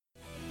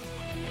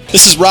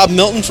This is Rob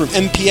Milton from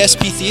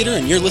MPSP Theater,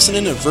 and you're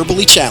listening to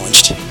Verbally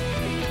Challenged.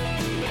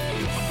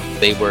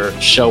 They were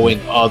showing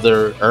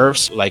other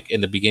Earths, like in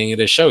the beginning of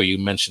the show. You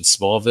mentioned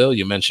Smallville,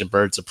 you mentioned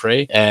Birds of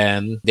Prey,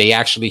 and they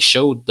actually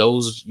showed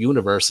those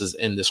universes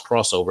in this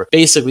crossover,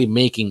 basically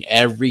making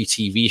every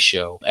TV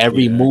show,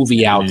 every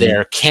movie out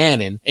there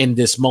canon in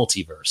this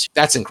multiverse.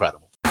 That's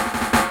incredible.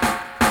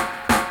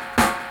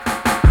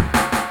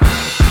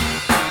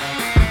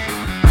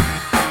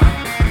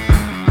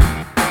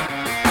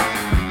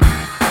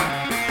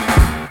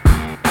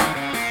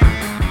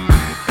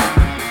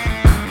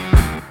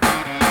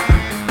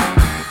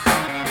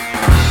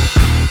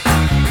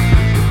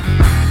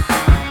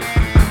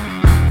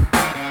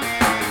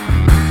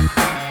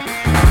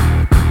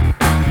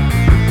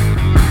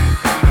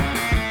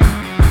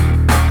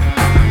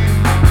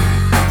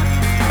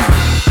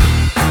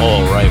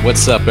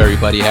 What's up,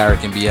 everybody?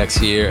 Hurricane BX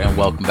here, and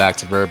welcome back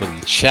to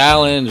Verbally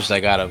Challenged. I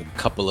got a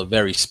couple of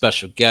very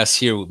special guests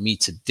here with me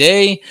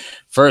today.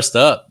 First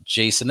up,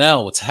 Jason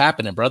L. What's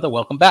happening, brother?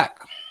 Welcome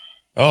back.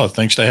 Oh,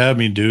 thanks to have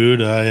me,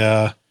 dude.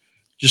 I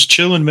just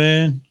chilling,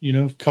 man. You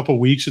know, a couple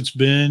weeks it's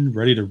been,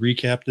 ready to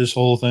recap this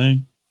whole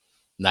thing.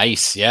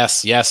 Nice.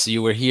 Yes.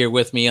 You were here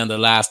with me on the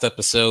last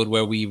episode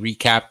where we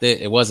recapped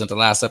it. It wasn't the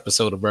last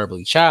episode of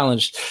Verbally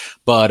Challenged,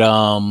 but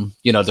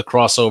the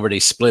crossover, they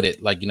split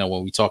it. Like,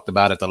 when we talked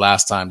about it the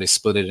last time, they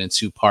split it in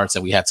two parts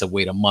and we had to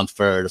wait a month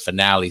for the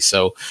finale.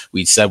 So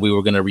we said we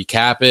were going to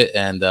recap it,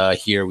 and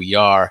here we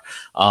are.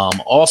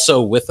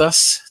 Also with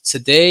us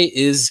today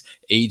is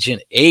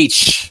Agent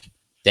H.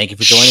 Thank you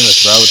for joining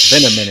us, bro. It's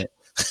been a minute.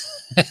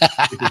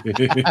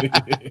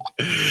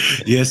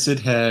 Yes, it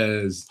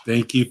has.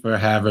 Thank you for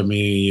having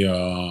me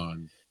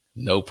on.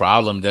 No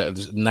problem.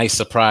 Nice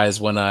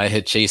surprise when I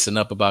hit Jason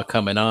up about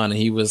coming on, and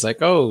he was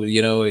like, "Oh,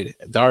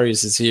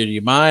 Darius is here. Do you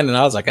mind?" And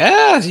I was like,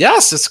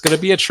 yes, it's gonna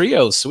be a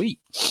trio.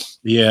 Sweet.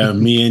 Yeah,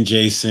 me and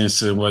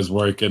Jason was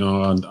working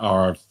on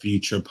our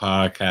future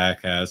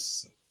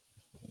podcast.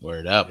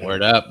 Word up.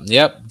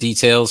 Yep.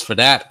 Details for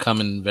that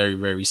coming very,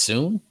 very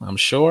soon, I'm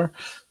sure.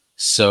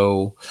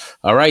 So,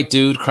 all right,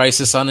 dude,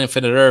 Crisis on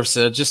Infinite Earths.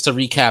 Just to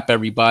recap,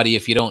 everybody,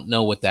 if you don't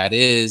know what that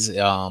is,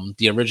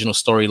 the original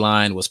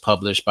storyline was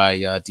published by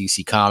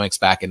DC Comics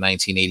back in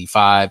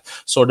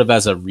 1985, sort of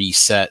as a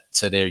reset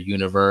to their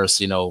universe.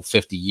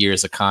 50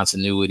 years of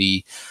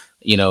continuity,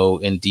 in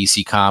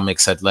DC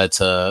Comics had led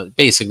to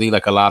basically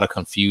like a lot of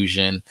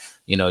confusion.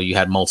 You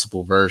had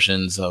multiple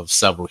versions of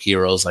several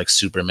heroes like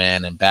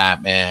Superman and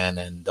Batman,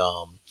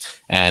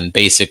 and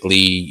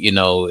basically, in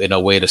a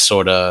way to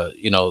sort of,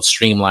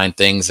 streamline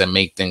things and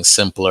make things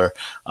simpler.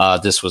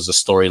 This was a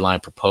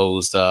storyline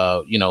proposed,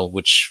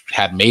 which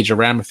had major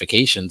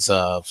ramifications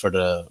for for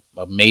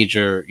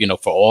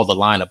all the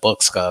line of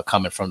books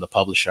coming from the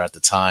publisher at the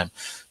time,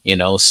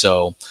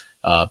 so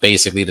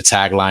basically the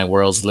tagline,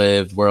 worlds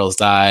lived, worlds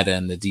died,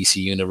 and the DC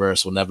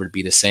universe will never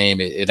be the same.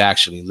 It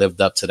actually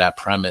lived up to that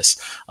premise.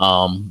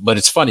 But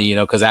it's funny,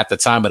 because at the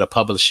time of the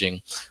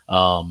publishing,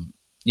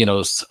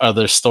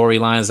 other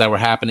storylines that were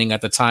happening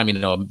at the time.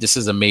 This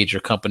is a major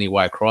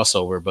company-wide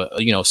crossover, but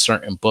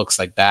certain books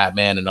like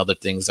Batman and other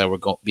things that were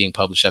being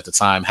published at the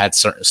time had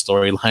certain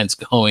storylines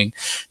going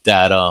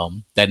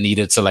that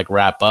needed to like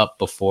wrap up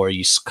before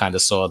you kind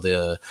of saw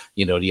the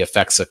the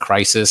effects of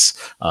Crisis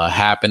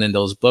happen in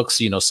those books.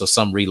 So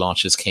some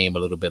relaunches came a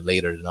little bit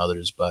later than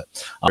others, but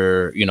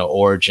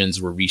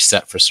origins were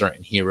reset for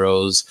certain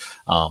heroes.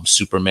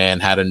 Superman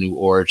had a new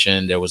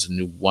origin. There was a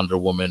new Wonder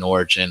Woman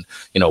origin.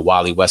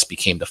 Wally West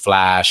became the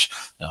Flash.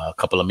 A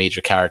couple of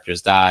major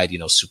characters died.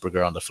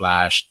 Supergirl and the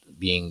Flash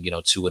being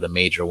two of the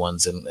major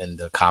ones in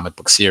the comic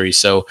book series.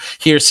 So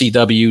here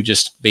CW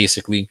just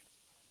basically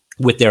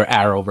with their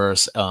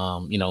Arrowverse,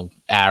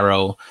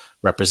 Arrow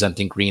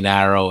representing Green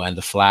Arrow and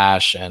the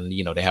Flash, and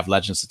they have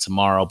Legends of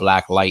Tomorrow,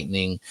 Black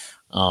Lightning,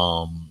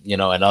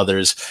 and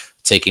others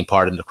taking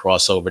part in the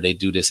crossover. They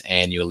do this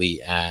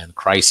annually, and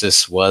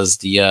Crisis was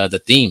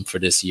the theme for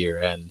this year,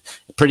 and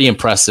pretty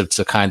impressive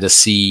to kind of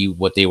see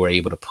what they were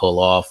able to pull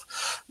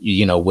off,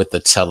 with the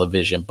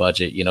television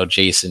budget.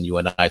 Jason, you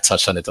and I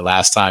touched on it the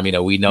last time.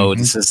 We know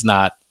this is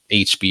not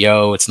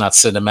HBO, it's not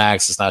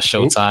Cinemax, it's not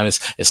Showtime,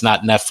 it's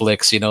not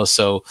Netflix,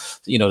 so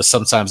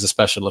sometimes the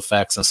special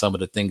effects and some of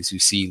the things you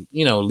see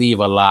leave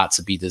a lot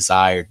to be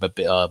desired, but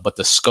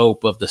the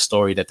scope of the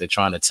story that they're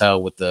trying to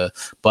tell with the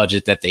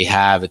budget that they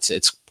have,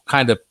 it's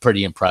kind of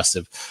pretty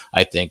impressive,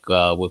 I think,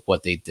 with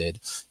what they did.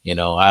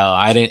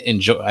 I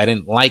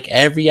didn't like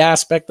every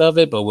aspect of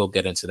it, but we'll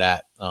get into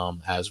that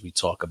as we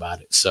talk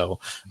about it. So,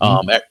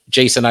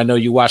 Jason, I know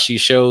you watch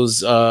these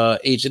shows.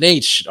 Agent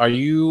H, are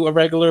you a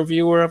regular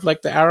viewer of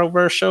like the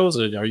Arrowverse shows,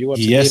 or are you up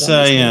to date on Yes,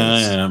 I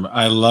things? am.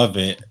 I love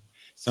it.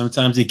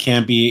 Sometimes it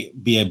can be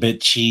a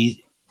bit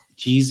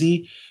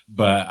cheesy,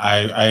 but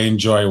I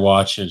enjoy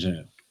watching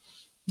it.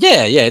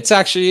 Yeah, it's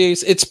actually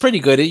it's pretty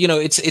good.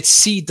 It's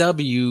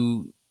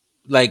CW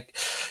like,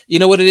 you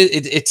know what it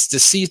is? It's the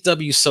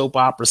CW soap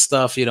opera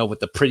stuff, you know, with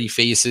the pretty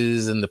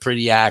faces and the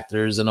pretty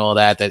actors and all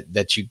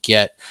that you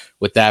get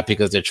with that,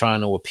 because they're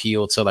trying to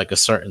appeal to like a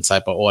certain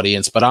type of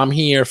audience. But I'm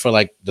here for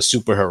like the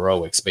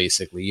superheroics,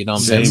 basically, you know what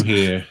I'm saying? Same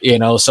here. You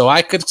know, so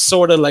I could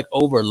sort of like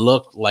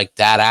overlook like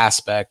that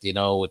aspect, you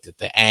know, with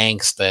the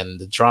angst and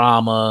the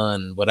drama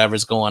and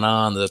whatever's going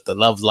on, the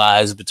love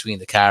lives between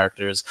the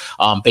characters,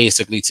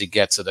 basically to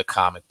get to the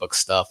comic book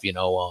stuff, you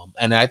know.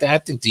 And I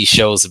think these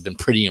shows have been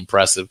pretty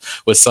impressive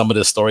with some of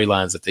the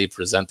storylines that they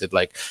presented.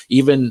 Like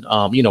even,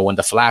 you know, when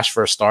the Flash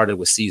first started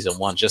with season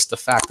 1, just the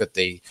fact that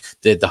they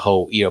did the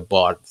whole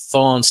Eobard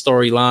Thawne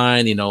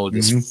storyline, you know,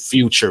 this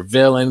future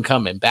villain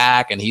coming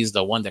back, and he's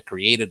the one that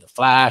created the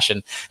Flash,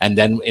 and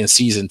then in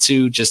season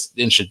 2, just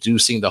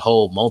introducing the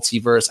whole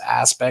multiverse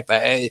aspect.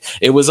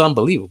 It was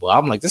unbelievable.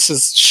 I'm like, this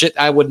is shit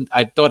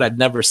I thought I'd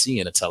never see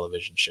in a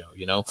television show,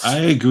 you know. I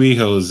agree,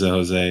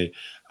 Jose.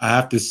 I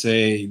have to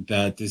say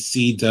that the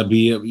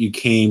CW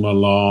came a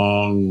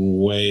long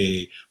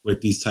way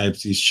with these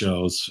types of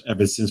shows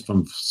ever since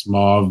from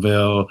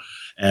Smallville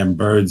and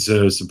Birds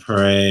of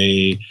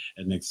Prey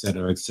and et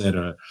cetera, et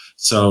cetera.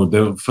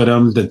 So for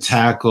them to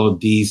tackle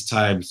these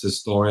types of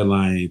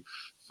storyline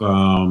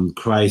from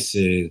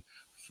Crisis,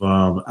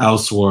 from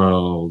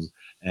Elseworld,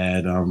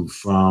 and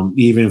from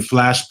even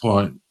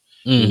Flashpoint,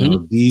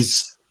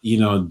 these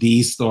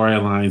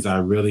storylines I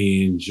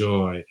really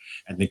enjoy,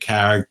 and the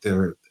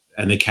character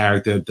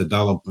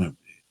development.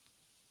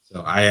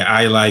 So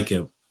I like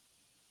it.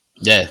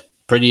 Yeah,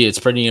 it's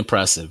pretty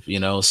impressive, you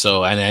know.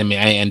 So and I mean,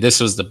 and this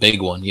was the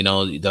big one, you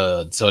know.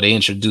 So they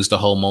introduced the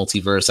whole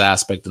multiverse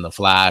aspect in the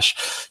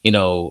Flash, you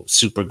know.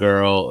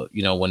 Supergirl,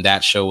 you know, when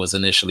that show was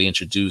initially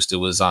introduced, it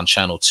was on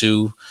Channel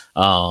 2,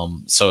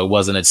 so it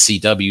wasn't a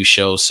CW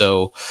show.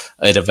 So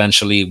it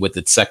eventually, with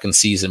its second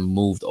season,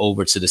 moved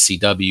over to the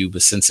CW.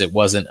 But since it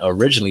wasn't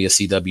originally a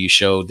CW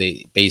show,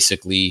 they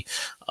basically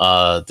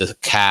the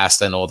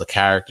cast and all the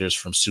characters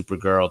from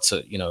Supergirl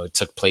it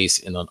took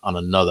place on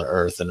another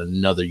Earth, in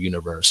another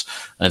universe,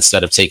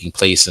 instead of taking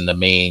place in the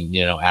main,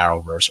 you know,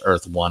 Arrowverse,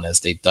 Earth 1,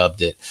 as they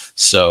dubbed it.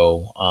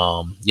 So,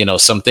 you know,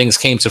 some things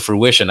came to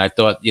fruition. I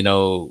thought, you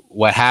know,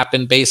 what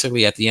happened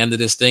basically at the end of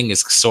this thing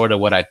is sort of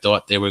what I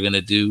thought they were going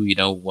to do, you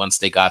know, once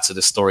they got to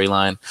the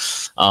storyline.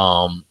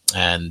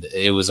 And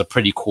it was a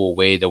pretty cool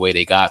the way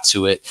they got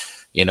to it.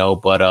 You know,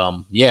 but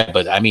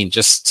but I mean,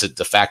 just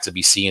the fact to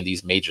be seeing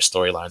these major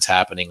storylines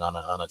happening on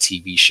a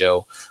TV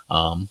show,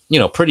 you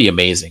know, pretty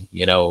amazing.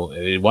 You know,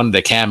 one of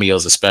the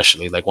cameos,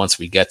 especially, like once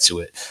we get to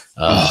it,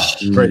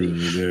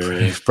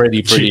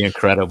 pretty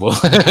incredible.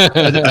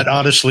 and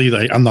honestly,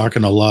 like, I'm not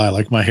going to lie,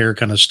 like my hair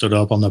kind of stood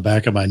up on the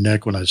back of my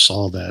neck when I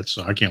saw that,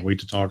 so I can't wait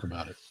to talk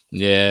about it.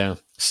 Yeah.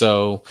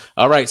 So,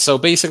 all right. So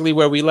basically,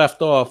 where we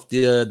left off,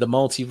 the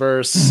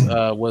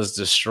multiverse was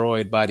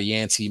destroyed by the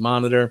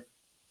Anti-Monitor.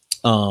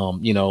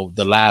 You know,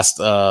 the last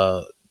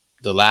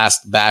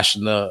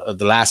bastion, the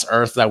last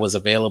Earth that was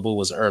available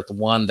was Earth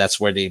 1. That's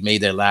where they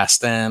made their last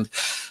stand.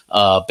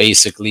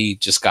 Basically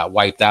just got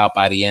wiped out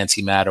by the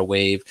antimatter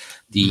wave.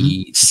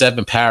 The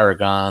 7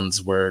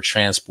 Paragons were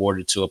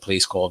transported to a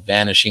place called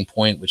Vanishing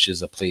Point, which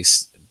is a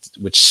place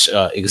which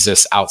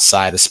exists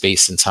outside of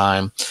space and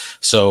time.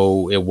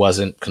 So it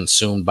wasn't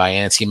consumed by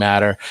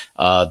antimatter.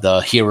 The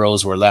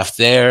heroes were left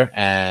there,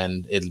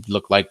 and it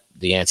looked like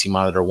the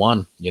Anti-Monitor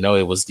won. You know,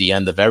 it was the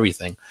end of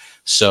everything.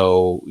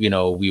 So, you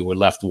know, we were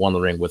left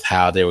wondering with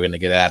how they were going to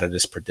get out of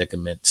this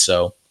predicament.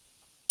 So,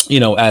 you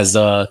know, as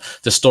the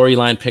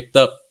storyline picked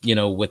up, you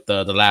know, with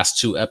the last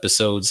 2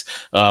 episodes,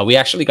 we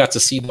actually got to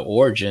see the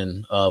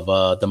origin of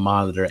the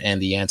Monitor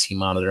and the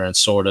Anti-Monitor, and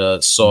sort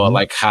of saw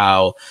like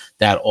how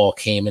that all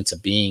came into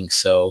being.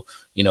 So,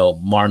 you know,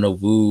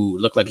 Mar-Novu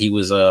looked like he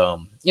was,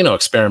 you know,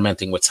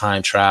 experimenting with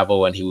time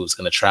travel, and he was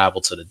going to travel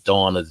to the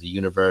dawn of the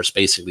universe,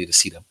 basically to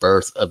see the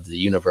birth of the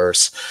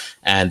universe.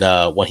 And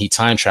when he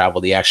time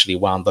traveled, he actually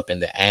wound up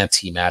in the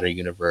antimatter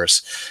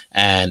universe.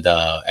 And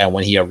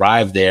when he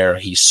arrived there,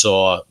 he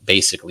saw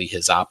basically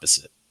his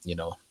opposite, you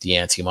know, the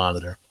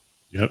Anti-Monitor.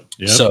 Yep.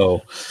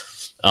 So,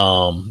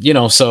 you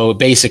know, so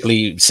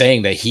basically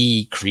saying that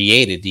he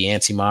created the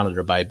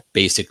Anti-Monitor by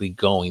basically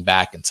going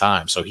back in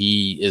time. So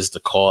he is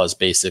the cause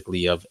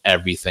basically of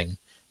everything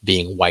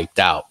being wiped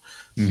out.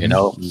 You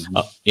know,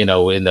 you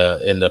know, in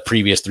the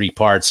previous 3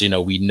 parts, you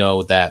know, we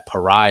know that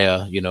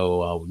Pariah, you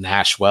know,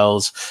 Nash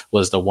Wells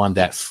was the one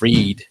that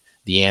freed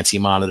the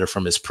Anti-Monitor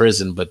from his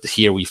prison. But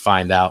here we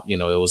find out, you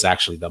know, it was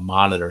actually the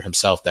Monitor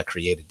himself that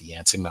created the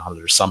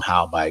Anti-Monitor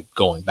somehow by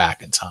going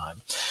back in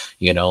time,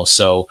 you know.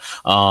 So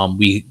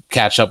we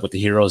catch up with the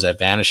heroes at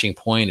Vanishing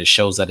Point. It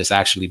shows that it's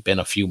actually been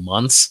a few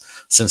months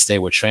since they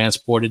were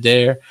transported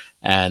there.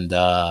 And,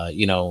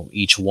 you know,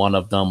 each one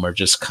of them are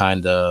just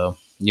kind of,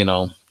 you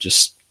know,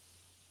 just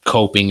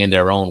coping in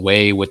their own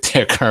way with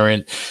their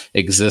current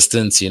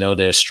existence. You know,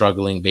 they're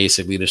struggling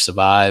basically to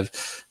survive.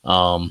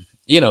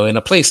 in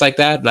a place like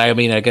that, I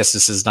mean, I guess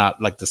this is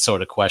not like the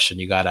sort of question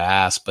you got to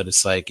ask, but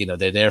it's like,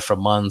 they're there for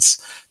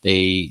months.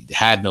 They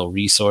had no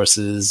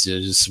resources.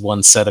 There's just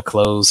one set of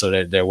clothes.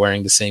 So they're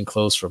wearing the same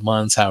clothes for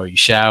months. How are you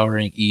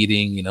showering,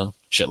 eating,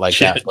 shit like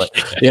that. But,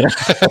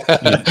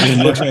 you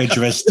never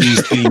address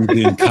these things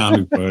in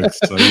comic books.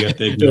 So you have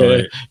to ignore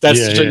it. That's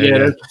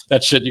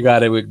shit you got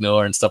to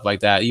ignore and stuff like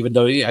that. Even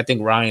though I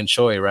think Ryan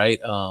Choi, right,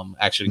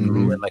 actually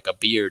grew in like a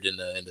beard in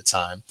the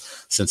time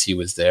since he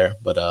was there.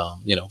 But,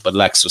 but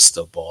Lex was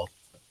still bald.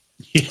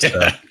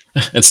 Yeah.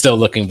 And still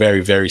looking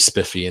very, very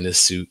spiffy in his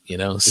suit,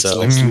 so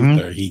Lex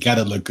Luthor. He got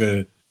to look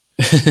good.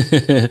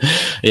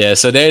 Yeah,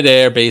 so they're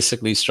there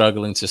basically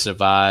struggling to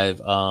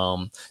survive.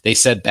 They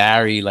said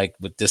Barry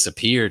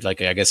disappeared.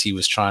 Like, I guess he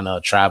was trying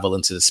to travel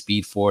into the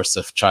Speed Force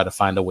to try to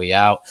find a way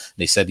out.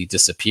 They said he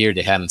disappeared.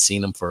 They hadn't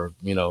seen him for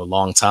a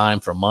long time,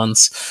 for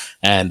months.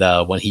 And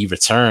when he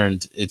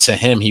returned, to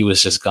him, he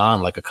was just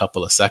gone like a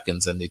couple of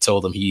seconds. And they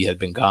told him he had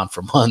been gone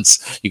for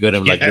months. You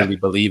couldn't really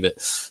believe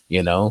it,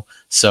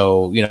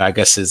 So I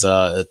guess his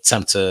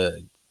attempt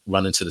to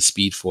run into the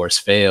Speed Force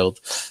failed,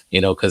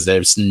 because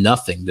there's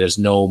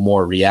no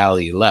more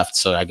reality left.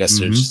 So I guess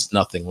there's just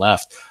nothing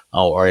left.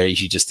 Or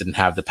he just didn't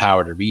have the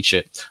power to reach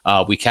it.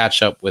 We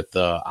catch up with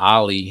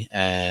Ollie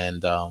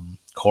and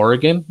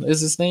Corrigan is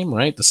his name,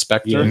 right? The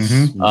Spectre.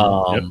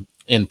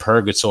 In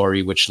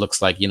Purgatory, which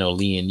looks like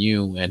Lee and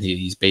Yu, and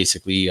he's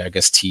basically, I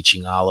guess,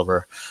 teaching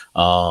Oliver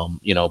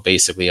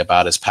basically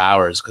about his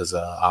powers, because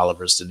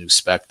Oliver's the new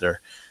Spectre.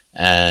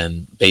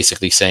 And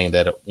basically saying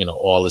that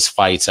all his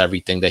fights,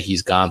 everything that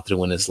he's gone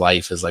through in his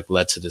life has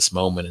led to this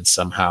moment, and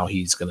somehow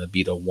he's gonna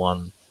be the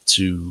one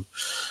to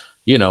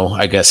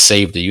I guess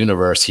save the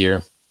universe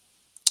here.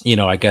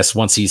 I guess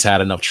once he's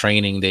had enough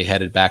training, they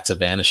headed back to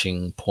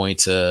Vanishing Point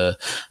to,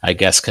 I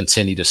guess,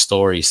 continue the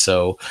story.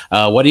 So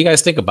what do you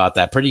guys think about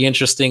that? Pretty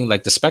interesting.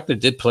 Like, the Spectre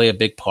did play a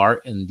big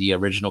part in the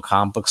original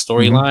comic book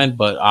storyline,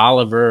 but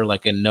Oliver,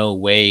 in no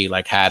way,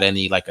 had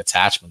any,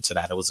 attachment to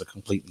that. It was a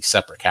completely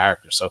separate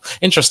character. So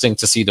interesting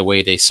to see the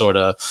way they sort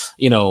of,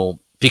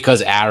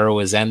 because Arrow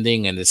is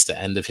ending and it's the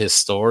end of his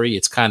story,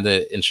 it's kind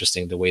of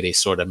interesting the way they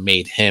sort of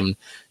made him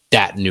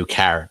that new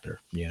character,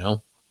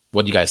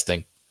 What do you guys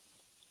think?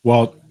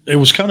 Well, it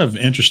was kind of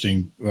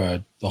interesting,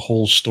 the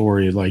whole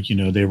story.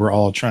 They were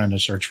all trying to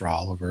search for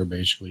Oliver,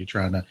 basically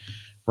trying to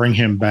bring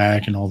him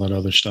back and all that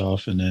other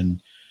stuff.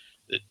 And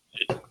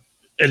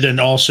then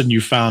all of a sudden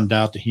you found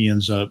out that he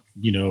ends up,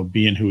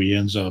 being who he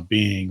ends up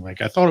being.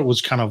 I thought it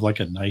was kind of like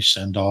a nice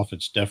send off.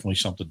 It's definitely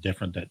something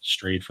different that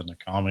strayed from the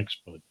comics,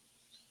 but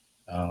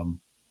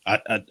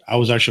I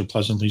was actually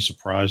pleasantly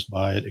surprised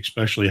by it,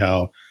 especially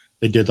how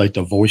they did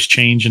the voice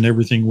change and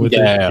everything with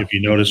it. If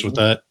you notice with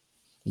that.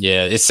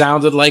 Yeah, it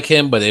sounded like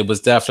him, but it was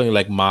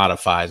definitely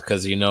modified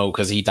because he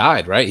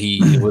died, right?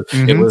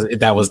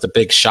 That was the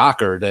big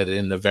shocker that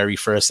in the very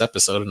first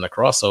episode in the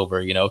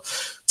crossover,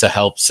 to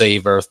help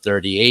save Earth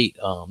 38,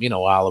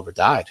 Oliver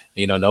died.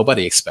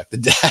 Nobody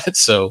expected that.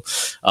 So,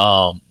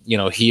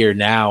 here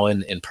now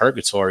in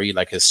Purgatory,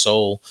 his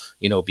soul,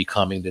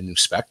 becoming the new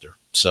Spectre.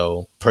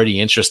 So pretty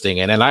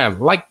interesting. And then I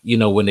like,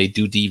 when they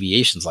do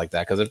deviations like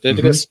that, because if they're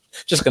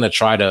just going to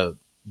try to,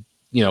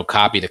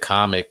 copy the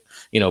comic,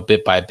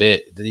 bit by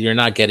bit, you're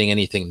not getting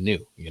anything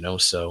new,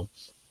 so.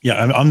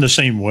 Yeah, I'm the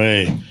same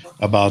way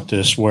about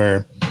this,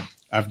 where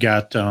I've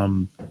got,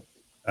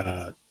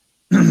 I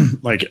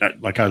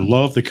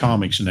love the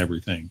comics and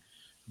everything,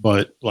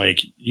 but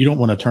you don't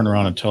want to turn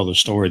around and tell the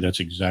story that's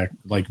exact,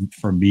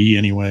 for me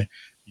anyway,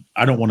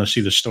 I don't want to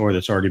see the story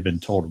that's already been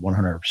told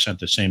 100%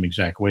 the same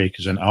exact way,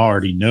 because then I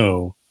already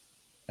know,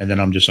 and then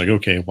I'm just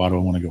okay, why do I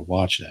want to go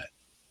watch that?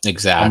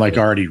 Exactly. I'm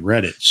already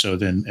read it. So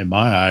then in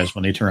my eyes,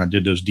 when they turn around and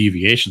did those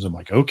deviations, I'm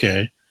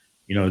okay,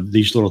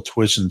 these little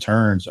twists and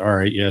turns. All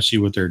right. Yeah. See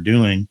what they're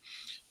doing.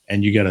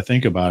 And you got to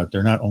think about it.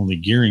 They're not only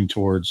gearing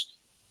towards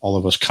all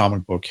of us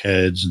comic book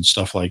heads and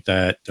stuff like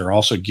that. They're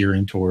also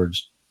gearing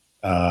towards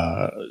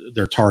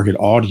their target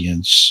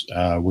audience,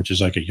 which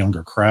is a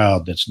younger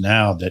crowd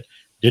that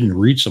didn't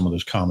read some of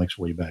those comics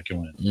way back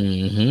when.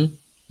 Mm-hmm.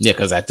 Yeah.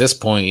 Cause at this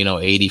point,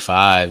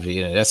 85,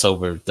 that's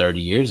over 30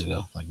 years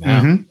ago,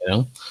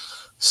 now,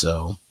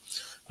 So,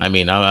 I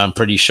mean, I'm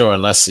pretty sure,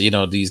 unless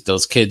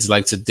those kids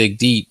like to dig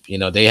deep,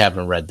 they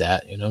haven't read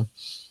that, Yeah,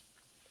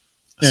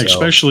 so.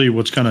 Especially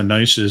what's kind of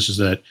nice is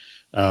that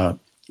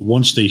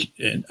once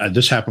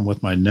this happened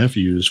with my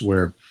nephews,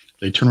 where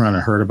they turned around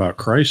and heard about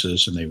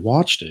Crisis and they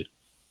watched it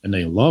and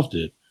they loved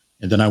it,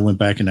 and then I went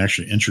back and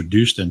actually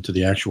introduced them to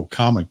the actual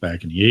comic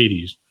back in the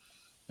 80s,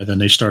 and then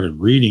they started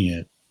reading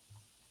it,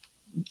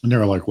 and they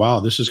were like, "Wow,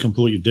 this is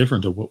completely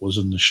different than what was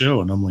in the show."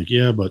 And I'm like,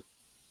 "Yeah, but."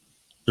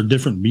 They're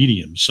different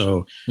mediums,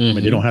 so I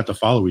mean, they don't have to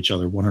follow each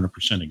other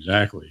 100%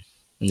 exactly.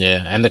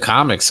 Yeah, and the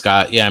comics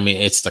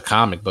it's the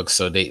comic book,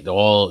 so they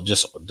all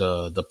just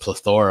the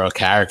plethora of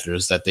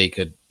characters that they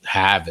could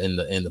have in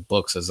the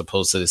books, as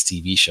opposed to this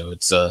TV show.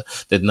 It's the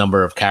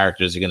number of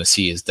characters you're going to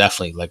see is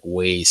definitely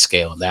way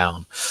scaled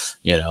down,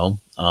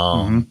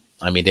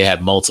 I mean, they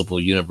had multiple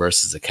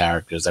universes of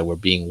characters that were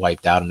being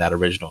wiped out in that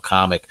original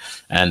comic.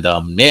 And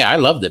yeah, I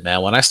loved it,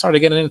 man. When I started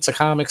getting into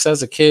comics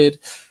as a kid,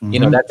 you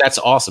know, that's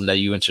awesome that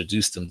you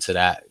introduced them to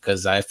that,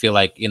 because I feel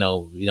like, you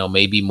know,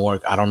 maybe more,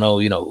 I don't know,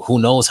 you know, who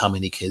knows how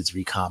many kids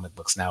read comic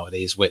books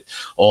nowadays with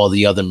all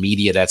the other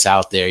media that's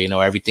out there. You know,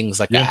 everything's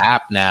like an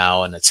app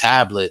now and a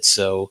tablet.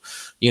 So,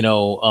 you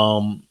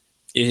know,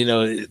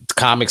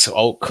 comics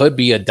could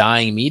be a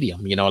dying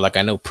medium. You know, like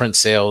I know print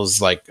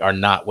sales like are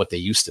not what they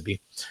used to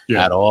be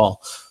at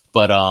all.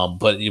 But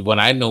when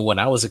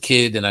I was a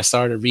kid and I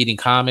started reading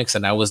comics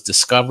and I was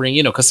discovering,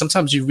 you know, because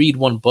sometimes you read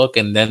one book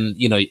and then,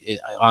 you know,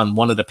 on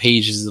one of the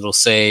pages it'll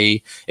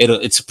say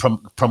it's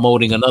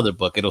promoting another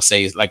book. It'll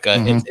say like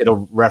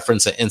it'll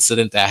reference an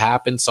incident that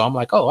happened. So I'm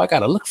like, oh, I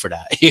gotta look for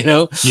that, you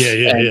know.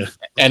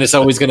 And it's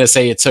always gonna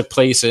say it took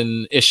place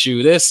in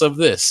issue this of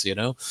this, you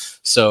know.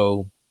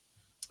 So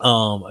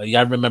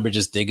I remember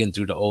just digging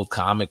through the old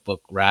comic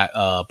book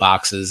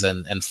boxes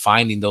and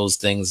finding those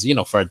things, you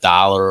know, for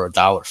 $1 or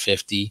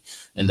 $1.50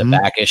 in the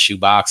back issue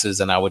boxes,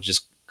 and I would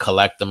just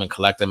collect them.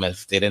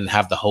 If they didn't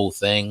have the whole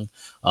thing,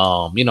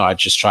 you know, I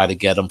just try to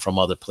get them from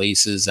other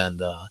places,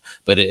 and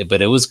but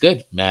it was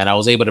good, man. I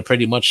was able to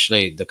pretty much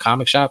the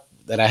comic shop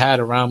that I had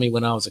around me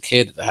when I was a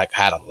kid, I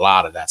had a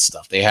lot of that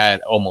stuff. They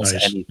had almost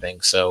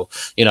anything. So,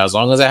 you know, as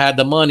long as I had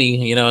the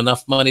money, you know,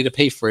 enough money to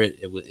pay for it,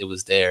 it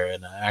was there.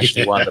 And I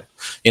actually wound up,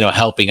 you know,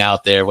 helping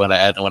out there when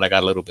I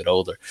got a little bit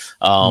older.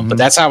 But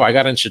that's how I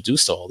got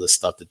introduced to all this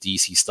stuff, the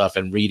DC stuff,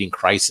 and reading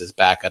Crisis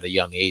back at a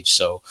young age.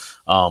 So,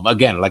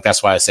 again, like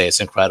that's why I say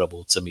it's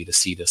incredible to me to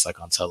see this like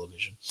on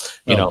television.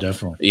 You know,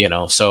 definitely. You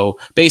know, so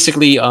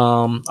basically,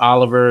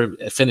 Oliver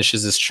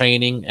finishes his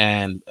training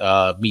and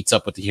meets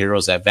up with the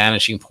heroes at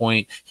Vanishing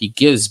Point. He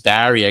gives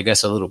Barry, I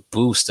guess, a little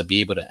boost to be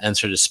able to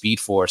enter the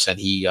Speed Force, and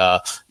he,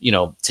 you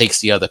know,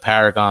 takes the other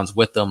Paragons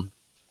with them.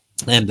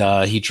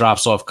 And he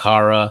drops off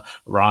Kara,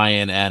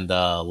 Ryan, and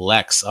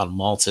Lex on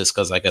Maltus,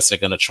 because I guess they're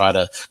going to try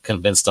to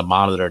convince the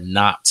Monitor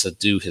not to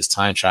do his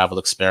time travel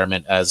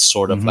experiment, as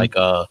sort of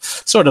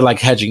like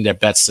hedging their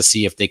bets to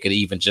see if they could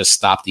even just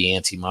stop the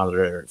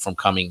Anti-Monitor from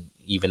coming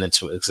even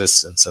into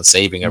existence and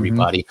saving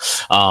everybody.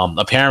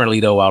 Apparently,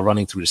 though, while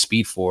running through the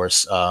Speed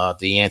Force,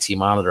 the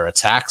Anti-Monitor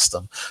attacks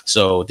them.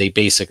 So they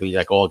basically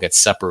like all get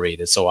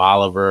separated. So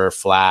Oliver,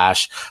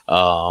 Flash,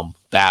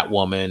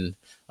 Batwoman,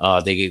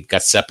 they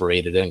got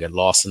separated and got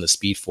lost in the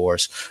Speed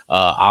Force.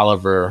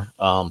 Oliver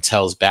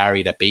tells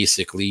Barry that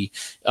basically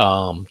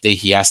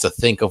he has to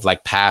think of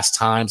like past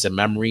times and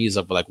memories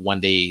of like one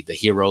day the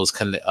heroes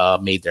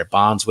made their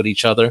bonds with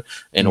each other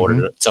in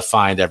order to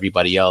find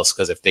everybody else.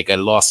 Because if they get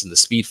lost in the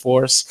Speed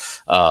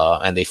Force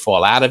and they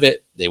fall out of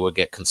it, they will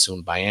get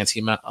consumed by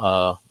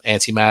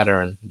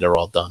antimatter, and they're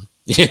all done.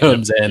 You know what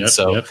I'm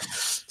saying?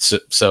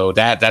 So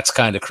that's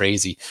kind of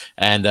crazy.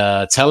 And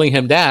telling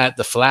him that,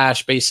 the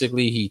Flash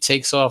basically he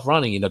takes off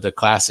running, you know, the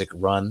classic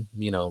run,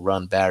 you know,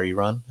 run Barry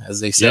run, as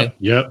they say.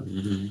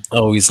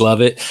 Always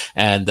love it.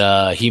 And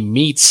he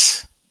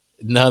meets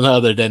none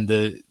other than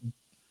the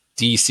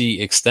DC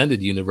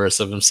extended universe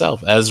of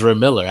himself. Ezra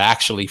Miller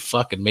actually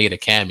fucking made a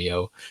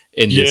cameo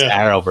in this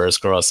Arrowverse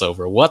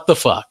crossover. What the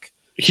fuck?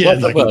 Yeah,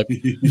 like,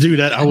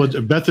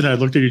 dude, Beth and I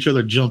looked at each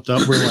other, jumped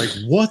up. We're like,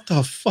 what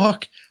the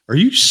fuck? Are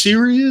you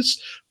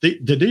serious?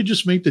 Did they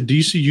just make the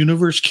DC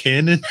universe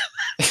canon?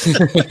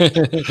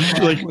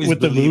 Like with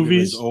the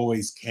movies?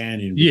 Always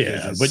canon.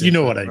 Yeah, but you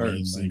know what I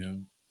mean. Like, you know?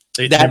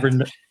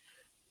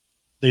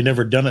 They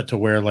never done it to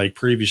where like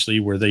previously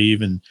where they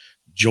even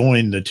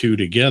joined the two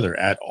together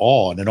at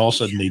all. And then all of a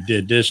sudden they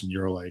did this and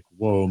you're like,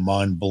 whoa,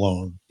 mind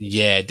blown.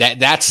 Yeah,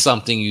 that's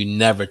something you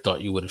never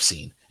thought you would have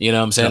seen. You know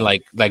what I'm saying? Yeah.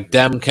 Like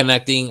them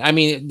connecting. I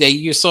mean,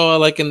 you saw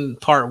like in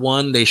part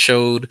 1, they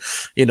showed,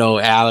 you know,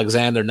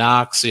 Alexander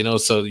Knox, you know,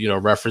 so, you know,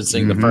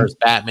 referencing the first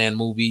Batman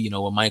movie, you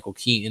know, with Michael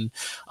Keaton.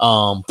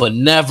 But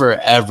never,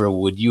 ever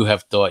would you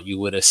have thought you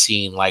would have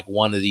seen like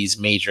one of these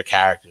major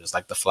characters,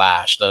 like the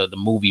Flash, the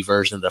movie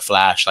version of the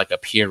Flash, like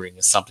appearing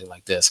in something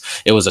like this.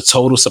 It was a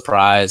total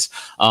surprise.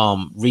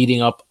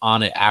 Reading up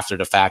on it after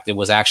the fact, it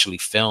was actually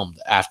filmed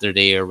after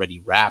they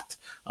already wrapped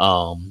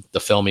the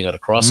filming of the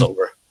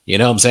crossover. You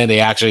know what I'm saying?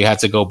 They actually had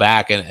to go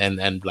back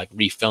and like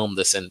refilm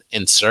this and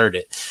insert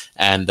it.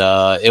 And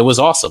it was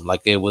awesome.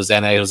 Like it was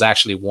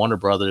actually Warner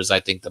Brothers, I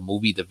think the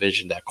movie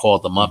division, that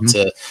called them up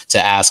to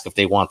ask if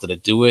they wanted to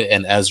do it.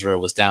 And Ezra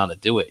was down to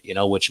do it, you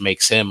know, which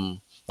makes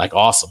him like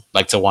awesome,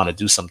 like to want to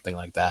do something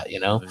like that, you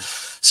know?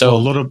 So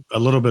well, a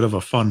little bit of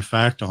a fun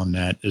fact on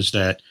that is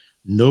that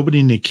nobody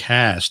in the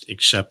cast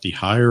except the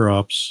higher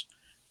ups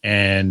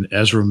and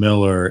Ezra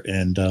Miller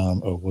and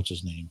what's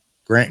his name?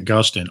 Grant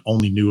Gustin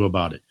only knew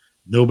about it.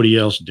 Nobody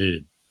else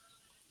did.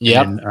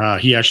 Yeah.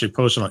 And he actually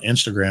posted on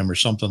Instagram or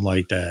something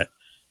like that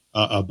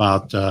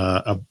about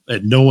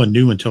no one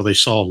knew until they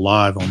saw it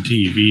live on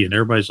TV, and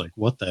everybody's like,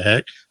 what the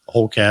heck? The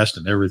whole cast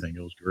and everything.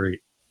 It was great.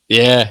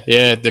 Yeah,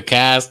 the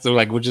cast,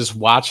 like, we're just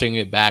watching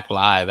it back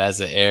live as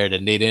it aired,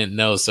 and they didn't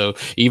know. So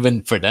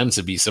even for them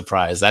to be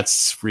surprised,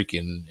 that's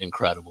freaking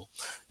incredible.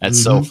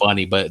 That's so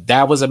funny, but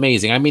that was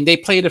amazing. I mean, they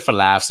played it for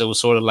laughs. It was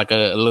sort of like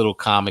a little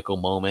comical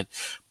moment,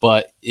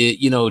 but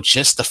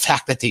just the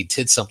fact that they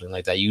did something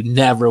like that, you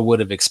never would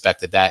have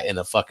expected that in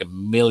a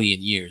fucking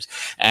million years.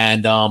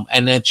 And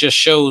it just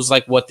shows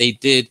like what they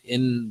did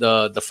in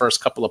the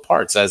first couple of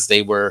parts as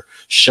they were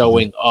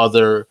showing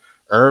other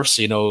Earths,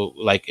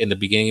 like in the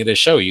beginning of the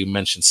show, you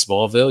mentioned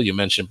Smallville, you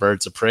mentioned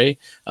Birds of Prey,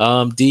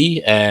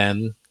 D,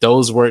 and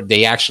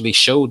they actually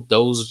showed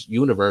those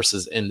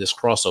universes in this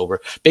crossover,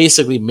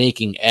 basically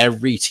making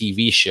every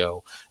TV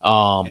show,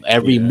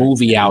 every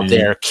movie out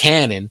there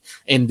canon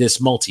in this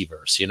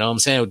multiverse. You know what I'm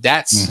saying?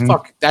 That's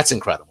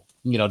incredible.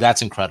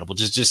 That's incredible.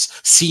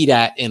 Just see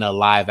that in a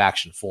live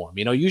action form.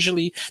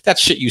 Usually that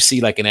shit you see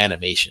like in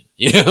animation.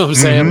 You know what I'm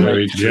saying?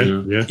 Very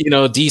true. Yeah.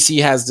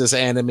 DC has this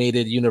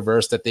animated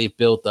universe that they've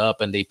built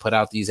up, and they put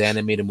out these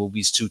animated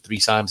movies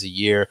 2-3 times a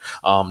year.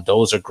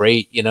 Those are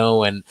great,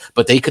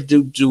 but they could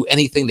do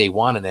anything they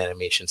want in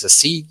animation. To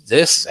see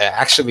this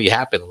actually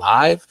happen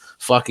live,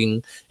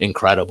 fucking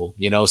incredible.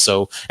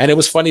 So, and it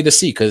was funny to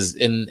see because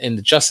in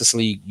the Justice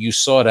League, you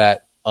saw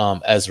that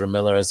Ezra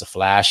Miller as the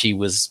Flash, he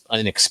was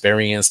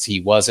inexperienced. He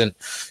wasn't,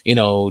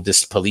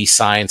 this police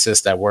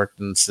scientist that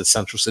worked in the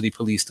Central City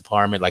Police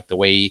Department, like the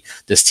way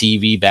this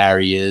TV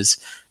Barry is.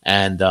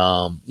 And,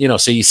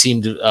 so he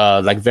seemed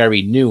like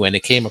very new, and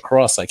it came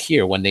across like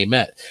here when they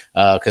met,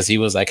 because he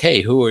was like,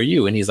 "Hey, who are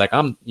you?" And he's like,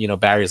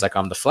 Barry's like,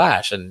 "I'm the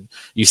Flash." And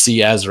you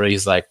see Ezra,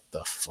 he's like,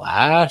 "The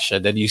Flash?"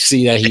 And then you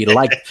see that he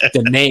liked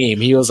the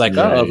name. He was like,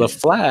 "Oh, the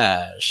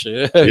Flash."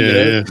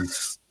 Yeah.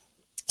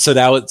 So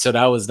that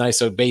was nice.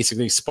 So it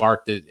basically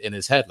sparked it in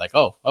his head, like,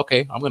 "Oh,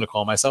 okay, I'm going to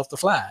call myself the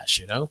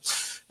Flash,"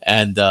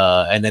 and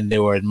then they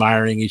were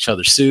admiring each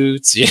other's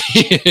suits. Yeah.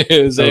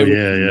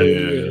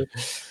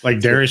 Like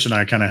Darius and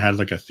I kind of had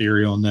like a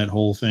theory on that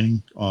whole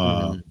thing.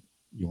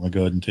 You want to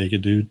go ahead and take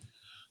it, dude?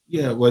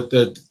 Yeah, what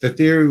the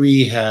theory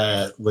we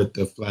had with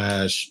the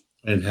Flash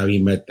and how he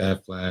met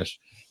that Flash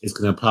is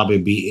going to probably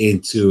be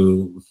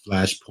into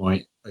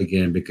Flashpoint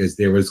again, because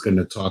they was going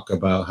to talk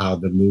about how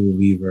the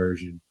movie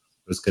version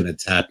was going to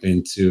tap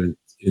into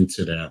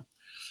that.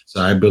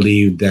 So I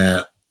believe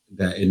that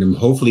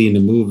hopefully in the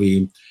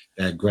movie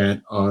that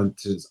Grant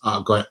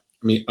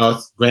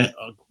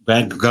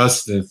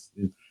Gustin's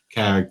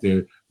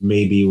character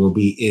maybe will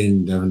be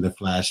in the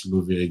Flash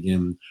movie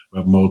again,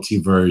 with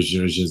multiverse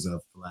versions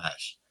of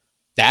Flash.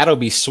 That'll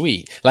be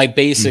sweet. Like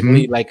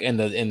basically, like in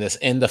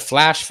the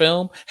Flash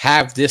film,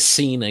 have this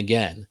scene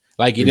again.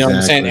 Like, you know what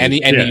I'm saying?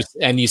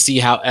 And you see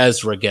how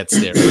Ezra gets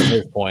there from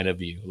his point of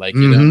view. Like,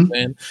 you know what I'm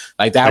saying?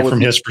 Like that would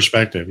from his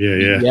perspective.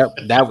 Yeah. Yep.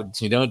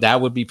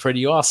 That would be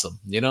pretty awesome.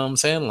 You know what I'm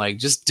saying? Like,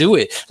 just do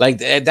it. Like,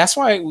 that's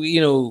why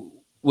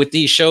with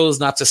these shows,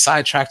 not to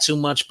sidetrack too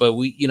much, but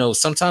we,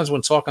 sometimes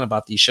when talking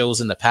about these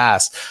shows in the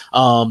past,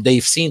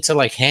 they've seemed to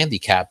like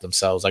handicap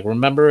themselves. Like,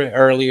 remember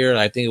earlier,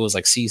 I think it was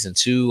like season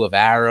 2 of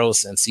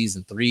Arrows and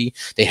season 3,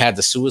 they had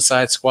the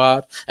Suicide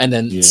Squad. And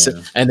then,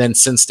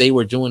 since they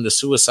were doing the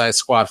Suicide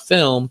Squad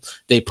film,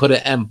 they put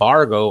an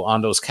embargo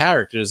on those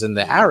characters in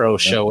the Arrow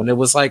show. And it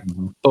was like,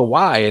 but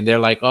why? And they're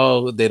like,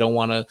 oh, they don't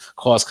want to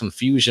cause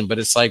confusion. But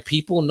it's like,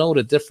 people know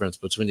the difference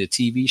between the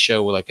TV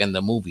show and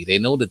the movie. They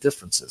know the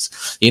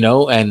differences,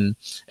 and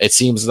it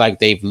seems like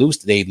they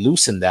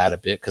loosened that a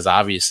bit, because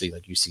obviously,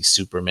 like, you see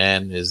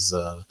Superman is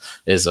a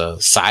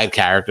side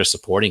character,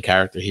 supporting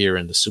character here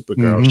in the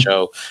Supergirl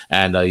show,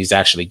 and he's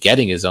actually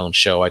getting his own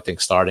show, I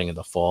think, starting in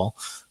the fall.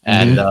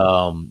 And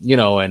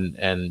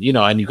and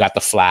you got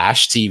the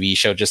Flash TV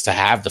show. Just to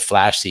have the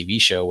Flash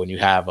TV show when you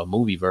have a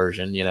movie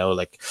version,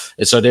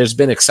 so there's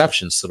been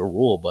exceptions to the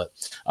rule, but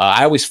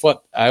I always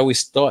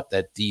thought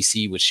that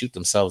DC would shoot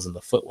themselves in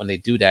the foot when they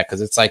do that,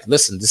 because it's like,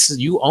 listen,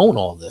 you own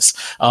all this,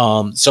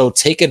 so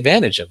take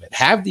advantage of it.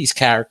 Have these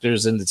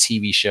characters in the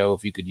TV show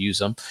if you could use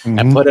them,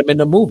 and put them in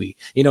the movie.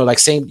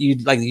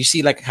 You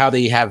see like how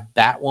they have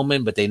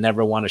Batwoman, but they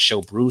never want to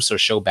show Bruce or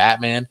show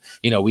Batman.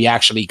 We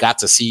actually got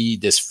to see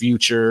this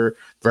future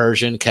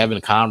version, Kevin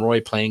Conroy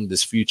playing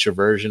this future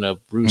version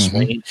of Bruce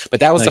Wayne,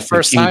 but that was the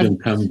first time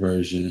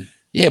version.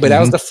 Yeah, but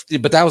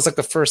that was like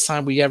the first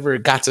time we ever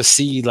got to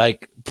see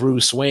like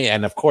Bruce Wayne,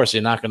 and of course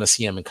you're not going to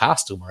see him in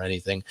costume or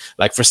anything.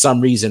 Like, for some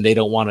reason they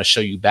don't want to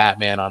show you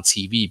Batman on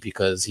TV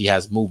because he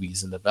has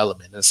movies in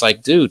development. It's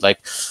like, dude,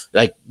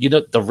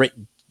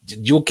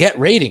 you'll get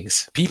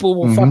ratings. People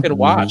will fucking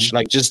watch.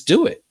 Like, just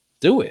do it.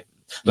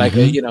 Like,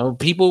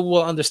 people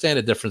will understand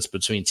the difference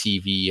between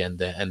TV and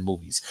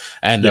movies,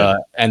 and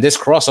this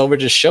crossover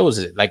just shows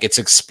it. Like, it's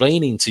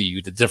explaining to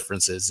you the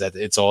differences, that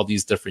it's all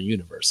these different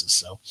universes.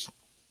 So,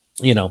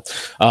 we're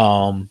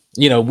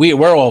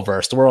all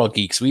versed, we're all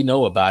geeks, we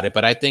know about it.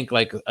 But I think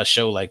like a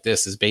show like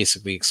this is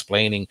basically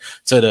explaining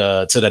to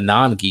the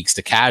non-geeks,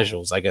 the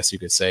casuals, I guess you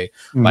could say,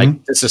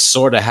 like, this is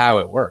sort of how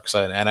it works,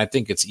 and I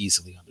think it's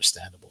easily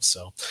understandable.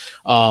 So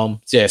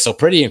so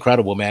pretty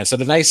incredible, man. So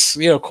the nice,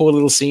 cool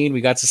little scene,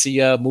 we got to see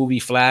movie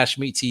Flash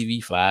meet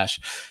TV Flash,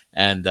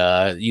 And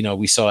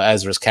we saw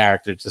Ezra's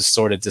character just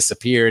sort of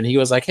disappear, and he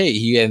was like, "Hey,"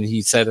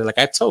 he said, like,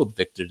 "I told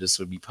Victor this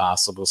would be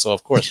possible." So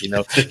of course,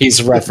 he's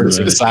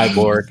referencing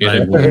Cyborg.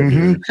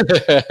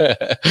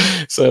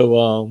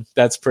 So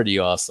that's pretty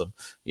awesome.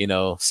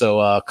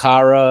 So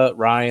Kara,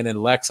 Ryan,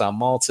 and Lex on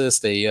Maltus,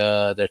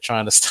 they're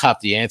trying to stop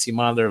the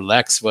Anti-Monitor.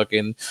 Lex,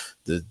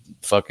 the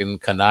fucking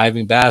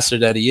conniving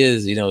bastard that he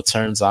is,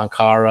 turns on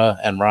Kara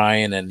and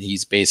Ryan, and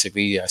he's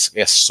basically, I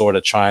guess, sort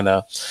of trying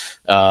to,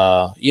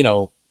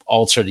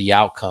 alter the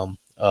outcome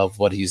of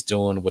what he's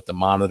doing with the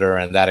Monitor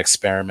and that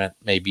experiment,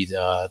 maybe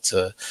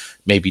to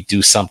maybe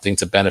do something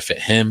to benefit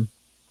him.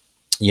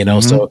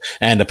 So,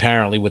 and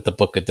apparently with the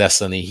Book of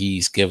Destiny,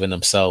 he's given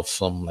himself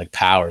some like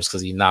powers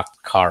because he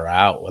knocked Kara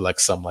out with like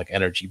some like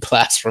energy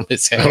blast from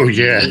his head. Oh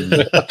yeah,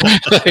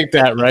 like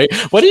that, right?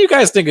 What do you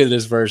guys think of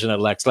this version of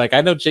Lex? Like,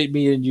 I know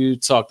me and you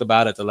talked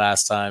about it the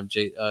last time,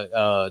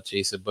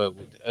 Jason, but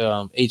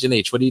Agent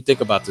H, what do you think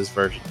about this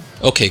version?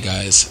 Okay,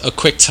 guys, a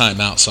quick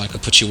timeout so I can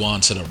put you on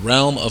to the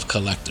Realm of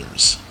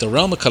Collectors. The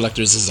Realm of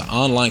Collectors is an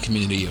online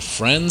community of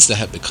friends that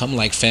have become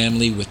like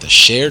family with the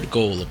shared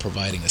goal of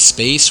providing a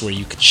space where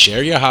you can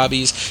share your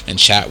hobbies and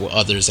chat with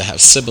others that have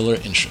similar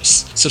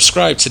interests.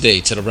 Subscribe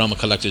today to the Realm of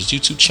Collectors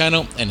YouTube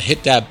channel and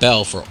hit that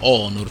bell for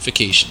all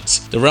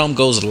notifications. The Realm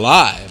goes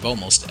live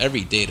almost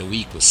every day of the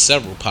week with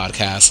several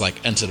podcasts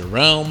like Enter the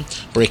Realm,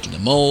 Breaking the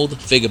Mold,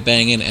 Figure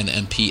Banging, and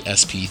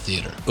MPSP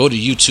Theater. Go to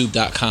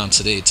youtube.com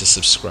today to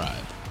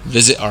subscribe.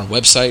 Visit our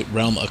website,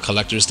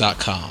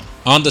 realmofcollectors.com.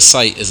 On the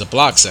site is a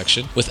blog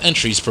section with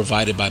entries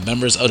provided by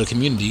members of the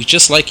community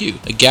just like you,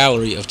 a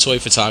gallery of toy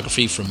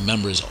photography from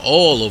members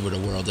all over the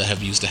world that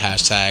have used the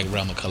hashtag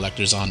Realm of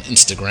Collectors on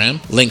Instagram,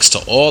 links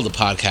to all the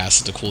podcasts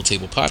of the Cool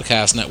Table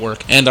Podcast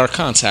Network, and our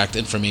contact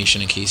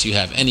information in case you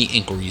have any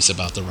inquiries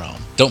about the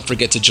Realm. Don't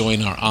forget to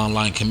join our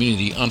online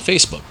community on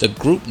Facebook. The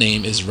group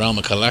name is Realm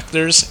of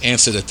Collectors.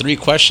 Answer the 3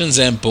 questions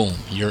and boom,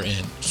 you're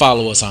in.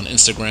 Follow us on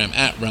Instagram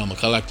at Realm of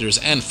Collectors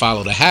and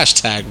follow the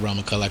hashtag Realm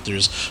of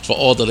Collectors for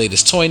all the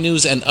latest toy news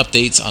and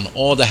updates on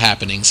all the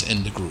happenings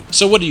in the group.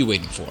 So what are you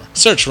waiting for?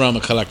 Search Realm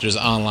of Collectors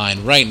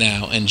online right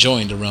now and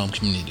join the Realm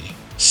community.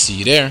 See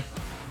you there.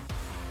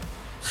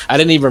 I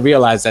didn't even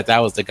realize that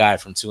was the guy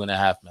from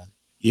 2.5 Men.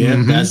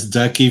 Yeah, that's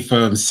Ducky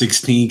from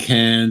 16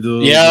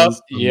 Candles. Yeah.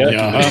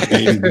 Yeah,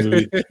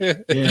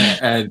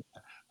 and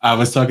I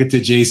was talking to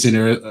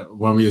Jason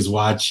when we was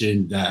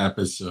watching that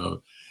episode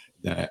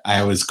that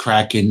I was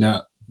cracking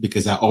up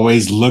because I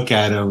always look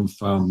at him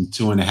from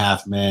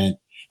 2.5 Men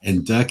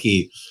and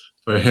Ducky.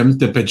 For him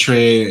to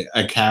portray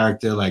a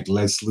character like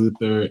Lex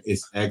Luthor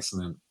is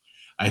excellent.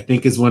 I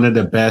think it's one of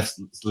the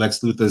best Lex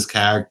Luthor's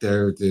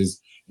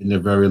characters in a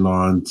very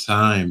long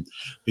time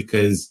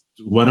because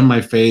one of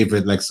my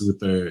favorite Lex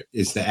Luthor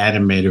is the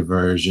animated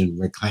version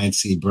with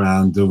Clancy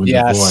Brown doing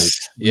the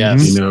voice.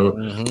 Yes.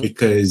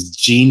 Because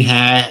Gene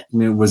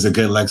Hackman was a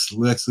good Lex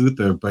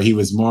Luthor, but he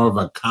was more of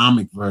a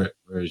comic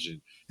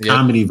version,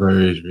 comedy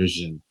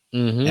version.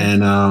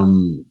 And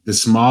the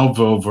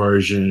Smallville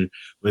version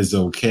was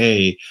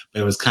okay,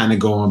 but it was kind of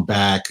going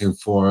back and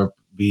forth,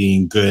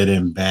 being good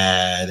and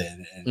bad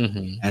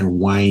and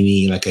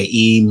whiny, like an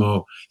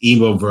emo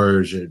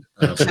version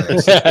of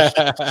Lex.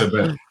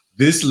 But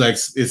this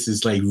Lex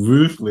is like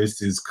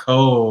ruthless, is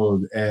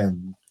cold,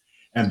 and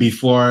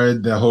before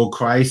the whole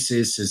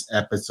Crisis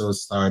episode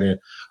started,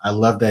 I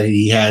love that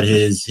he had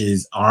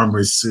his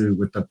armor suit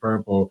with the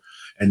purple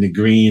and the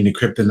green, the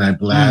kryptonite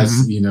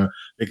blast,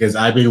 because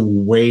I've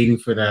been waiting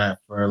for that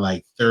for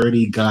like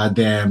 30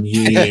 goddamn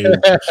years,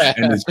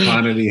 and it's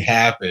finally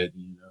happened.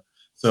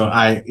 So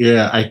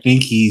I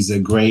think he's a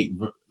great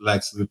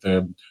Lex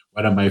Luthor,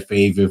 one of my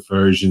favorite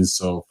versions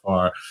so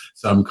far.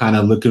 So I'm kind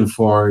of looking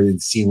forward to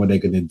seeing what they're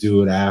gonna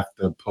do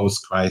after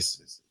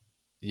post-Crisis.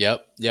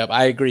 Yep.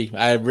 I agree.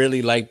 I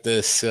really like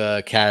this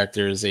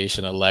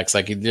characterization of Lex.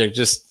 Like, they're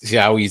just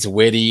how he's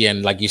witty,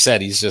 and like you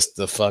said, he's just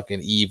the fucking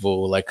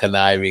evil, like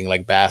conniving,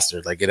 like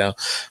bastard. Like,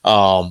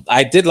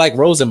 I did like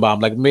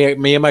Rosenbaum. Like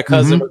me and my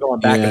cousin were going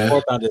back and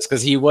forth on this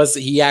because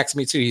he asked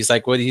me too. He's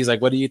like, what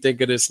do you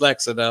think of this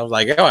Lex? And I was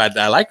like, oh,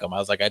 I like him. I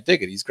was like, I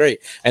dig it. He's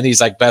great. And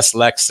he's like, best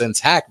Lex since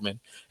Hackman.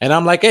 And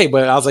I'm like, hey,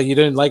 but I was like, you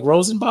didn't like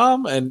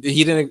Rosenbaum? And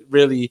he didn't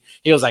really,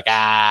 he was like,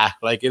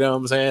 like, you know what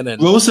I'm saying?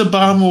 And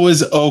Rosenbaum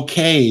was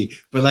okay,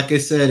 but like I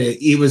said,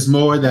 he was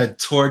more that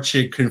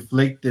tortured,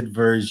 conflicted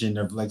version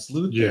of Lex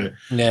Luthor.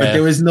 Yeah. But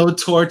there was no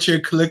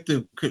tortured,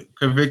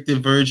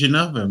 convicted version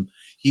of him.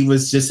 He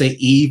was just an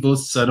evil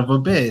son of a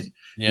bitch,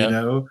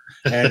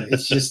 And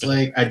it's just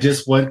like, I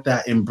just want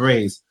that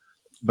embrace.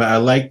 But I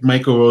like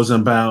Michael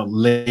Rosenbaum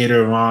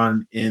later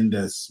on in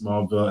the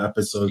Smallville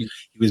episode.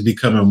 He was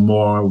becoming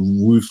more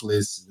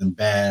ruthless and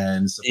bad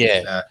and stuff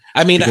like that.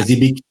 I mean, because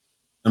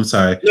I'm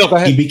sorry. No, go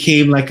ahead. He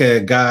became like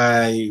a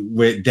guy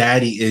with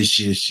daddy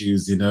issues,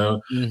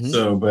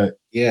 So, but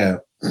yeah.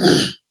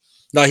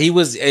 No,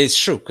 it's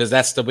true, because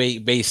that's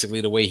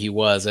basically the way he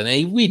was.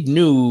 And we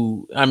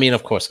knew, I mean,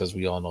 of course, because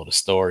we all know the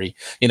story,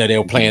 they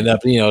were playing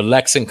up,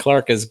 Lex and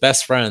Clark as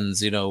best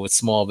friends, with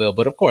Smallville.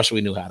 But of course, we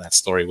knew how that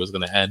story was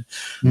going to end.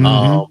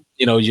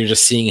 you know, you're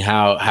just seeing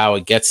how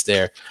it gets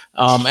there.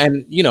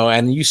 And you know,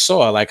 and you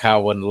saw like how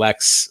when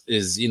Lex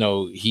is, you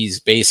know, he's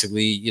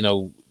basically, you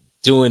know,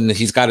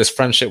 he's got his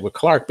friendship with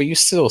Clark, but you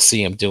still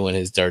see him doing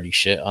his dirty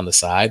shit on the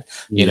side,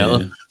 you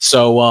know?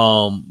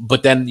 So,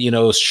 but then, you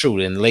know, it's true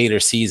in later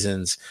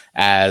seasons,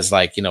 as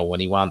like, you know, when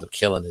he wound up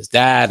killing his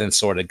dad and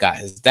sort of got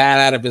his dad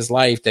out of his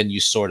life, then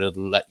you sort of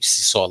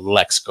saw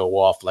Lex go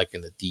off like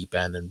in the deep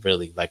end and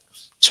really like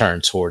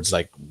turn towards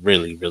like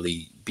really,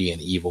 really being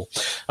evil.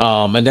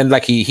 And then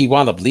like he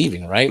wound up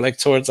leaving, right? Like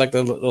towards like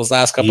those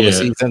last couple of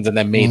seasons, and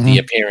then made the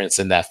appearance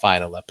in that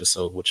final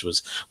episode, which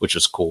was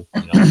cool.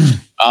 You know?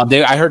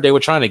 I heard they were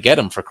trying to get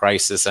him for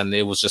Crisis, and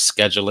it was just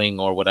scheduling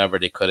or whatever.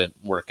 They couldn't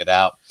work it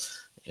out,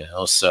 you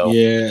know. So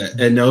yeah,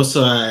 and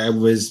also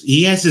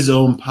he has his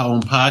own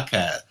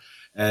podcast,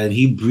 and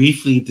he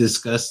briefly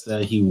discussed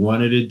that he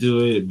wanted to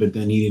do it, but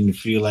then he didn't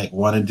feel like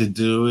wanting to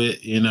do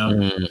it, you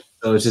know.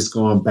 So it's just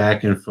going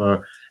back and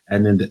forth.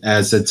 And then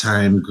as the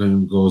time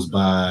goes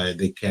by,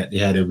 they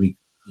had to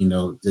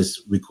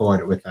just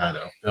record it without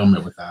her, film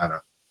it without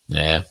her.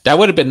 Yeah, that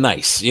would have been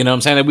nice. You know what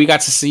I'm saying? We got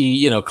to see,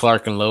 you know,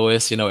 Clark and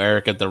Lois, you know,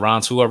 Erica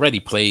Durance, who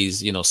already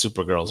plays, you know,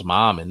 Supergirl's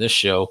mom in this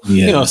show.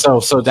 Yeah. You know, so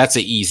that's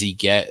an easy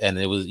get. And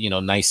it was, you know,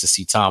 nice to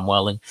see Tom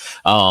Welling.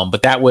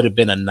 But that would have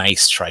been a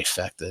nice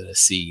trifecta to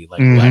see,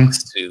 like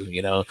Lex too,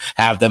 you know,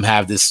 have them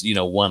have this, you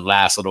know, one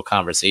last little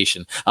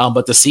conversation.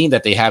 But the scene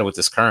that they had with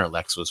this current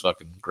Lex was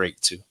fucking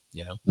great too,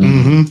 you know?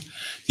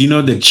 You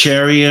know, the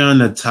cherry on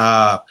the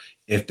top,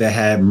 if they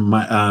had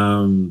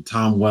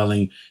Tom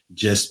Welling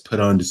just put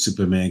on the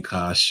Superman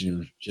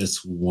costume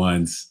just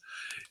once,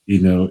 you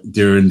know,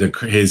 during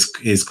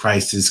his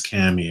Crisis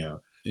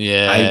cameo.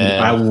 Yeah,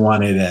 I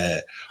wanted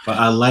that, but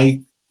I like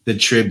the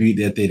tribute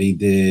that they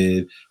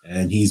did,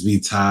 and he's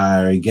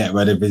retired, get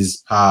rid of his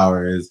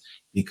powers,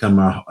 become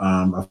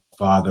a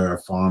father, a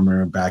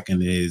farmer back in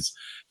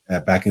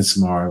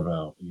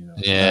Smallville. You know,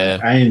 yeah,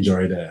 I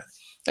enjoyed that.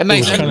 And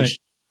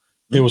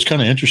it was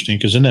kind of interesting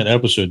because in that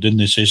episode, didn't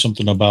they say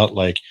something about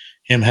like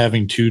him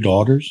having 2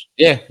 daughters?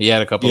 Yeah, he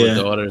had a couple of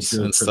daughters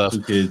and stuff.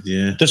 2 kids,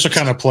 yeah. This will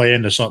kind of play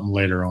into something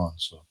later on.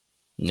 So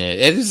yeah,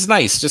 it is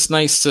nice. Just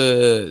nice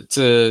to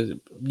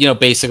you know,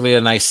 basically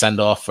a nice send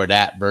off for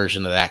that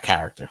version of that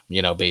character.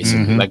 You know,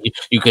 basically like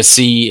you could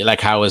see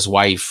like how his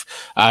life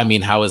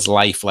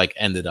like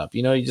ended up.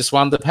 You know, he just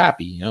wound up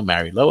happy. You know,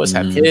 married Lois,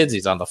 had kids.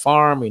 He's on the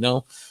farm. You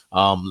know,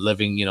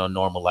 living, you know,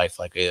 normal life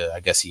like I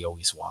guess he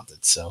always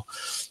wanted. So.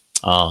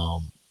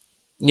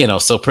 You know,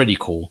 so pretty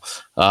cool.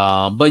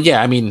 But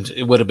yeah, I mean,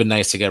 it would have been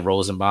nice to get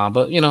Rosenbaum,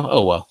 but you know,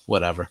 oh well,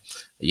 whatever.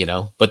 You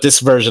know, but this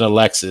version of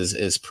Lex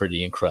is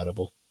pretty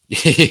incredible.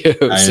 Yeah.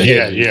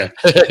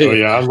 Oh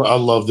yeah, I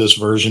love this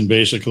version.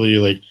 Basically,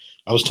 like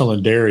I was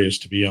telling Darius,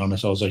 to be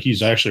honest, I was like,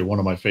 he's actually one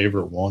of my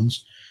favorite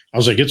ones. I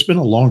was like, it's been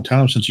a long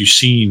time since you've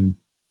seen,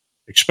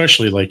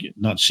 especially like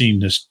not seeing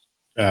this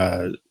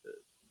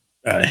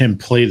him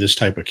play this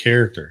type of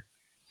character.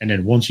 And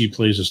then once he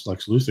plays this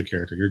Lex Luthor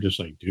character, you're just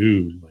like,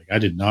 dude, like I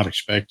did not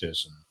expect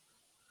this.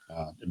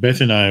 And Beth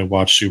and I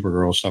watch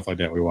Supergirl, stuff like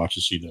that. We watch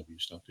the CW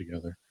stuff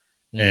together.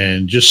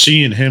 And just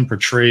seeing him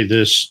portray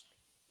this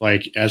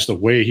like as the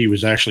way he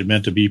was actually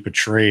meant to be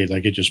portrayed,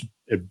 like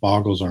it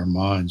boggles our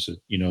minds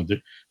that, you know,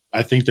 that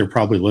I think they're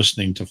probably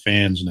listening to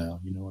fans now.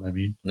 You know what I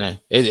mean? Yeah,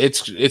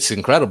 it's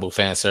incredible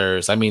fan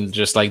service. I mean,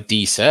 just like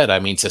D said, I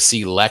mean, to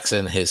see Lex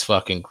in his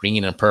fucking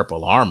green and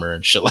purple armor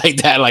and shit like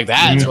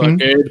that's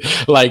fucking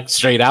like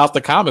straight out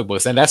the comic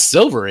books, and that's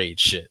Silver Age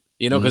shit.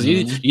 You know, because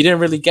you didn't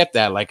really get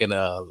that like in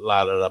a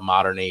lot of the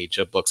modern age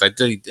of books. I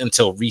did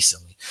until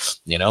recently,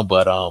 you know,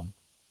 but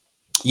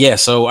yeah,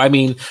 so I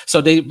mean,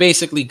 so they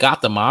basically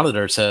got the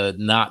Monitor to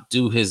not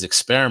do his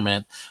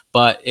experiment,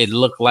 but it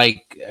looked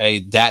like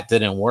that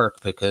didn't work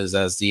because,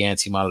 as the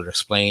Anti-Monitor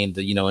explained,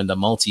 you know, in the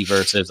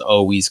multiverse, there's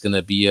always going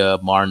to be a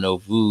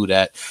Mar-Novu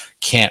that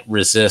can't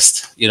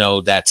resist, you know,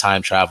 that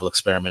time travel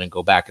experiment and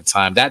go back in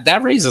time.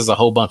 That raises a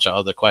whole bunch of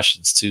other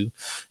questions too,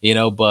 you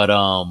know, but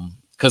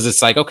because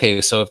it's like,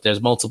 okay, so if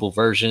there's multiple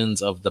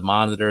versions of the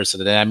Monitor, so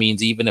that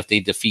means even if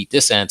they defeat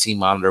this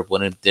Anti-Monitor,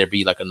 wouldn't there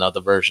be like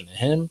another version of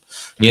him?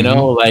 You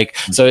know, like,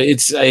 so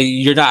it's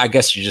you're not. I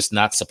guess you're just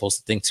not supposed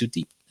to think too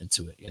deep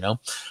into it, you know.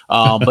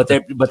 But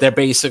they're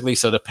basically,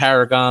 so the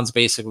Paragons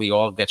basically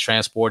all get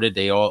transported.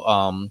 They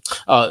all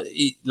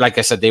like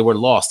I said, they were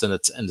lost in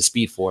the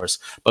Speed Force.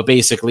 But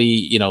basically,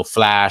 you know,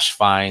 Flash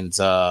finds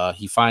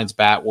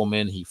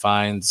Batwoman, he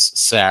finds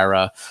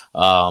Sarah,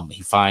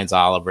 he finds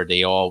Oliver.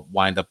 They all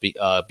wind up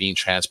being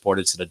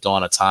transported to the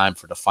Dawn of Time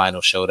for the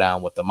final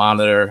showdown with the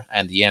Monitor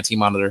and the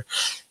Anti-Monitor.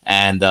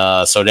 And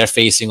so they're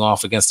facing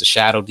off against the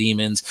Shadow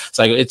Demons. It's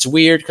like, it's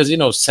weird because, you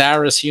know,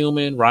 Sarah's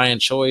human, Ryan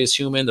Choi is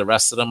human, the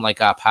rest of them like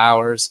got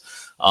powers.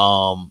 You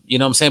know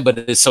what I'm saying? But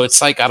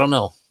it's like, I don't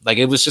know. Like,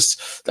 it was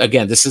just,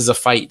 again, this is a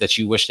fight that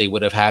you wish they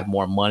would have had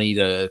more money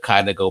to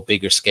kind of go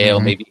bigger scale,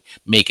 maybe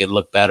make it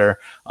look better.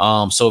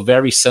 So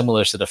very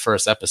similar to the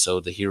first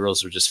episode, the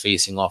heroes were just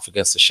facing off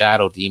against the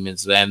Shadow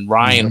Demons, and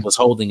Ryan was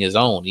holding his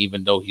own,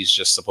 even though he's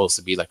just supposed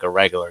to be like a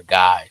regular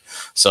guy.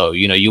 So,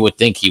 you know, you would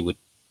think he would,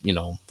 you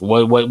know,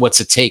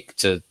 what's it take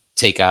to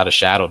take out a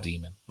shadow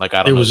demon. Like,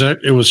 I don't know.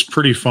 It was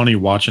pretty funny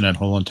watching that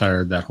whole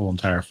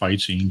entire fight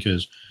scene,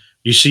 because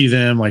you see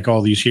them, like,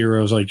 all these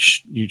heroes, like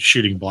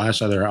shooting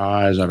blasts out of their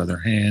eyes, out of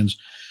their hands,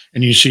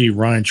 and you see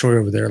Ryan Choi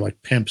over there,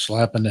 like, pimp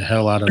slapping the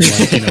hell out of,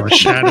 like, a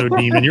shadow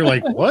demon. You're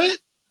like, what?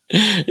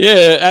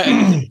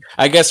 Yeah,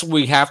 I guess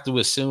we have to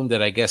assume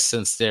that, I guess,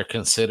 since they're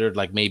considered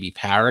like maybe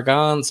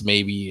paragons,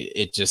 maybe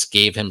it just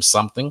gave him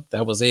something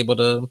that was able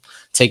to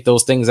take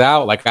those things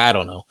out. Like, I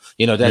don't know,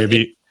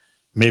 that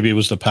maybe it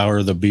was the power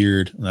of the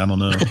beard. I don't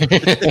know.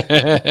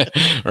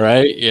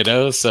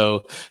 Right.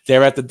 So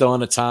they're at the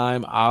dawn of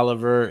time.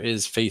 Oliver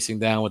is facing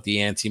down with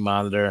the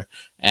Anti-Monitor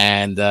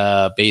and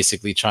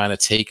basically trying to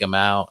take him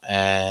out.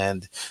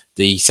 And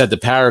he said the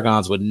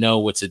Paragons would know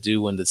what to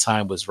do when the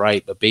time was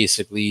right. But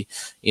basically,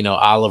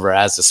 Oliver,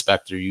 as the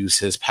Spectre, used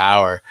his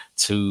power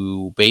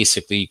to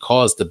basically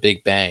cause the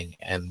Big Bang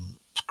and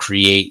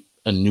create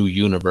a new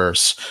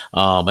universe.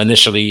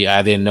 Initially,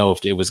 I didn't know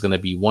if it was going to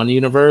be one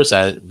universe.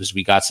 As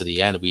we got to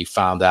the end, we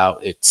found out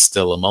it's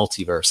still a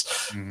multiverse.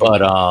 Mm-hmm.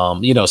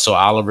 But so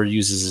Oliver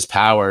uses his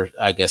power,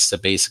 I guess, to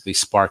basically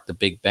spark the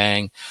Big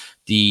Bang.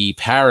 The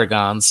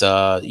Paragons,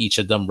 each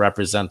of them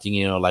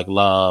representing, like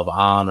love,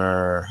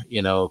 honor,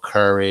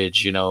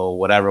 courage,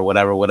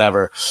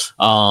 whatever.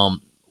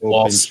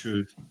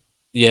 Truth.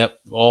 Yep,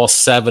 all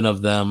 7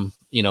 of them.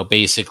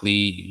 Basically,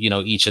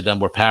 each of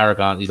them were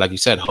paragons, like you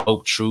said,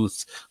 hope,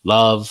 truth,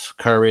 love,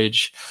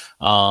 courage.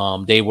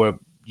 They were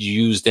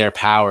use their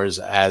powers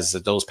as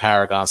those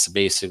paragons to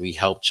basically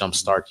help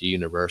jumpstart the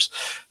universe.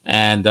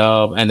 And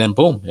then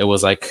boom, it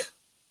was like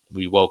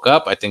we woke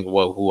up. I think who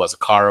was it?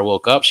 Kara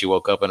woke up. She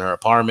woke up in her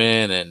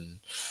apartment and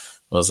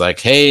was like,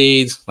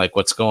 hey, like,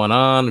 what's going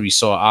on? We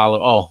saw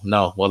Oliver. Oh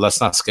no, well,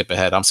 let's not skip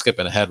ahead. I'm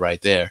skipping ahead right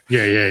there.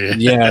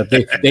 Yeah.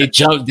 They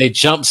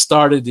jump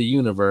started the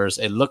universe.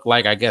 It looked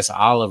like, I guess,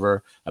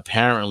 Oliver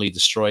apparently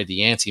destroyed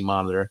the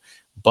Anti-Monitor,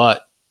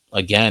 but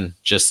again,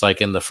 just like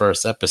in the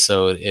first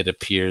episode, it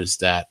appears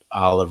that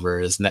Oliver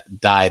is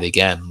died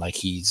again. Like,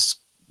 he's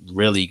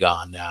really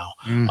gone now.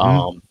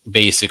 Mm-hmm.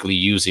 Basically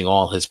using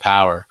all his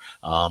power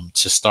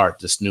to start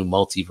this new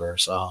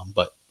multiverse.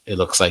 But it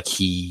looks like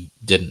he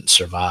didn't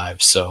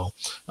survive. So,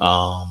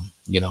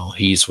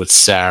 he's with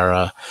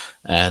Sarah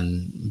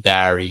and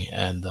Barry,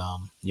 and,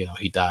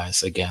 he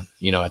dies again,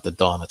 at the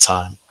dawn of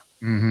time.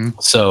 Mm-hmm.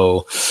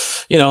 So,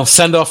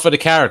 send off for the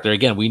character.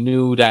 Again, we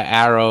knew that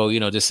Arrow,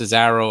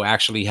 Arrow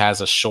actually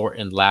has a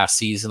shortened last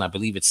season. I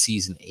believe it's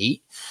season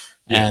 8.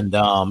 Yeah. And,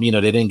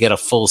 they didn't get a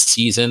full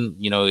season.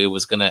 It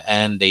was going to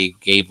end. They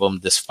gave them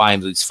this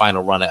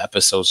final run of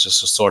episodes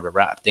just to sort of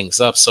wrap things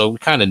up. So we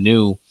kind of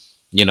knew,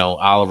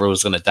 Oliver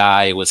was going to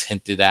die. It was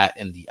hinted at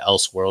in the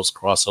Elseworlds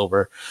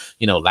crossover.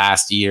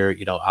 Last year,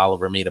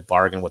 Oliver made a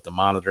bargain with the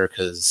Monitor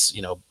because,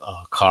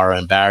 Kara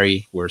and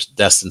Barry were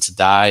destined to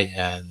die,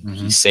 and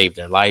he saved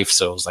their life.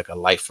 So it was like a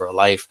life for a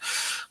life.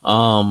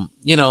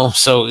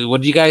 So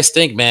what do you guys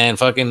think, man?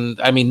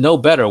 No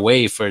better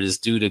way for this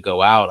dude to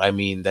go out,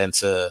 than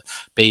to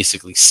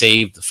basically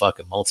save the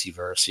fucking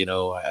multiverse,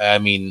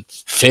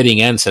 fitting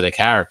into the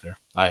character.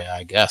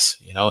 I guess,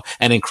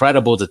 and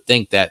incredible to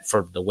think that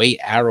for the way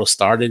Arrow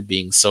started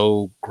being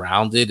so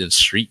grounded and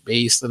street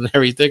based and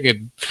everything,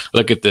 and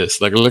look at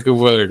this, look at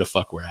where the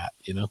fuck we're at,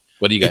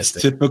 What do you guys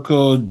think?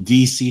 Typical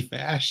DC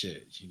fashion,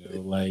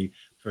 like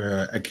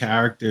for a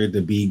character to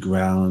be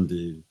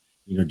grounded,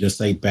 just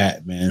like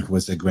Batman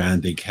was a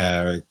grounded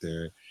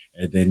character,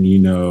 and then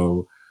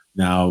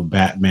now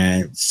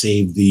Batman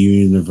saved the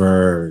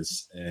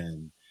universe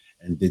and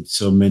did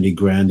so many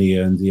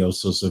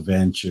grandiose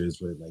adventures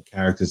with like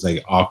characters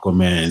like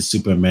Aquaman,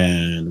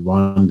 Superman,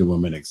 Wonder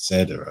Woman,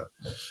 etc.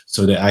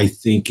 So that I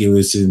think it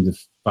was in the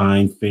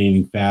fine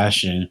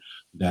fashion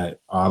that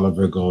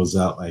Oliver goes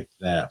out like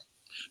that.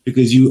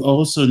 Because you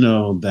also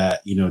know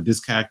that, this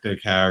character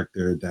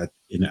that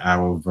in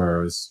our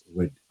verse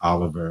with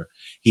Oliver,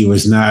 he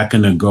was not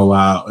going to go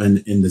out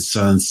in the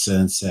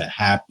sunset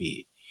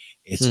happy.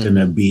 It's going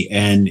to be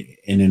and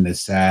in a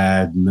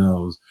sad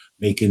nose,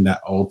 making that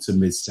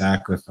ultimate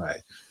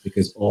sacrifice,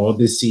 because all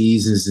the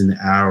seasons in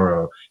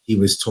Arrow, he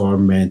was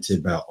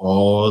tormented by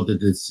all the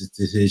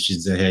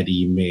decisions that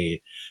he made,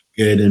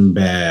 good and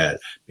bad,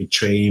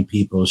 betraying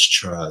people's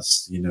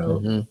trust,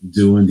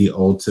 doing the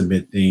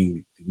ultimate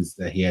things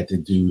that he had to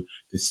do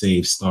to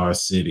save Star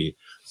City.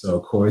 So,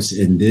 of course,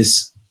 in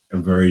this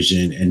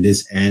version and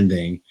this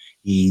ending,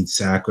 he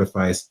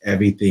sacrificed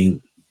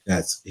everything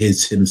that's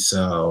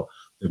himself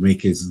to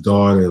make his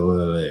daughter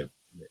live.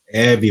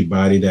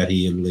 Everybody that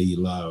he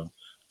loved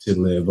to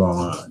live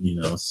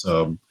on,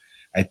 so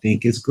I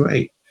think it's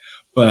great.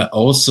 But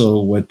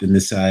also within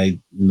the side,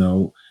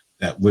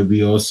 that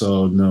we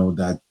also know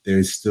that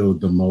there's still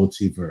the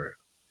multiverse.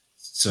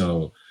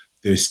 So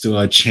there's still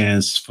a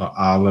chance for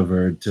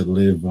Oliver to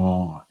live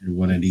on in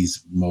one of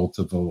these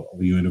multiple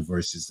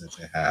universes that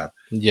they have.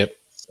 Yep.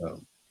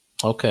 So.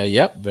 Okay.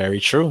 Yep.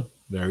 Very true.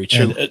 Very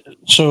true.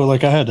 So I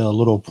had a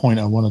little point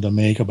I wanted to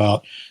make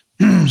about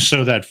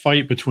so that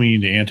fight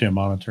between the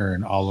Anti-Monitor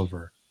and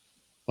Oliver,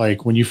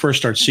 like when you first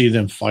start seeing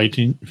them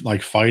fighting,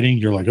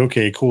 you're like,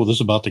 okay, cool, this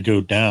is about to go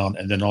down,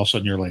 and then all of a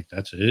sudden you're like,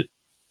 that's it.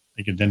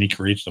 Like, and then he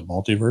creates the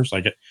multiverse.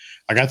 Like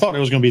I thought it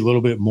was going to be a little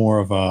bit more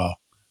of a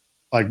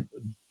like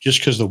just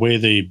because the way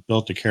they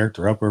built the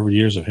character up over the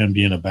years of him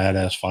being a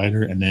badass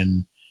fighter, and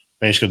then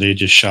basically they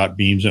just shot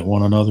beams at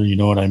one another. You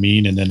know what I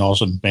mean? And then all of a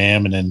sudden,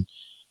 bam, and then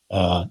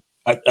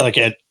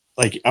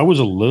I was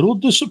a little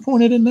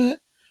disappointed in that,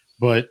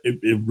 but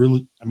it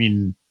really, I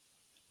mean.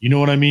 You know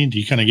what I mean? Do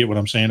you kind of get what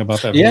I'm saying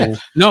about that? Yeah,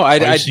 no, I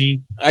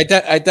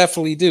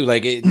definitely do.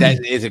 Like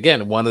that is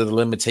again one of the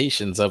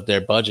limitations of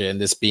their budget, and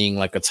this being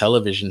like a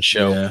television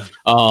show. Yeah.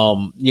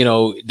 You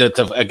know,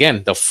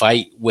 the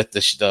fight with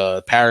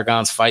the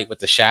Paragons fight with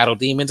the shadow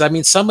demons. I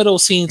mean, some of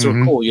those scenes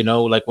were cool. You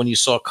know, like when you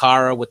saw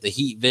Kara with the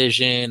heat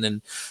vision,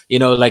 and you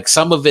know, like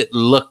some of it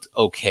looked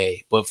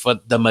okay, but for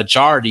the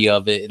majority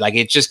of it, like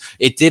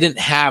it didn't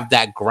have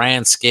that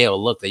grand scale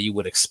look that you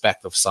would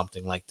expect of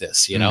something like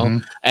this. You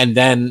know, and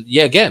then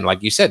again,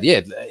 like you said,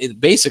 it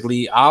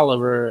basically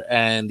Oliver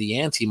and the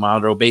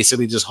Anti-Monitor are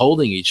basically just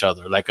holding each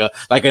other like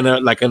in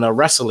a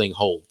wrestling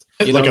hold.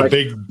 You like know, a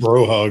big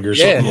bro hug or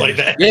something like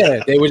that.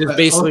 Yeah, they were just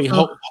basically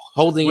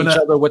holding each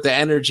other with the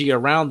energy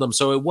around them.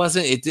 So it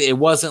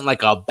wasn't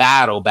like a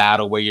battle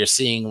where you're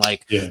seeing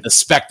like the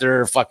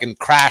Spectre fucking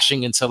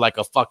crashing into like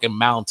a fucking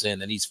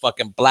mountain and he's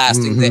fucking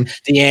blasting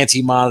the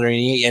Anti-Monitor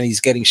and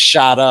he's getting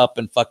shot up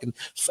and fucking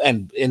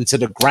and into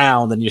the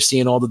ground and you're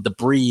seeing all the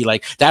debris.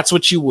 Like that's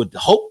what you would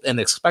hope and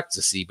expect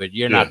to see, but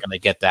you're not going to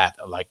get that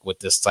like with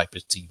this type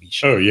of TV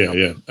show. Oh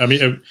yeah. I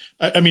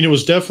mean, it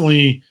was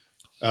definitely.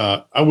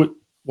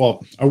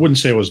 I wouldn't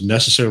say I was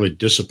necessarily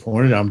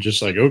disappointed. I'm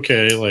just like,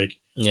 okay, like,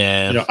 you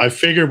know, I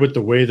figured with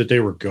the way that they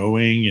were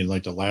going in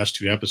like the last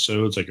 2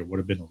 episodes, like it would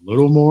have been a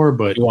little more,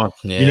 but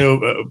you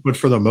know, but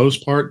for the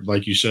most part,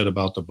 like you said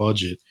about the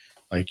budget,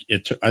 like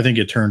I think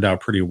it turned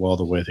out pretty well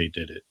the way they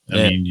did it.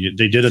 I mean,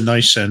 they did a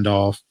nice send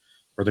off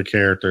for the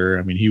character.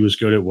 I mean, he was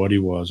good at what he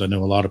was. I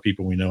know a lot of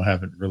people we know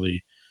haven't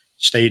really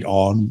stayed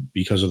on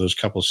because of those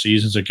couple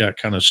seasons. It got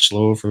kind of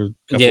slow for a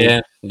couple,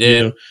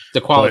 you know,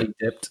 the quality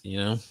dipped, you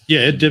know.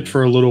 Yeah, it dipped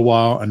for a little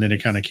while and then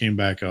it kind of came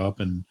back up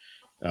and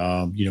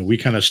you know, we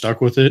kind of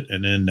stuck with it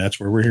and then that's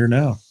where we're here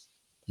now.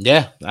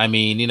 Yeah, I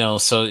mean, you know,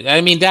 so I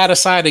mean, that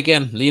aside,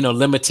 again, you know,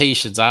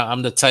 limitations.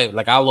 I'm the type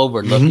like I'll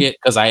overlook it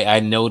because I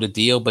know the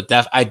deal, but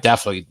I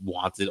definitely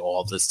wanted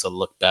all this to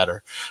look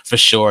better for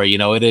sure. You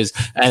know, it is,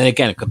 and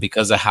again,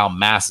 because of how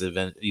massive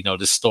and you know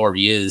the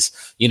story is.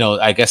 You know,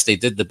 I guess they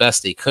did the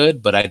best they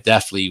could, but I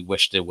definitely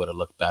wished it would have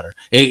looked better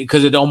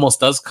because it almost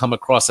does come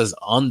across as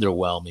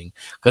underwhelming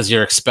because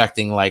you're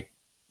expecting like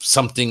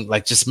something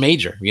like just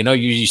major, you know,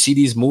 you see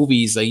these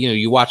movies like, you know,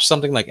 you watch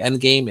something like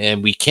Endgame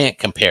and we can't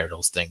compare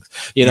those things,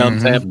 you know what I'm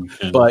saying?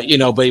 But you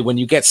know, but when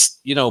you get,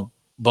 you know,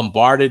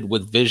 bombarded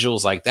with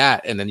visuals like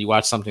that and then you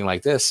watch something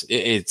like this,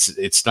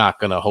 it's not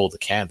gonna hold a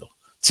candle.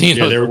 So, you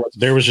know,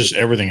 there was just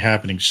everything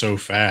happening so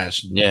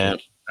fast. Yeah.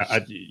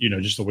 You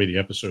know, just the way the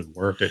episode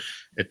worked,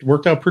 it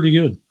worked out pretty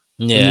good.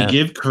 Yeah, and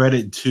you give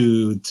credit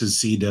to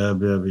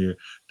CW.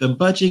 The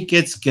budget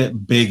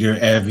get bigger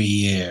every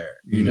year,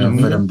 you know,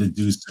 for them to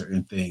do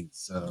certain things.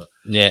 So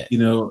you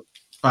know,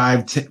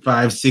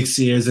 5-6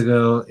 years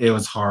ago, it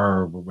was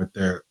horrible with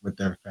their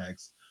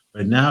effects,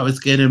 but now it's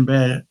getting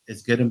better.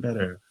 It's getting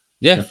better.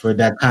 Yeah, and for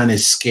that kind of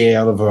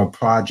scale of a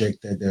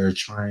project that they're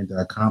trying to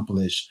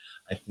accomplish,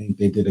 I think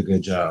they did a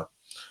good job.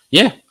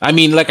 Yeah, I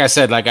mean, like I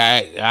said, like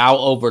I'll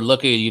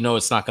overlook it. You know,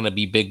 it's not going to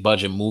be big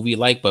budget movie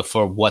like, but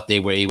for what they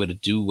were able to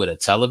do with a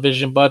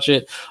television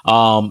budget,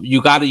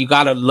 you got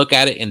to look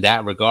at it in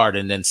that regard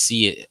and then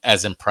see it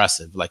as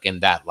impressive, like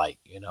in that light,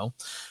 you know.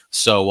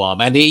 So,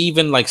 and they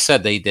even like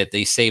said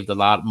they saved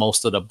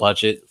most of the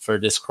budget for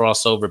this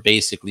crossover,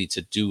 basically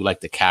to do like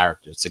the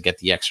characters, to get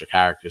the extra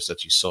characters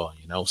that you saw,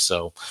 you know.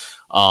 So,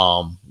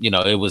 you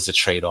know, it was a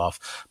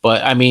trade-off.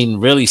 But I mean,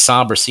 really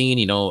somber scene,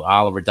 you know,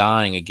 Oliver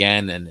dying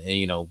again and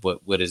you know,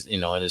 with his, you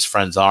know, in his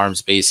friend's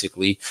arms,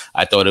 basically.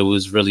 I thought it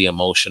was really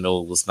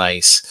emotional. It was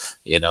nice,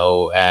 you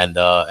know,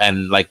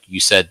 and like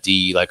you said,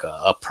 D, like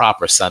a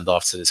proper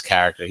send-off to this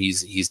character.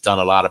 He's done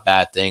a lot of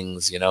bad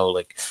things, you know,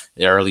 like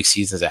the early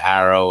seasons of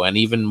Arrow and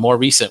even more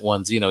recent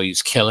ones, you know,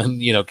 he's killing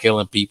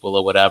people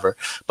or whatever.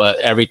 But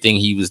everything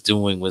he was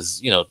doing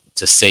was, you know,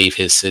 to save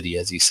his city,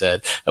 as he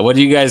said. And what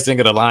do you guys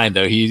think of the line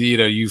though? You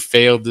know, you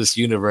failed this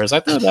universe. I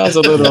thought that was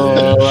a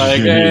little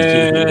like,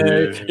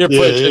 hey, you're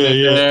pushing it.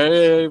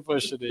 Yeah, you're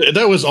pushing it.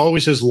 That was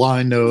always his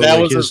line though. That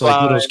like was his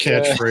line, little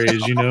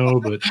catchphrase, you know.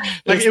 But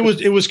like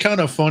it was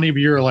kind of funny. But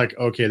you're like,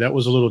 okay, that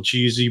was a little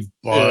cheesy,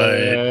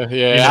 but you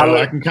know,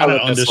 I can kind of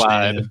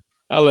understand.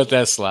 I'll let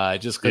that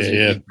slide just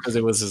because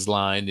it was his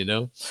line, you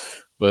know.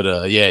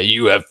 But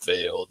you have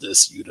failed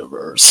this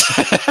universe.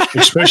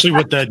 Especially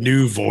with that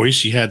new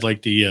voice. He had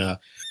like the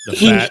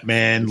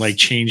Batman like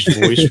changed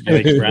voice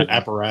like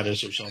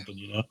apparatus or something,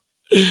 you know.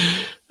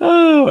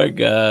 Oh my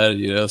god,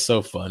 you know,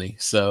 so funny.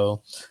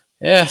 So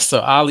Yeah, so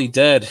Ali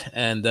dead,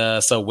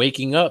 and so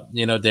waking up,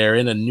 they're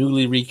in a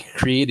newly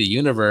recreated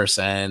universe,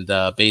 and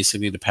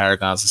basically the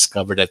Paragons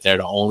discover that they're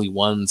the only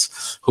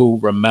ones who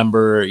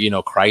remember,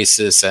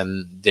 Crisis,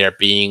 and there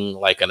being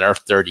like an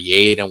Earth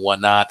 38 and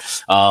whatnot.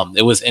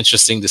 It was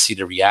interesting to see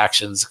the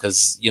reactions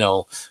because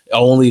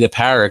only the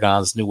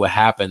Paragons knew what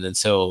happened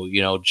until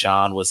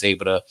John was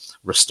able to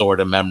restore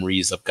the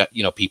memories of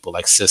people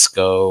like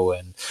Cisco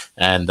and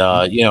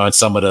and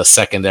some of the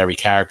secondary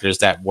characters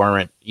that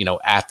weren't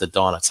at the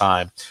dawn of time.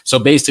 So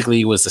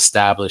basically it was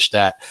established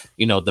that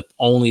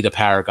only the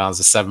Paragons,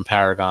 the 7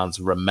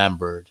 Paragons,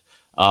 remembered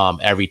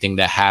everything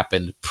that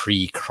happened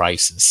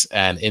pre-Crisis.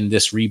 And in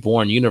this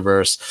reborn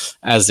universe,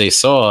 as they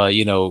saw,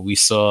 we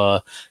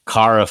saw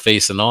Kara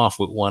facing off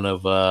with one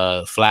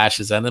of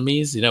Flash's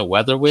enemies,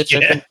 Weather Witch, I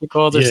think she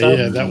called herself.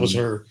 Yeah, that was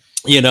her.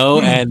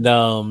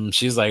 And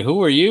she's like,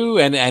 who are you?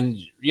 And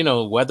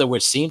Weather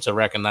Witch seemed to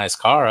recognize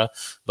Kara,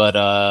 but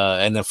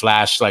and then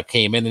Flash like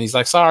came in and he's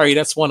like, sorry,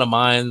 that's one of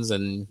mine's.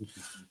 And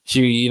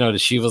she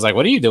was like,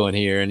 what are you doing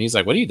here? And he's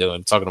like, what are you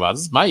doing? Talking about,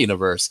 this is my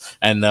universe.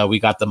 And we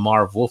got the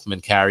Marv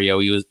Wolfman cameo.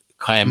 He was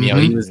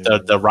he was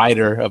the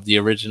writer of the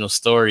original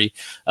story.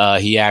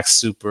 He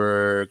asked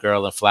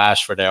Supergirl and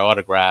Flash for their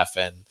autograph,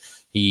 and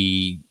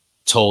he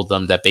told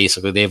them that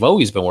basically they've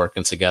always been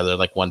working together,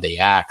 like when they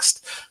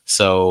asked.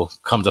 So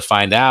come to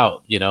find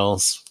out,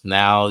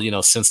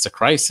 now, since the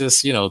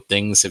Crisis,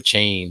 things have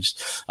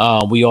changed.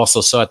 We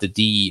also saw at the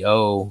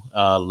DEO,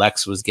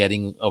 Lex was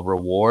getting a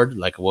reward,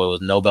 like what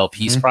was Nobel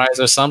Peace Prize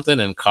or something,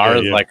 and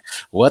Kara's like,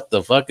 what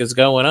the fuck is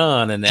going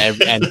on? And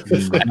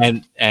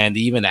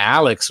even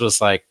Alex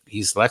was like,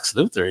 he's Lex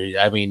Luthor.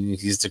 I mean,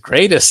 he's the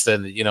greatest,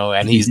 and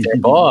and he's their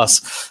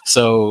boss.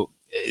 So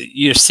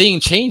you're seeing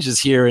changes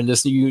here in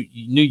this new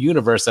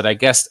universe that I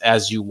guess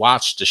as you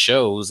watch the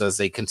shows, as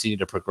they continue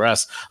to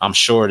progress, I'm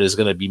sure there's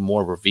going to be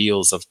more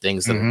reveals of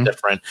things that are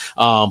different,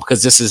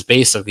 because this is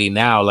basically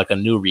now like a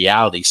new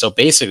reality. So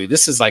basically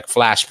this is like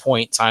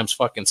Flashpoint times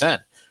fucking 10.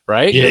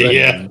 Right?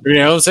 Yeah. You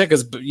know what I'm saying?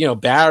 Because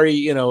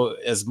Barry,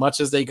 as much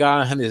as they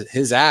got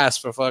his ass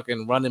for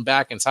fucking running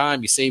back in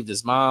time, he saved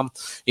his mom,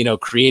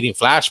 creating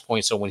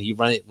Flashpoint. So when he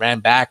ran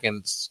back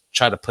and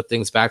tried to put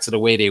things back to the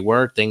way they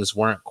were, things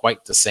weren't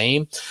quite the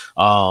same.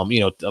 A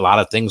lot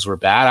of things were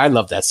bad. I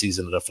love that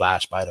season of The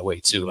Flash, by the way,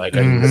 too. Like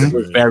it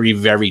was very,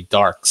 very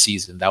dark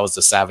season. That was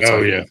the Sabotage.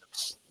 Oh yeah.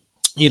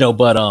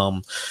 But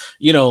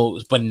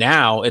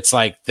now it's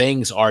like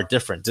things are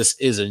different. This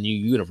is a new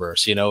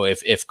universe.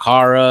 If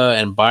Kara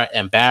and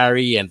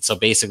Barry, and so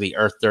basically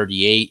Earth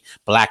 38,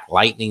 Black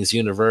Lightning's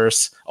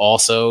universe,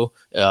 also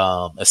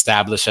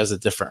established as a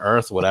different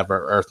Earth,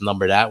 whatever Earth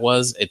number that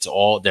was,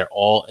 they're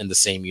all in the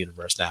same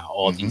universe now,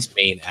 all these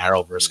main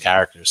Arrowverse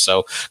characters.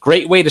 So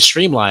great way to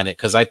streamline it,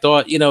 because I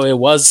thought it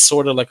was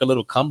sort of like a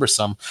little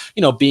cumbersome,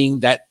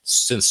 being that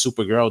since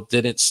Supergirl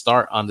didn't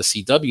start on the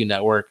CW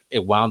network,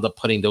 it wound up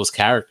putting those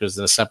characters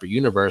in a separate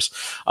universe.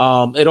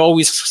 It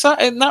always,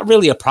 not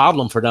really a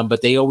problem for them,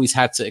 but they always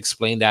had to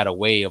explain that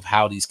away of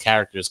how these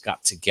characters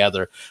got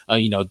together,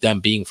 them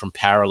being from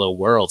parallel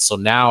worlds. So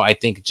now I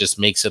think it just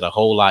makes it a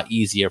whole lot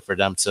easier for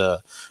them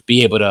to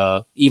be able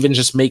to even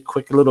just make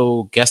quick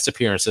little guest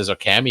appearances or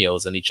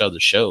cameos in each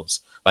other's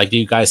shows. Like, do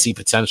you guys see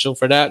potential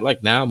for that,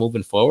 like now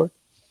moving forward?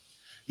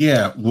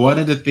 Yeah, one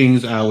of the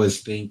things I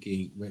was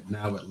thinking with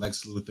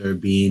Lex Luthor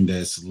being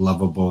this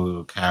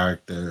lovable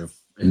character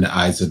in the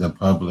eyes of the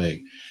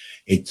public,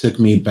 it took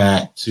me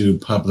back to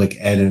Public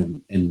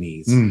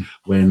Enemies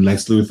when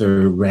Lex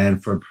Luthor ran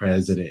for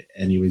president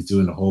and he was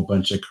doing a whole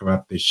bunch of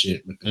corrupted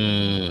shit with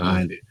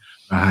behind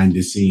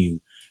the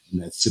scenes,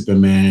 and that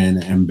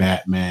Superman and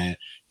Batman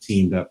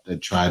teamed up to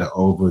try to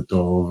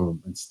overthrow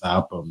him and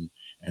stop him,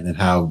 and then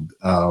how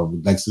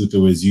Lex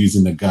Luthor was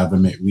using the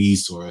government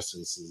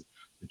resources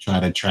to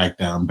try to track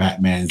down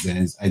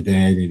Batman's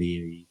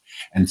identity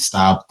and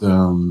stop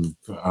them,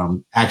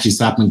 actually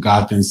stopping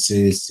Gotham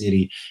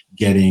City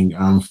getting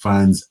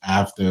funds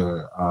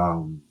after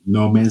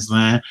No Man's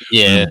Land.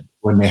 Yeah.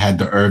 When they had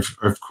the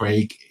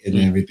earthquake and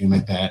everything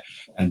like that.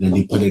 And then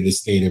he put it in a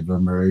state of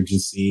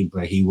emergency,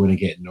 but he wouldn't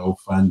get no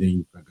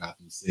funding for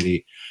Gotham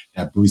City.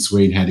 That Bruce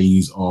Wayne had to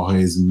use all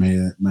his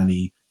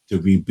money to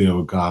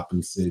rebuild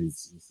Gotham City and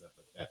stuff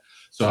like that.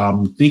 So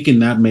I'm thinking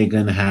that may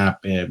gonna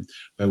happen,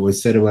 but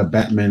instead of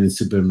Batman and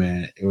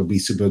Superman, it would be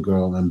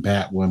Supergirl and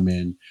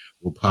Batwoman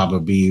will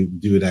probably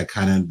do that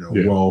kind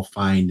of role,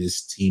 find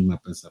this team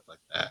up and stuff like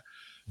that.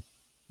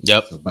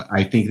 Yep. So, but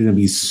I think there's gonna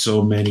be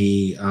so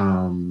many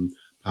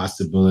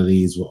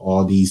possibilities with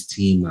all these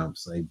team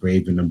ups, like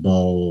Brave and the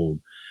Bold,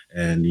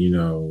 and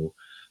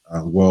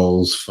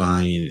World's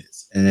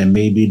Finest, and then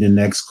maybe the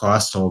next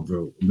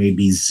crossover,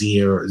 maybe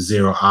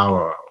Zero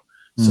Hour.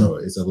 So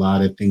it's a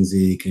lot of things that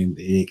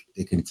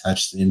it can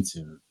touch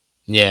into.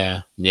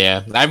 Yeah.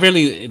 I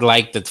really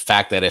like the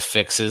fact that it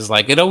fixes.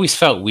 Like, it always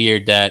felt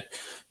weird that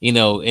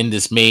in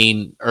this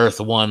main Earth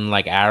One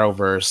like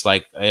Arrowverse,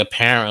 like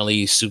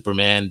apparently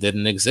Superman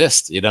didn't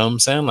exist. You know what I'm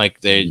saying?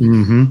 Like they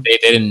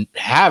didn't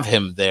have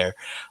him there,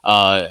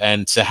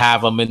 and to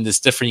have him in this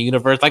different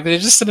universe, like it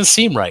just didn't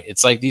seem right.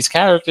 It's like these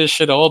characters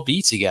should all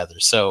be together.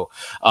 So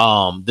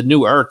the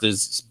new Earth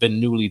has been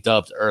newly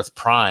dubbed Earth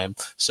Prime.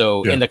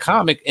 So in the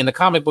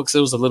comic books, it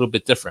was a little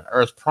bit different.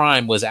 Earth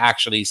Prime was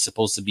actually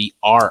supposed to be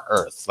our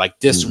Earth, like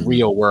this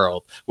real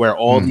world where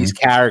all these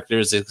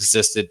characters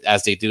existed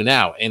as they do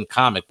now in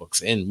comic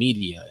books, in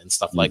media and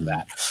stuff like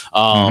that.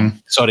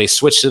 So they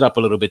switched it up a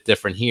little bit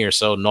different here.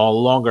 So no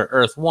longer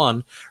Earth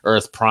 1,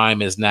 Earth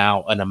Prime is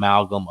now an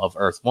amalgam of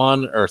Earth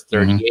 1, Earth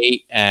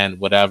 38, and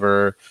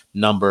whatever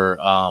number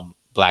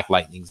Black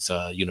Lightning's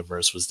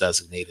universe was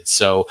designated.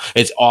 So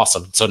it's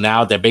awesome. So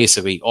now they're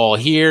basically all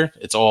here.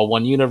 It's all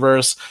one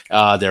universe.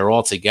 They're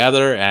all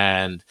together,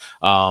 and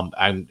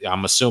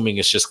I'm assuming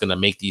it's just going to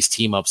make these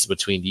team ups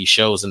between these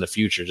shows in the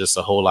future just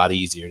a whole lot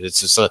easier. It's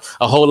just a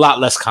whole lot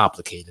less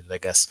complicated, I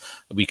guess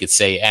we could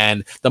say.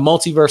 And the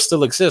multiverse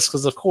still exists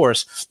because, of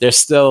course, there's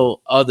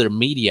still other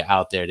media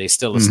out there. They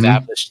still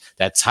established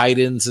that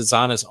Titans is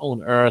on its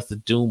own Earth. The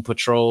Doom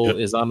Patrol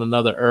is on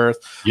another Earth.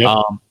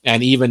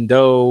 And even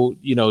though,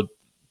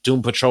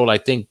 Doom Patrol, I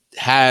think,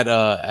 had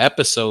a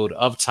episode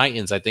of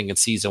Titans, I think in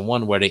season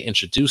 1, where they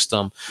introduced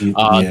them.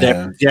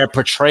 Their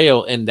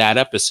portrayal in that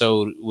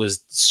episode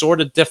was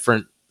sort of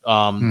different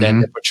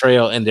than the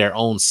portrayal in their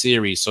own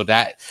series. So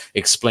that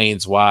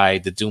explains why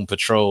the Doom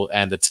Patrol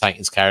and the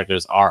Titans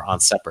characters are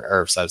on separate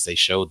Earths as they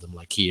showed them,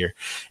 like here.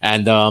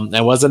 And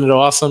wasn't it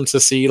awesome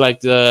to see like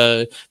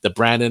the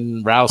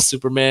Brandon Routh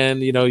Superman?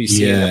 You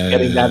see him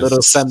getting that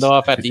little send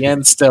off at the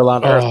end, still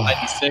on Earth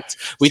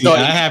 96.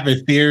 I have a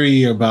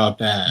theory about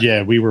that.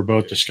 Yeah, we were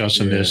both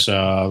discussing this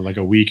like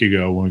a week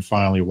ago when we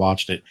finally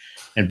watched it,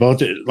 and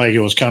both like it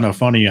was kind of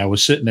funny. I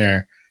was sitting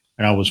there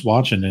and I was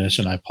watching this,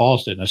 and I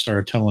paused it, and I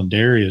started telling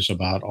Darius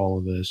about all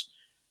of this.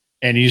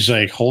 And he's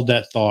like, hold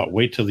that thought,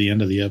 wait till the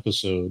end of the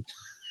episode.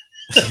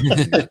 And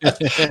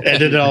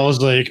then I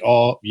was like,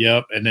 oh,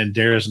 yep. And then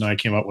Darius and I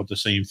came up with the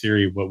same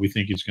theory of what we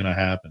think is going to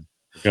happen.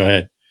 Go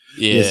ahead.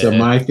 Yeah, so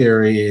my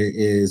theory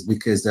is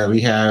because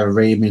we have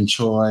Raymond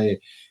Choi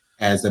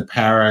as a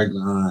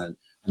paragon,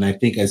 and I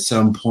think at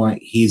some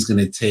point he's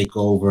going to take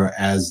over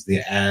as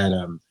the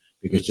Atom,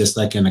 because just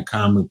like in the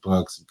comic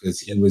books, because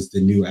he was the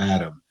new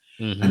Atom.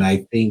 And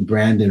I think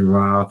Brandon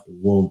Routh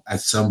will at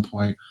some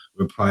point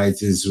reprise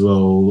his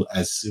role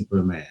as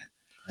Superman,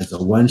 as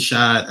a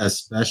one-shot, a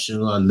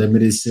special, a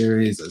limited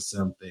series, or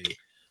something.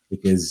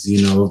 Because,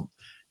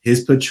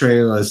 his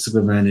portrayal as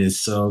Superman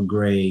is so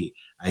great.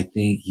 I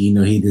think,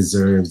 he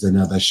deserves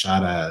another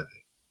shot at it.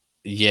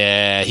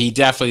 Yeah, he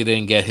definitely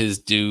didn't get his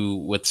due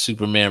with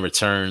Superman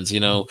Returns.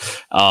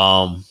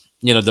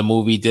 The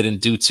movie didn't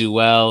do too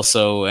well.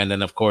 So, and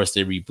then of course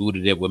they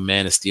rebooted it with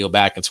Man of Steel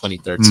back in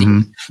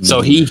 2013.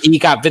 So he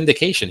got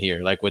vindication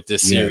here, like with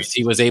this series.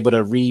 He was able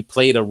to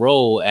replay the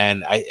role,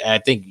 and I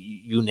think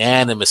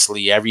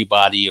unanimously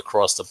everybody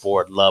across the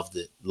board loved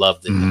it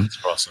in this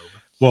crossover.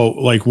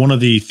 Well, like one of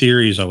the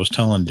theories I was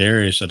telling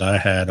Darius that I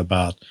had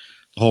about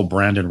the whole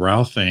Brandon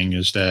Routh thing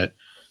is that,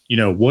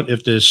 what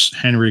if this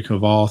Henry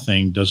Cavill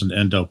thing doesn't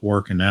end up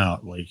working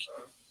out? Like,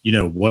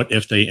 what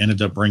if they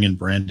ended up bringing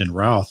Brandon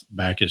Routh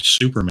back as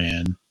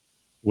Superman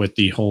with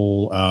the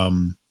whole,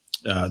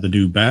 the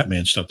new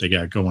Batman stuff they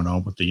got going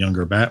on with the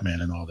younger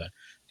Batman and all that?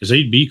 Because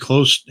they'd be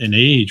close in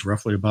age,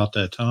 roughly about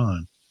that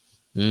time.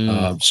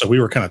 So we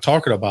were kind of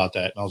talking about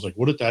that. And I was like,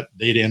 what if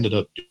they'd ended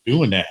up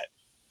doing that?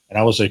 And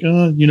I was like,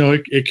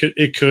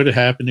 it could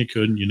happen. It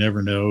couldn't. You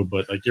never know.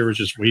 But like, there was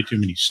just way too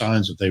many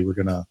signs that they were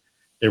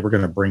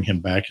gonna bring him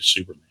back as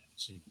Superman.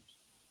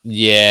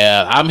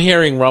 Yeah, I'm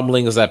hearing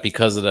rumblings that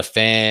because of the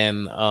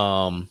fan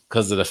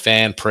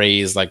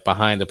praise like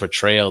behind the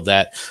portrayal,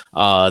 that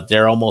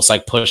they're almost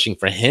like pushing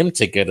for him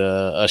to get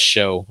a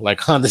show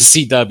like on the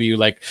CW,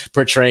 like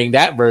portraying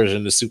that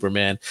version of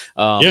Superman.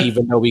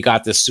 Even though we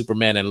got this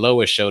Superman and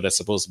Lois show that's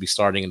supposed to be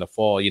starting in the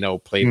fall,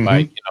 played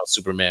by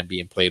Superman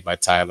being played by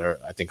Tyler,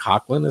 I think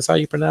Hoechlin is how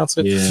you pronounce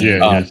it.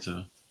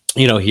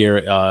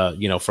 Here,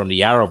 from the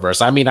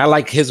Arrowverse. I mean, I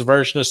like his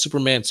version of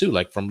Superman too.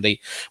 Like from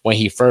when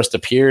he first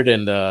appeared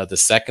in the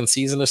second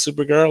season of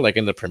Supergirl, like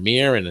in the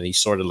premiere, and then he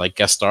sort of like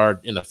guest starred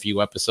in a few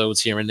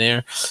episodes here and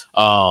there.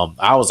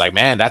 I was like,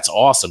 man, that's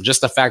awesome. Just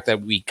the fact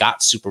that we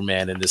got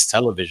Superman in this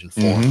television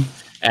form,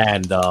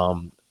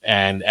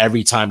 and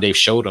every time they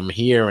showed him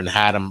here and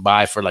had him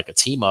by for like a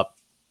team up,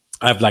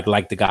 I've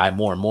liked the guy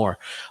more and more.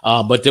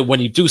 But then when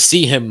you do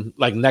see him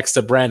like next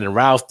to Brandon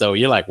Routh, though,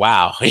 you're like,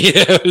 wow, you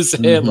know what I'm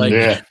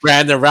saying?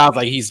 Brandon Routh,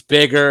 like he's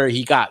bigger.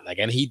 He got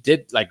and he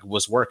did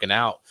was working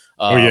out.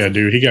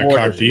 Dude, he got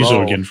Cock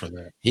Diesel again for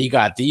that. He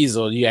got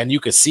Diesel, and you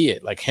could see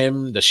it. Like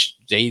him,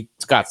 they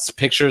got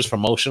pictures,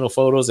 promotional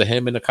photos of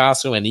him in the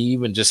costume, and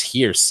even just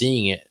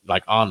seeing it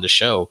like on the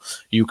show,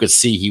 you could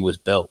see he was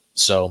built.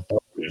 So,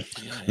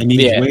 and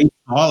he's way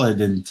taller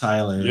than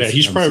Tyler. Yeah,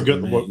 he's probably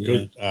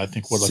good. I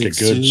think like a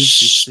good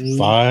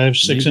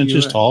 5-6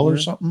 inches tall or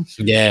something.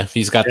 Yeah,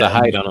 he's got the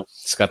height on him.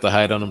 He's got the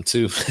height on him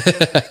too.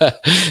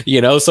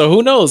 So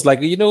who knows? Like,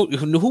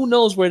 who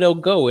knows where they'll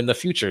go in the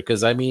future?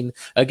 Because I mean,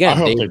 again, I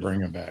hope they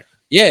bring him back.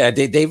 Yeah,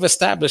 they've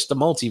established the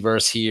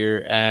multiverse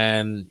here,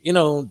 and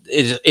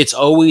it's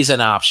always an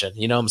option.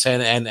 You know what I'm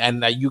saying?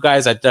 And you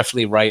guys are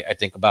definitely right. I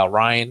think about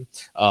Ryan.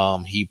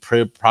 He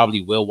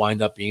probably will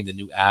wind up being the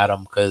new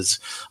Adam because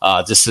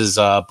this is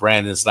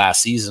Brandon's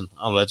last season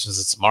on Legends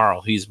of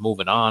Tomorrow. He's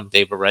moving on.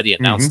 They've already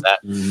announced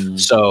that. Mm-hmm.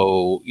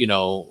 So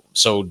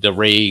so the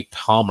Ray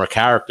Palmer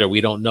character,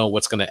 we don't know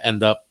what's going to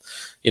end up,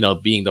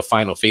 being the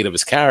final fate of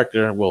his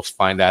character. We'll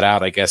find that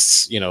out, I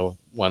guess,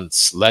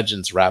 once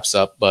Legends wraps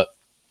up, but.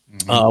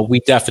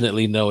 We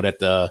definitely know that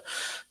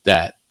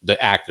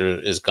the actor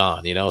is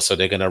gone, so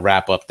they're going to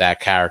wrap up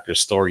that character's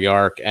story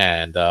arc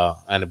and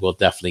we'll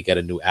definitely get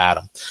a new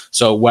Adam.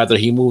 So whether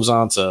he moves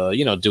on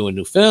to, doing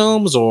new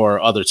films or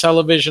other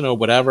television or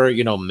whatever,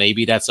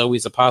 maybe that's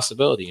always a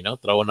possibility,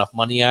 throw enough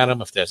money at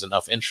him. If there's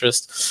enough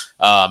interest,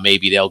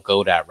 maybe they'll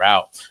go that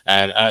route.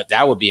 And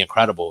that would be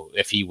incredible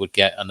if he would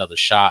get another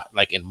shot,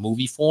 like in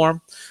movie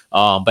form.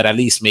 But at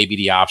least maybe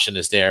the option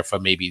is there for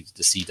maybe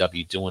the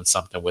CW doing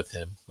something with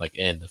him, like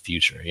in the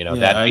future,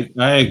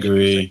 I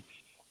agree.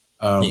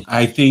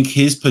 I think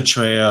his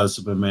portrayal of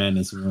Superman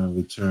is going to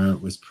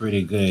return was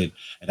pretty good,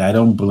 and I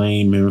don't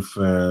blame him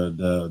for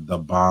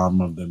the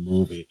bomb of the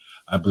movie.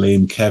 I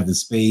blame Kevin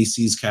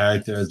Spacey's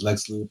character as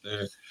Lex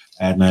Luthor,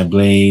 and I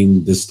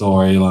blame the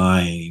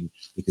storyline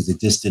because it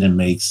just didn't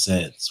make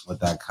sense with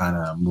that kind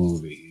of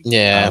movie.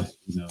 Yeah,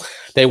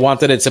 they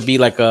wanted it to be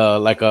like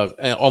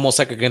a almost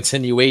like a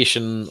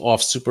continuation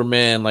of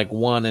Superman, like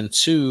 1 and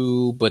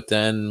 2, but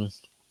then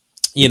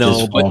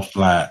all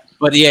flat.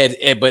 But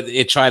yeah, but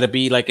it tried to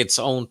be like its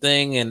own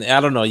thing, and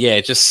I don't know. Yeah,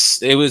 it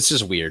was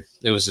just weird.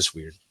 It was just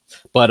weird.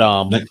 But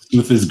Lex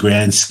Luthor's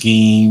grand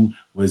scheme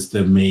was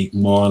to make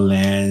more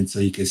land so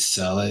he could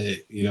sell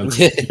it. Yeah,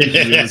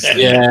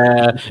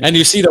 and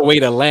you see the way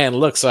the land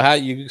looks. So how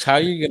you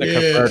gonna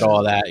convert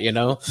all that?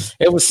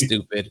 It was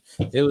stupid.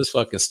 It was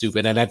fucking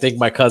stupid. And I think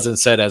my cousin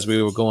said as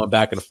we were going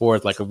back and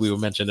forth, like we were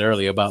mentioned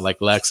earlier about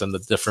like Lex and the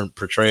different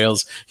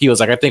portrayals, he was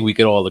like, I think we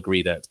could all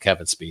agree that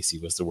Kevin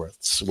Spacey was the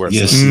worst.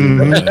 Yes.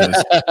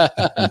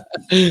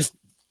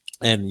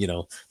 And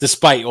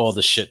despite all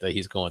the shit that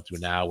he's going through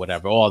now,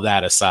 whatever, all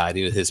that aside,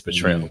 his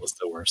portrayal was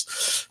the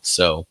worst.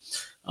 So,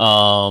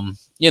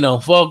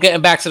 well, getting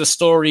back to the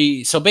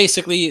story. So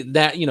basically,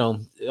 that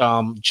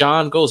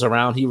John goes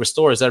around, he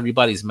restores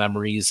everybody's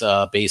memories,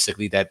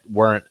 basically that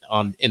weren't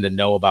in the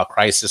know about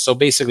Crisis. So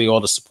basically,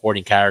 all the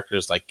supporting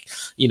characters like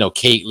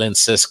Caitlin,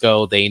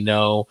 Cisco, they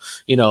know.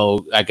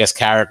 I guess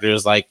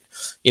characters like.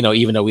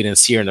 Even though we didn't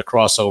see her in the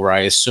crossover, I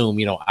assume,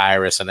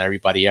 Iris and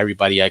everybody,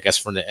 I guess,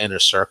 from the inner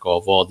circle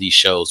of all these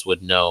shows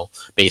would know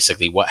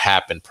basically what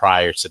happened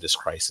prior to this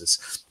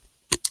crisis.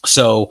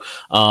 So,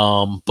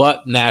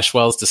 but Nash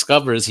Wells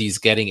discovers he's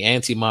getting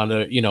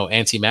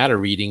antimatter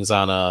readings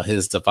on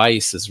his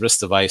device, his wrist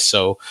device.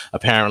 So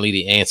apparently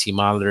the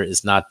anti-monitor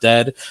is not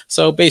dead.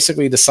 So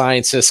basically the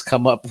scientists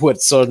come up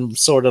with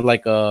sort of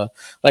like a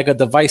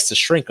device to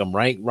shrink them,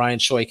 right? Ryan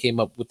Choi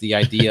came up with the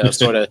idea of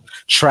sort of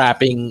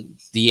trapping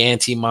the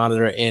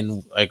anti-monitor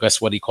in, I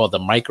guess, what he called the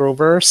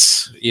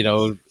microverse,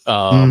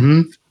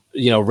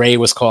 Ray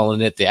was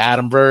calling it the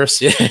Atomverse.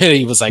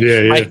 He was like,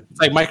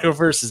 like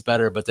microverse is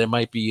better, but there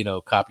might be,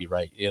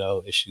 copyright,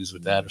 issues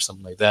with that or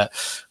something like that,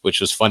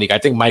 which was funny. I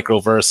think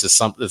microverse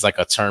is like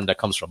a term that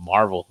comes from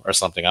Marvel or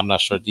something. I'm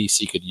not sure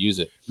DC could use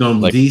it. No,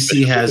 like,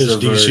 DC has a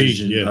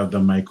version of the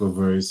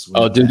microverse.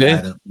 Oh, do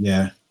they?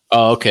 Yeah.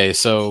 Oh, okay.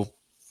 So,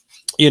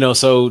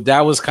 so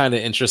that was kind of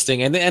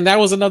interesting. And that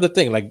was another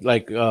thing,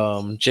 like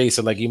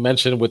Jason, like you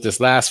mentioned with this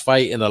last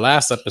fight in the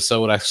last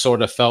episode, I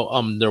sort of felt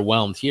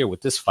underwhelmed here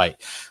with this fight.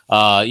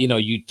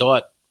 You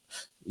thought,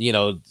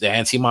 the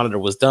anti-monitor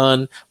was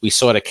done. We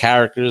saw the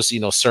characters,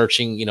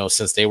 searching,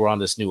 since they were on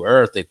this new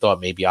Earth, they thought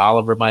maybe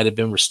Oliver might have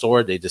been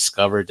restored. They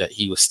discovered that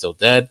he was still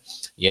dead,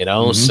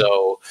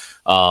 so,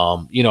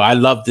 I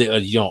loved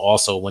it,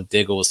 also when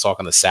Diggle was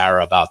talking to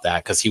Sarah about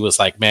that, because he was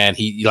like, man,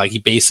 he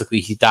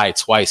died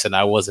twice and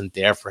I wasn't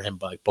there for him,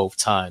 like both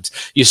times.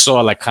 You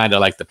saw like kind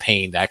of like the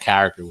pain that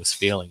character was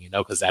feeling,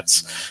 because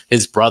that's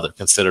his brother,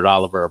 considered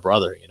Oliver a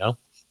brother,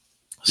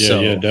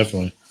 Yeah,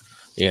 definitely.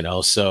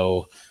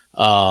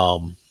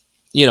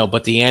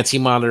 But the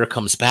anti-monitor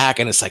comes back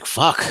and it's like,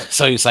 fuck.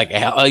 So he's like,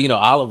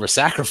 Oliver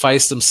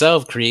sacrificed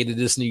himself, created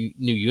this new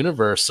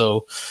universe.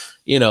 So,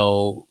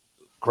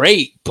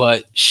 great,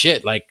 but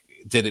shit, like,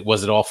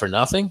 was it all for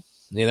nothing?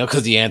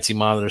 Because the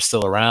anti-monitor is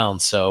still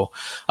around. So,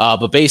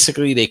 but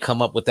basically they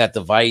come up with that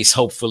device.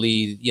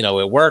 Hopefully,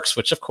 it works,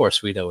 which of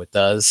course we know it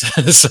does.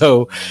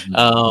 So,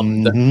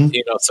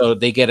 so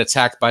they get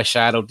attacked by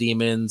shadow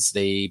demons.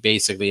 They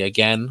basically,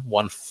 again,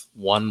 one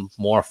one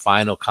more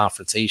final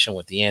confrontation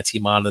with the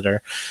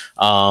Anti-Monitor.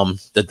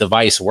 The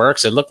device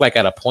works. It looked like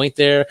at a point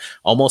there,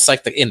 almost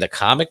like in the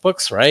comic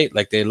books, right?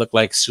 Like they looked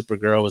like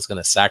Supergirl was going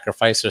to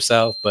sacrifice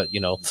herself, but, you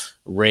know,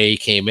 Ray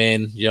came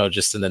in, you know,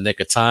 just in the nick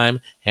of time,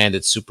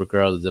 handed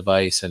Supergirl the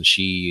device, and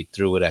she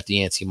threw it at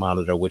the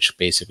Anti-Monitor, which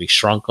basically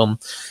shrunk them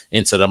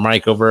into the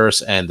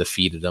microverse and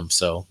defeated them.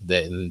 So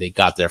they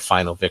got their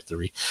final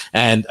victory.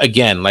 And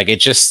again, like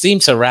it just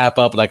seemed to wrap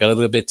up like a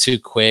little bit too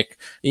quick.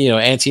 You know,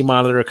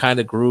 Anti-Monitor kind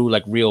of grew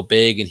like real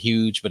big and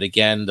huge, but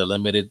again, the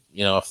limited,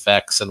 you know,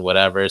 effects and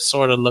whatever, it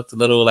sort of looked a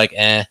little like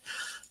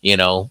you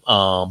know,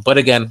 but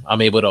again, I'm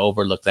able to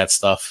overlook that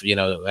stuff, you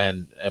know,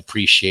 and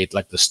appreciate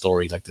like the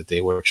story like that they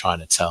were trying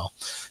to tell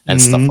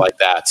and stuff like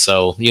that.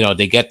 So, you know,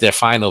 they get their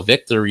final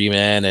victory,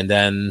 man, and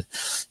then,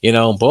 you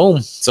know,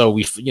 boom. So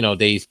you know,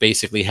 they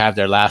basically have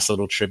their last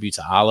little tribute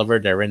to Oliver.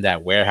 They're in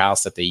that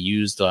warehouse that they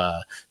used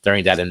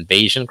during that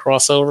Invasion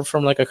crossover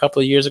from like a couple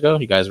of years ago.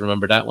 You guys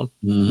remember that one?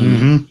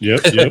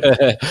 Yep.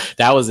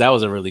 that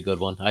was a really good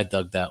one. I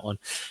dug that one.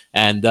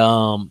 And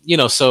you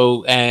know,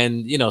 so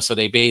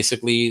they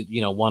basically,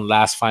 you know, one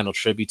last final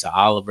tribute to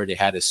Oliver. They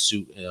had his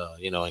suit,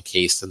 you know,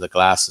 encased in the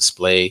glass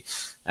display,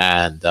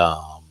 and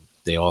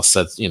they all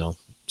said, you know,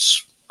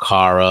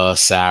 Kara,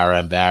 Sarah,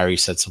 and Barry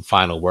said some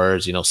final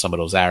words. You know, some of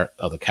those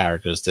other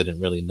characters didn't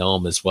really know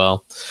him as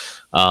well.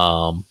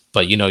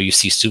 But, you know, you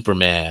see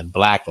Superman,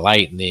 Black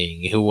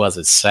Lightning. Who was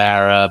it?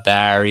 Sarah,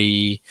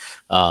 Barry,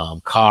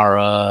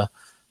 Kara,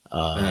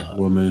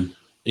 Batwoman.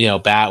 You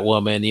know,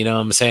 Batwoman, you know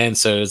what I'm saying?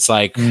 So it's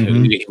like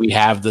we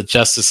have the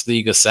Justice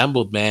League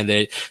assembled, man.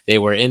 They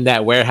were in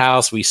that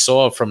warehouse. We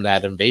saw from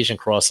that Invasion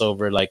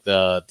crossover, like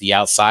the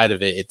outside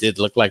of it did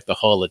look like the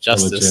Hall of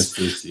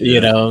Justice,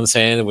 you know what I'm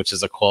saying? Which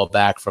is a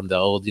callback from the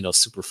old, you know,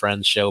 Super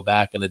Friends show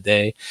back in the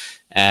day.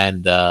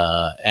 And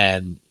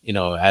you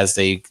know, as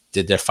they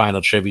did their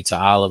final tribute to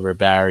Oliver,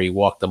 Barry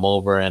walked them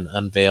over and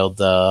unveiled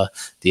the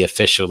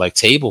official like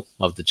table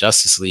of the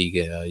Justice League,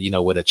 you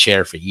know, with a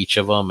chair for each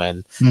of them.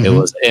 And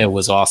it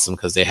was awesome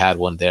because they had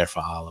one there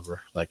for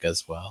Oliver, like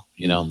as well,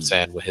 you know what I'm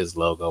saying, with his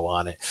logo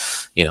on it.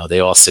 You know, they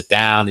all sit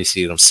down, you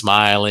see them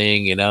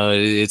smiling, you know,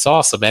 it's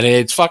awesome. And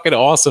it's fucking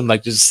awesome,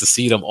 like just to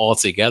see them all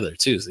together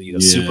too. So, you know,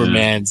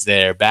 Superman's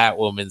there,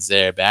 Batwoman's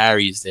there,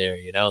 Barry's there,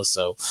 you know,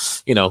 so,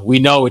 you know, we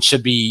know it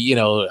should be, you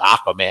know,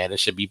 Aquaman, it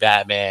should be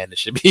Batman, it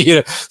should be, you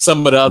know,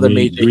 some of the other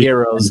major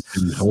heroes.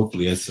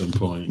 Hopefully at some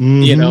point.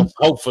 You know,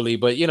 hopefully.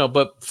 But, you know,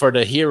 but for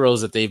the heroes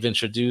that they've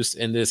introduced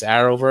in this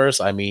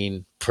Arrowverse, I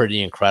mean,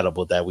 pretty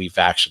incredible that we've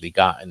actually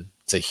gotten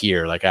to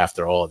hear, like,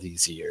 after all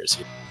these years.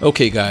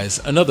 Okay, guys,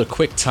 another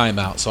quick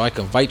timeout so I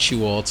can invite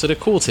you all to the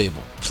Cool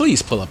Table.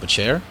 Please pull up a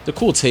chair. The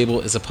Cool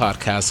Table is a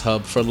podcast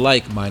hub for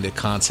like-minded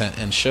content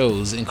and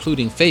shows,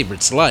 including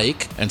favorites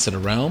like Enter the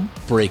Realm,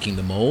 Breaking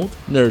the Mold,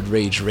 Nerd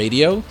Rage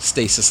Radio,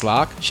 Stasis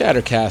Lock,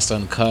 Shattercast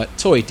Uncut,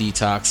 Toy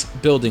Detox,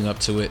 Building Up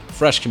to It,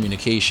 Fresh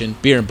Communication,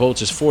 Beer and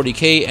Bolters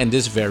 40K, and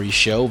this very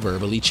show,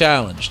 Verbally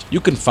Challenged. You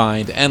can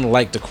find and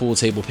like the Cool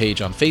Table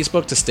page on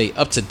Facebook to stay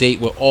up to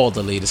date with all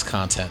the latest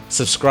content.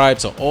 Subscribe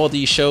to all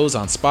these shows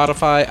on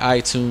Spotify,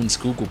 iTunes,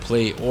 Google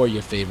Play, or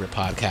your favorite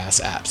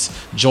podcast apps.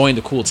 Join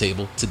the Cool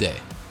Table today.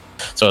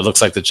 So it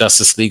looks like the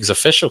Justice League's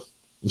official.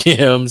 You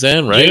know what I'm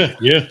saying, right?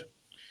 Yeah.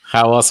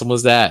 How awesome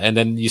was that? And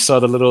then you saw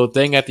the little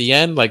thing at the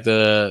end, like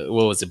the,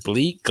 what was it,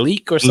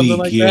 Gleek or something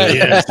like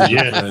that?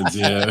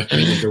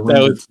 That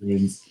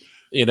was,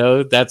 you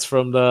know, that's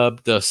from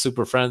the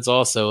Super Friends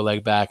also,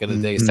 like back in the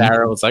day.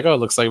 Sarah was like, oh, it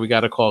looks like we got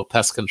to call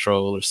pest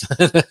control or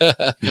something.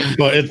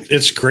 But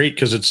it's great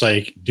because it's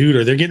like, dude,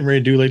 are they getting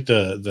ready to do like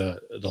the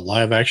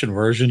live action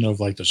version of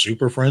like the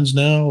Super Friends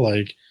now?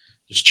 Like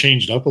just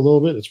changed up a little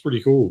bit. It's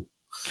pretty cool.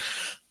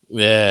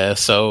 Yeah,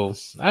 so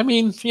I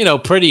mean, you know,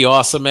 pretty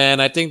awesome,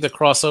 man. I think the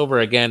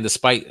crossover, again,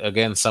 despite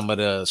some of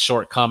the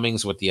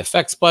shortcomings with the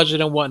effects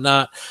budget and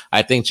whatnot,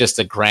 I think just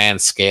the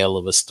grand scale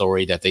of a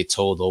story that they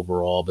told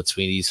overall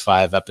between these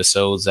 5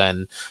 episodes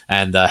and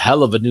a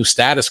hell of a new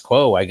status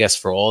quo, I guess,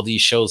 for all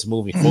these shows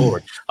moving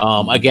forward.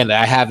 Again,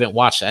 I haven't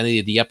watched any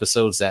of the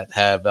episodes that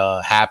have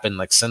happened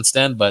like since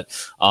then, but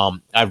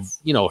I've,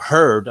 you know,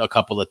 heard a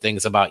couple of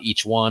things about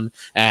each one,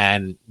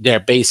 and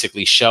they're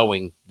basically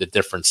showing the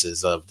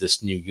differences of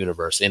this new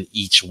universe in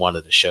each one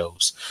of the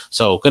shows.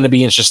 So going to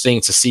be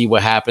interesting to see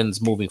what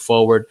happens moving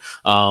forward,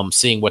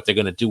 seeing what they're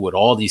going to do with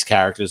all these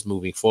characters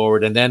moving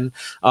forward. And then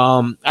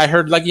I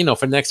heard, like, you know,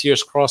 for next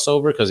year's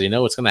crossover, because you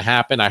know it's going to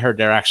happen, I heard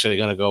they're actually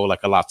going to go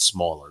like a lot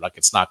smaller, like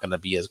it's not going to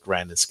be as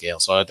grand in scale.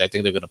 So I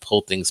think they're going to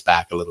pull things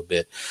back a little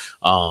bit.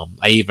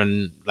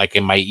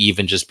 It might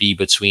even just be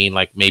between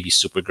like maybe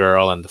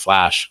Supergirl and the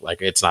Flash.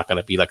 Like it's not going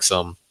to be like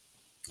some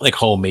like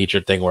whole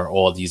major thing where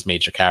all these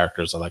major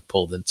characters are like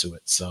pulled into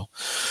it. So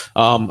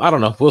I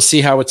don't know. We'll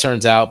see how it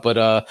turns out.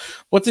 But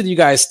what did you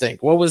guys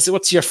think?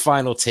 What's your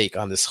final take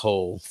on this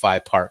whole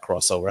 5-part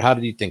crossover? How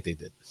did you think they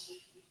did?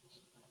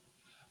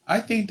 I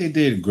think they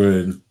did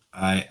good.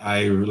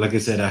 I like I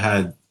said, I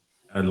had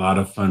a lot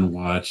of fun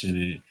watching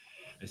it,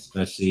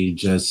 especially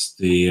just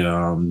the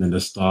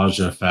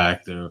nostalgia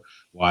factor,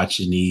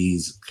 watching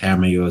these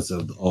cameos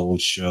of the old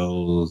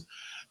shows.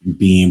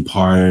 being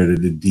part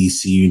of the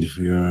DC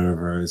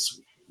universe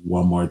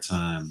one more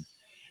time.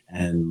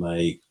 And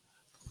like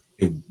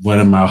one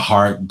of my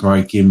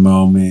heartbreaking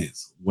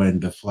moments when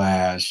the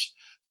Flash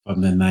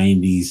from the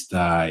 90s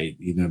died,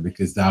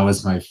 because that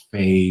was my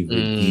favorite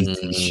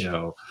DC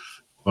show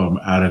from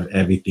out of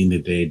everything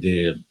that they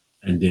did.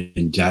 And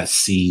then that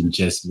scene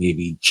just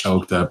maybe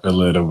choked up a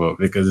little bit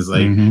because it's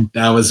like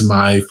that was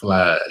my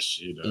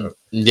Flash,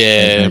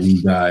 Yeah, and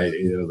he died.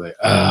 Like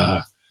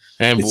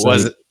and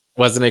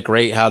wasn't it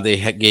great how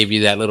they gave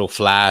you that little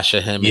flash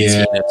of him?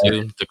 Yeah, and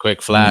Tina too, the quick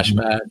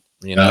flashback.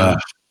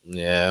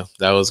 Yeah,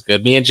 that was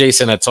good. Me and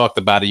Jason had talked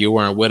about it. You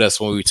weren't with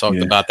us when we talked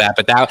about that,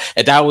 but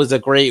that was a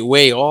great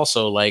way.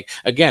 Also, like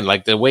again,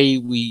 like the way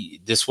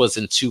this was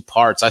in 2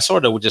 parts. I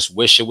sort of would just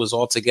wish it was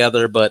all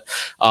together, but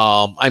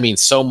I mean,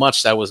 so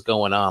much that was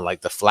going on.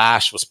 Like the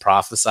Flash was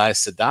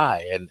prophesized to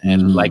die,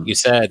 and like you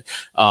said,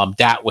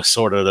 that was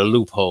sort of the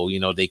loophole.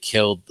 They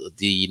killed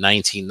the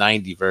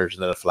 1990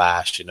 version of the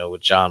Flash.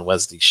 With John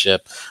Wesley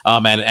Shipp.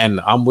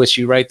 And I'm with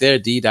you right there,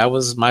 D. That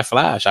was my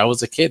Flash. I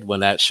was a kid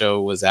when that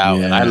show was out,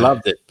 and I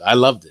loved it.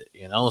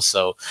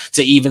 So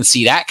to even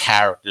see that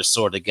character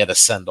sort of get a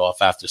send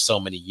off after so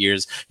many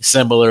years,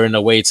 similar in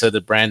a way to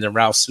the Brandon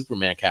Routh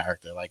Superman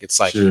character. Like it's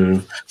like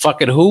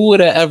fucking who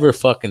would have ever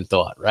fucking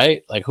thought,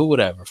 right? Like who would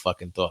have ever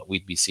fucking thought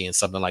we'd be seeing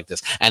something like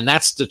this? And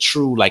that's the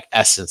true like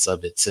essence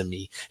of it to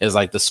me, is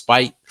like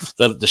despite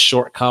the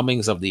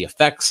shortcomings of the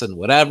effects and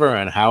whatever,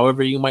 and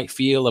however you might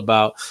feel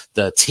about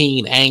the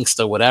teen angst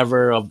or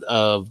whatever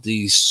of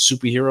these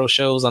superhero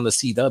shows on the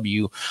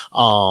CW,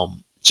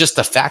 just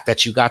the fact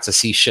that you got to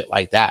see shit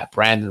like that,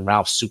 Brandon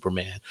Routh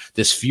Superman,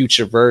 this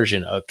future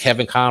version of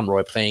Kevin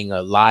Conroy playing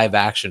a live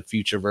action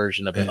future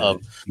version of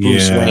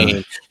Bruce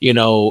Wayne,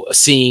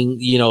 seeing,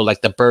 like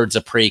the Birds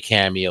of Prey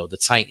cameo, the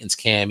Titans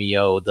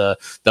cameo, the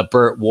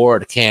Burt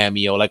Ward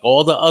cameo, like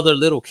all the other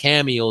little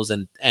cameos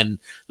and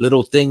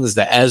little things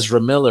that Ezra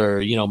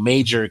Miller,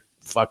 major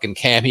fucking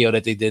cameo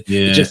that they did,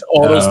 just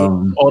all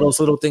those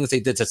little things they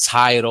did to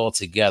tie it all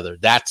together.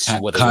 That's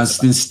what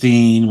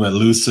Constantine with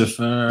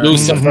Lucifer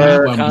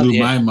blew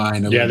my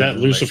mind. That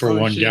Lucifer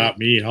one got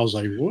me. I was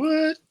like,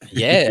 what?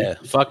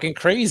 Fucking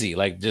crazy.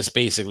 Like just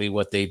basically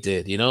what they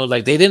did,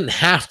 like they didn't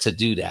have to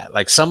do that.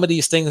 Like some of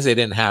these things they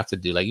didn't have to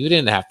do. Like you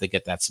didn't have to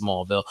get that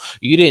Smallville.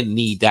 You didn't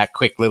need that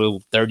quick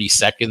little 30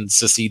 seconds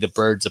to see the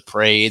Birds of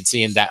Prey and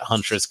seeing that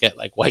Huntress get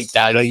like wiped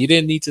out. Like, you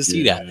didn't need to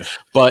see that,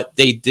 but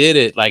they did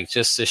it like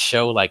just to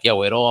show like,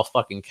 yo, it all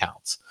fucking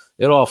counts.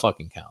 It all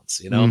fucking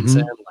counts, what I'm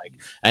saying? Like,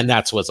 and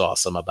that's what's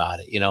awesome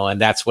about it,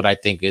 and that's what I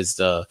think is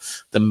the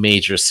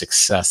major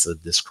success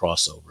of this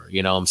crossover.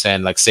 What I'm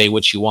saying? Like, say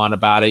what you want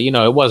about it.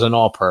 It wasn't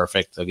all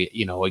perfect,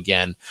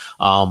 again,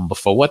 but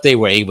for what they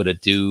were able to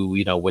do,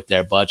 with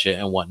their budget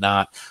and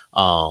whatnot,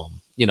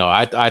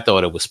 I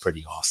thought it was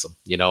pretty awesome,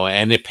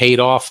 and it paid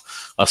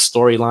off a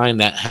storyline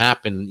that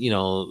happened,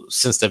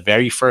 since the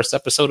very first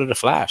episode of The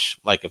Flash.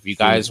 Like, if you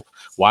guys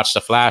watch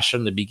The Flash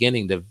from the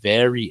beginning, the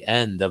very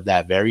end of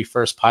that very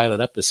first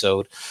pilot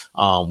episode,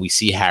 we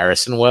see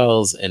Harrison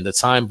Wells in the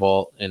Time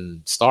Vault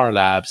in Star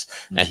Labs,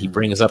 and he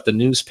brings up the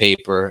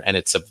newspaper, and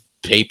it's a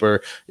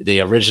paper. The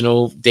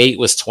original date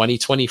was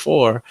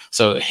 2024,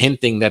 so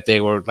hinting that they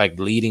were like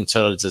leading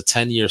towards a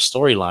 10-year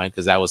storyline,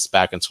 because that was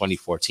back in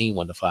 2014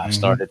 when The Flash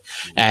started,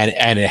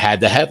 and it had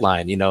the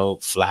headline,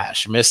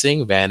 Flash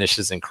missing,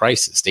 vanishes in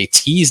crisis. They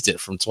teased it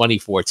from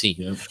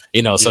 2014,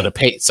 so to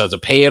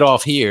pay it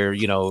off here,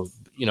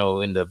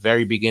 in the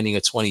very beginning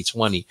of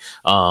 2020,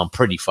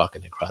 pretty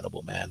fucking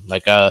incredible, man.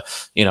 Like, I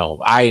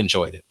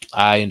enjoyed it.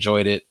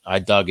 I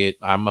dug it.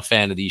 I'm a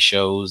fan of these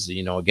shows.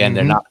 Again,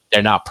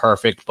 they're not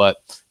perfect, but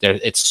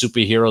it's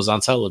superheroes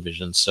on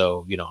television.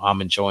 So,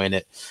 I'm enjoying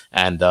it.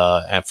 And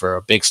for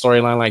a big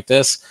storyline like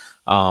this,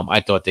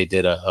 I thought they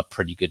did a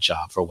pretty good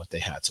job for what they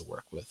had to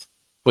work with.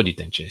 What do you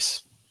think,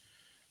 Chase?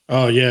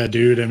 Oh yeah,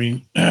 dude. I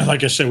mean,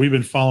 like I said, we've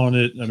been following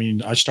it. I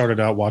mean, I started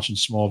out watching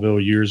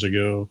Smallville years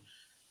ago,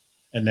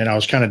 and then I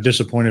was kind of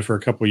disappointed for a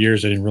couple of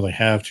years. They didn't really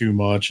have too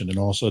much. And then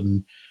all of a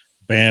sudden,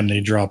 bam, they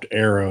dropped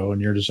Arrow.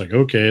 And you're just like,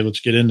 okay, let's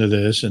get into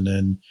this. And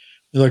then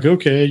they're like,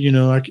 okay,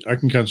 I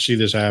can kind of see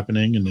this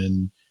happening. And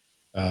then,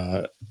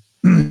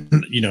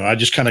 I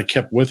just kind of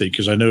kept with it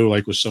because I know,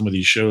 like with some of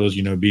these shows,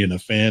 being a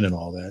fan and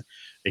all that,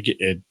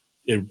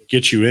 it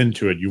gets you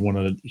into it. You want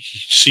to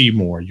see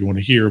more. You want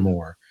to hear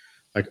more.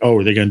 Like, oh,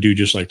 are they going to do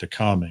just like the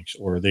comics?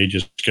 Or are they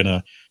just going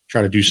to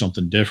try to do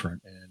something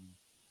different?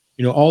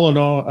 And, all in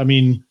all, I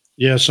mean,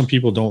 yeah, some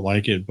people don't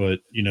like it, but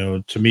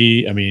to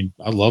me, I mean,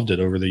 I loved it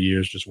over the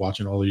years, just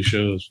watching all these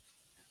shows.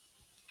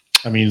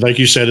 I mean, like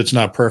you said, it's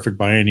not perfect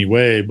by any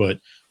way, but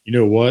you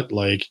know what?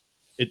 Like,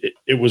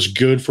 it was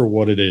good for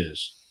what it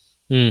is.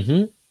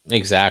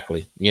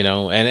 Exactly.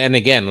 And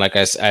again, like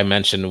I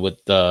mentioned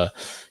with the,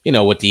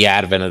 with the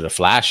advent of the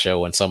Flash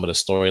show and some of the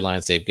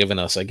storylines they've given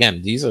us,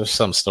 again, these are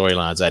some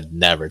storylines I'd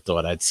never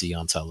thought I'd see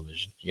on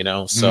television. you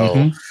know.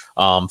 So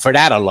for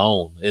that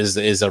alone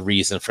is a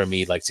reason for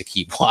me like to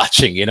keep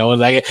watching, you know,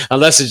 like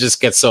unless it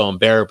just gets so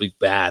unbearably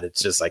bad,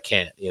 it's just I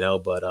can't, you know.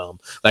 But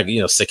like,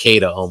 you know,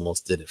 Cicada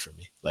almost did it for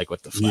me, like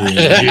what the fuck.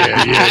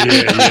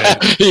 Yeah.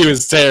 He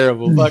was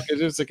terrible.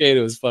 Fucking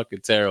Cicada was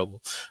fucking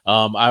terrible.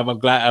 I'm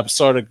glad. I'm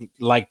sort of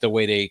like the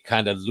way they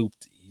kind of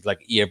looped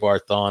like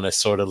Eobard Thawne as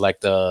sort of like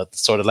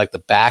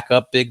the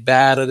backup big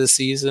bad of the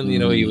season. You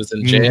know, he was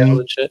in jail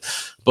and shit.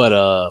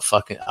 But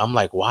fucking, I'm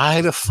like,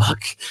 why the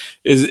fuck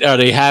are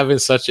they having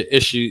such an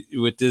issue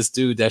with this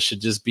dude that should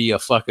just be a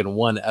fucking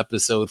one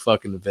episode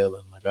fucking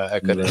villain? Like I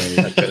couldn't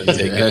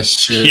take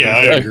it. Yeah,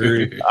 I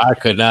agree. I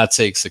could not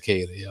take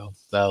Cicada, yo.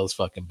 That was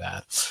fucking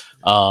bad.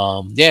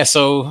 Yeah,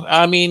 so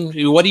I mean,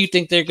 what do you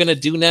think they're gonna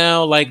do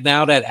now? Like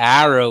now that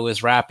Arrow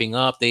is wrapping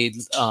up, they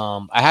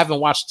I haven't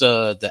watched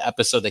the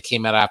episode that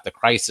came out after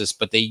Crisis,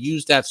 but they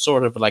used that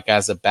sort of like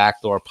as a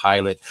backdoor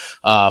pilot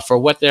for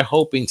what they're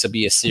hoping to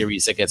be a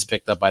series that gets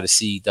picked up by the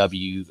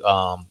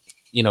CW.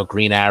 You know,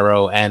 Green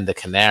Arrow and the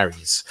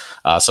Canaries.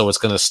 So it's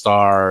going to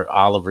star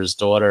Oliver's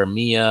daughter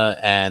Mia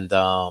and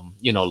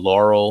you know,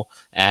 Laurel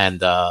and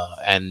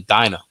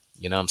Dinah.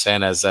 You know what I'm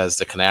saying? As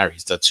the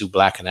Canaries, the two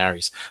Black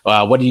Canaries.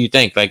 What do you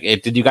think? Like,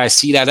 did you guys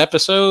see that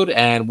episode?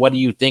 And what do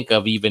you think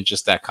of even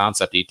just that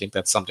concept? Do you think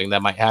that's something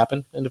that might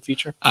happen in the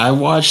future? I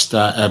watched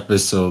that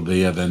episode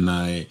the other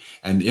night,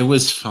 and it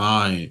was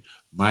fine.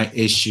 My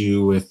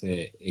issue with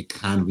it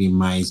kind of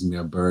reminds me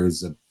of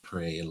Birds of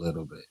Prey a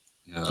little bit,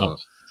 you know. Oh.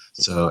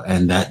 So,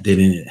 and that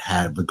didn't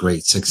have a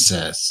great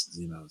success,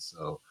 you know.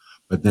 So,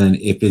 but then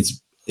if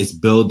it's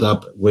built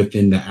up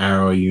within the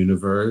Arrow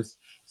universe,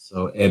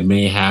 so it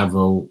may have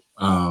it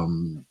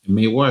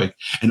may work.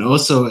 And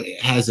also it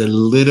has a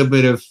little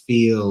bit of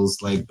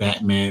feels like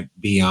Batman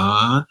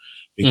Beyond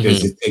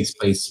because it takes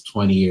place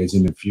 20 years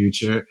in the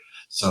future.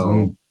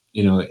 So,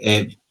 you know,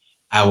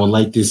 I would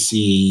like to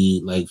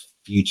see like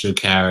future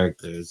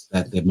characters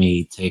that they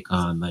may take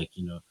on, like,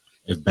 you know,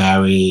 if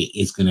Barry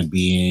is going to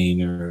be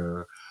in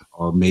or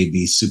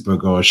maybe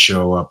Supergirl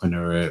show up in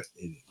her,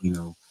 you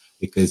know,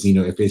 because, you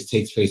know, if it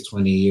takes place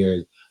 20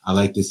 years, I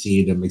like to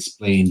see them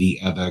explain the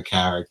other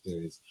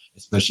characters,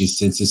 especially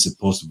since it's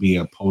supposed to be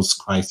a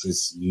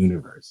post-crisis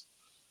universe.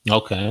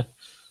 Okay.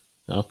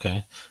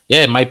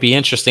 Yeah, it might be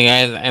interesting.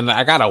 And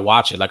I gotta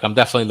watch it. Like, I'm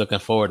definitely looking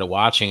forward to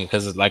watching it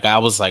because, like, I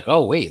was like,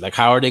 oh wait, like,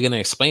 how are they gonna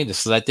explain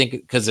this? Because I think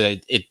because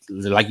it,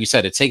 like you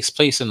said, it takes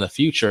place in the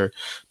future,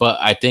 but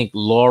I think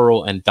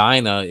Laurel and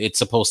Dinah, it's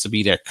supposed to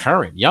be their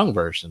current young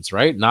versions,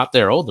 right? Not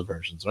their older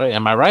versions, right?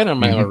 Am I right or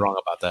am I wrong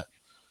about that?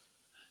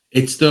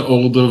 It's the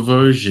older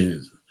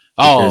versions.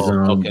 Because,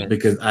 okay.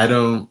 Because I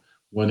don't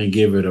want to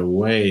give it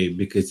away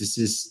because this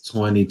is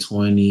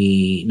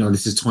 2020. No,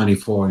 this is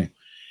 2040,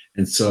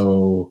 and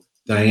so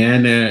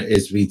Diana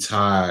is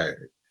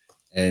retired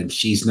and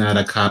she's not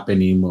a cop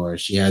anymore.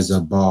 She has a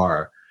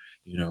bar,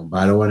 you know, but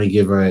I don't want to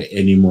give her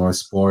any more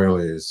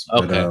spoilers.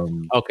 Okay.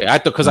 Okay. I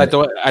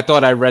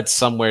thought I read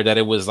somewhere that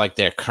it was like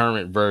their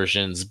current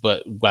versions,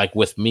 but like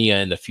with Mia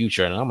in the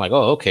future. And I'm like,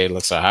 oh, okay.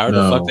 So how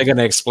the fuck they're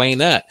gonna explain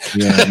that?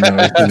 Yeah, no,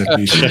 it's in the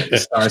future. It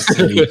starts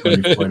in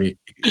 2020.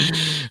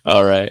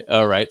 All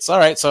right. So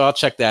I'll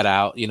check that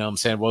out. You know what I'm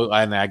saying? Well,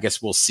 and I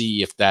guess we'll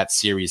see if that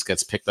series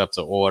gets picked up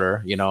to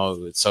order, you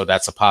know, so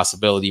that's a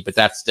possibility. But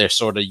they're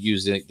sort of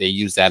they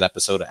use that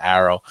episode of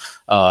Arrow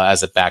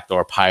as a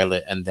backdoor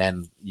pilot, and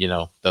then, you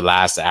know, the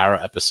last Arrow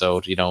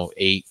episode, you know,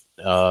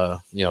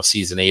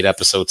 season 8,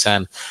 episode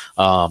 10,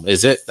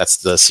 that's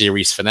the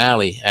series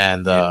finale.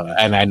 And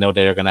and I know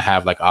they're gonna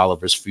have like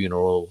Oliver's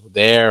funeral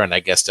there, and I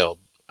guess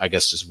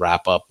just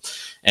wrap up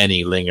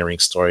any lingering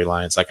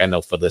storylines. Like, I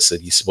know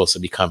Felicity's supposed to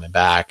be coming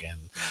back,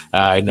 and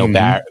I know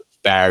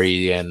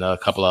Barry and a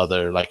couple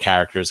other like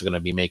characters are going to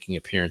be making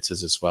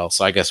appearances as well.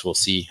 So I guess we'll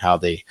see how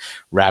they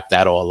wrap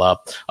that all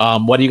up.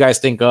 What do you guys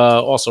think?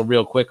 Also,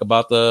 real quick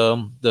about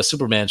the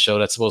Superman show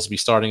that's supposed to be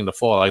starting in the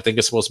fall. I think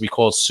it's supposed to be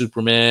called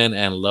Superman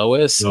and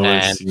Lois,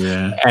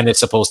 and it's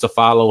supposed to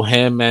follow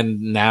him. And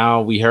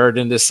now we heard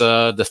in this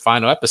the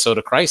final episode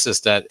of Crisis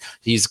that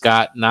he's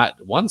got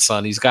not one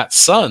son, he's got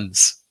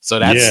sons. So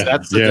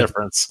that's the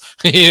difference.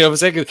 You know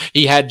what I'm saying?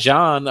 He had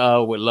John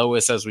with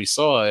Lois, as we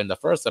saw in the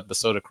first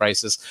episode of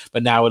Crisis,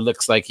 but now it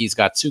looks like he's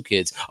got 2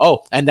 kids.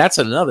 Oh, and that's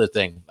another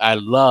thing. I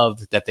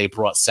loved that they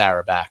brought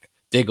Sarah back,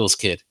 Diggle's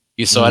kid.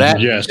 You saw that?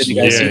 Yes. Did you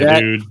guys see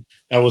that? Dude.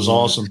 That was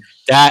awesome.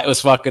 That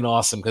was fucking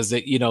awesome because,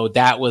 you know,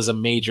 that was a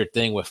major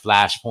thing with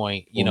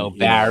Flashpoint. You know,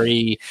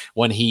 Barry,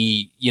 when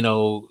he, you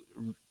know,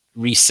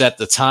 reset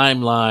the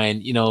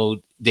timeline, you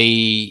know,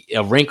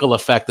 a wrinkle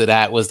effect of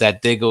that was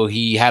that Diggle,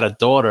 he had a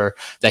daughter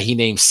that he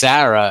named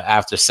Sarah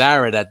after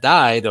Sarah that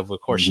died. Of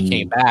course, she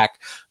came back,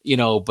 you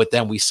know, but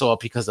then we saw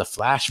because of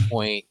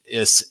Flashpoint,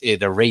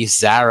 it erased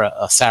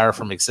Sarah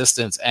from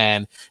existence,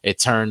 and it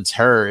turns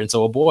her into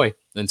a boy.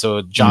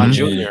 into John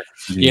Jr.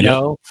 You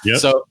know, Yep.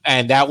 so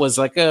and that was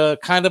like a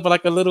kind of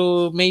like a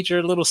little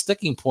major little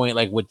sticking point,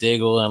 like with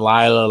Diggle and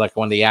Lila, like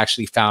when they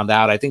actually found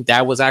out. I think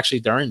that was actually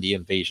during the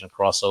Invasion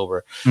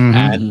crossover,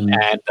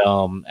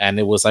 and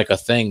it was like a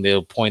thing,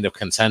 the point of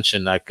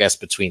contention, I guess,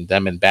 between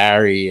them and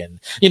Barry, and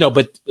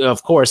but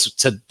of course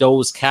to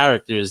those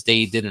characters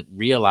they didn't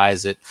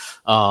realize it.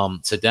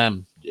 To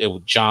them,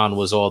 John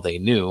was all they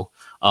knew.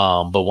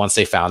 But once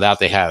they found out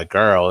they had a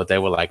girl, they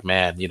were like,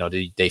 man,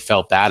 they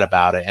felt bad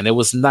about it. And it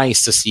was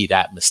nice to see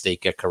that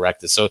mistake get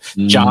corrected. So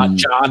John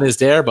is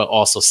there, but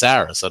also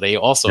Sarah. So they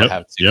also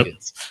have two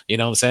kids. You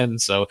know what I'm saying?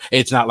 So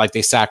it's not like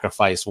they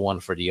sacrificed one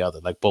for the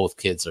other. Like both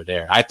kids are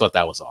there. I thought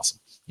that was awesome.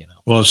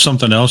 Well,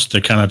 something else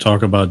to kind of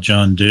talk about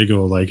John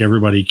Diggle. Like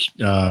everybody,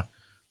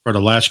 for the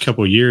last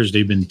couple of years,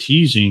 they've been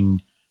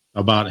teasing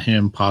about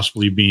him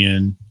possibly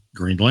being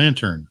Green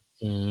Lantern.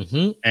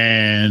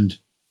 And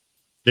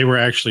they were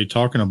actually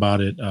talking about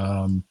it.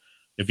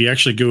 If you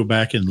actually go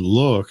back and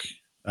look,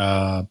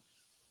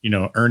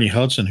 Ernie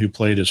Hudson, who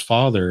played his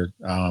father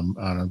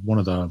on one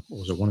of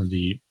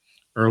the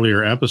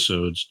earlier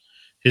episodes,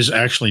 his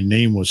last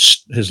name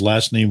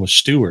was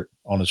Stewart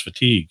on his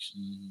fatigues.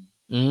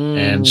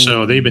 And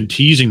so they've been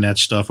teasing that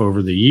stuff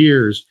over the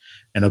years,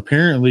 and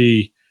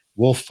apparently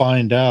we'll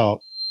find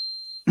out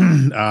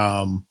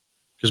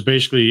because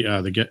basically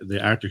the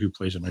actor who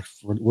plays him,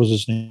 what was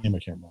his name? I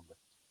can't remember.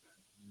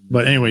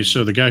 But anyway,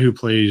 so the guy who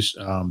plays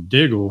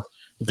Diggle,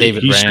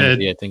 David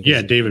Ramsey, I think.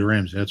 Yeah, David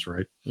Ramsey, that's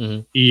right.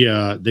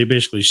 They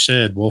basically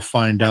said we'll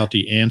find out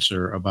the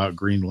answer about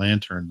Green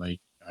Lantern, like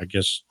I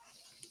guess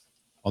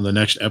on the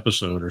next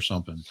episode or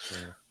something. So.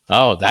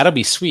 Oh, that'll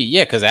be sweet.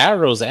 Yeah, because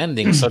Arrow's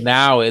ending. So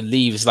now it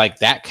leaves like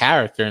that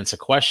character into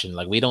question.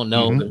 Like we don't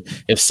know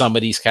if some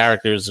of these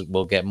characters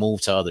will get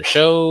moved to other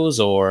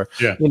shows or,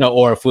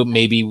 or if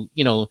maybe,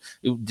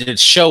 the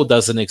show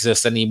doesn't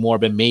exist anymore,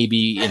 but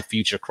maybe in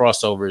future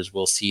crossovers,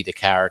 we'll see the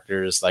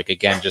characters like,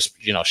 again, just,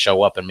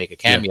 show up and make a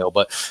cameo. Yeah.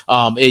 But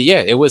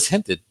it was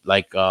hinted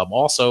like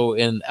also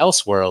in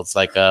Elseworlds,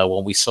 like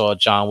when we saw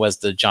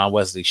the John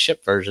Wesley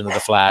Shipp version of the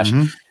Flash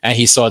and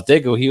he saw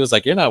Diggle, he was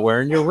like, you're not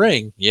wearing your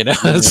ring,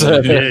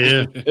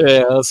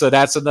 So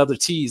that's another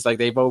tease. Like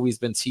they've always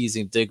been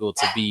teasing Diggle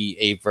to be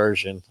a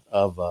version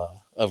of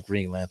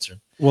Green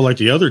Lantern. Well, like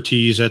the other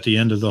tease at the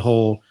end of the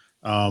whole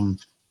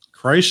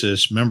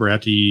Crisis. Remember,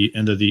 at the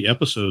end of the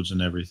episodes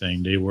and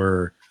everything,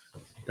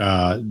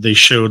 they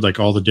showed like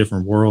all the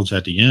different worlds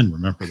at the end.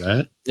 Remember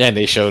that? Yeah,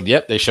 they showed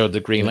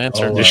the Green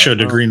Lantern. They showed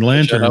the Green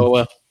Lantern.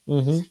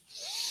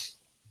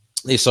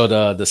 They saw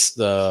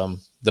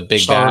the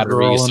big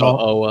battery,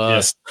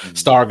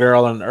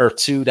 Stargirl on Earth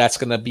 2. That's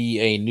going to be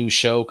a new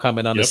show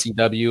coming on the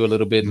CW a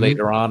little bit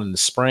later on in the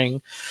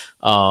spring.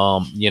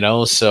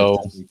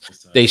 So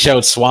they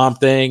showed Swamp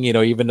Thing,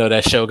 even though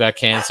that show got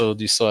canceled,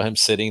 you saw him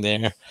sitting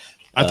there.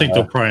 I think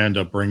they'll probably end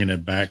up bringing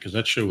it back because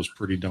that show was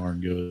pretty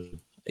darn good.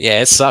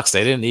 Yeah, it sucks.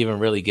 They didn't even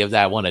really give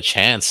that one a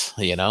chance,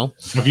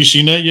 Have you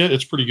seen that yet?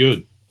 It's pretty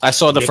good. I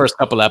saw the first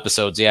couple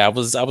episodes. Yeah, I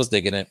was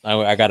digging it.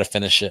 I got to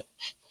finish it.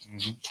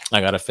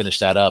 I got to finish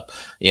that up,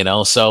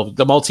 so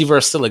the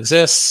multiverse still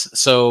exists.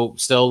 So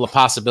still a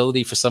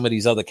possibility for some of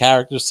these other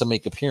characters to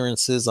make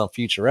appearances on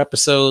future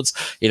episodes.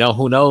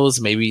 Who knows?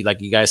 Maybe like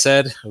you guys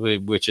said,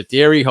 with your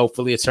theory,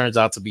 hopefully it turns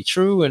out to be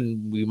true.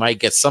 And we might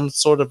get some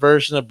sort of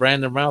version of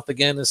Brandon Routh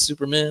again as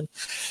Superman.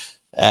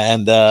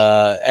 And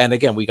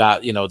again, we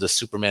got, the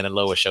Superman and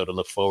Lois show to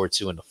look forward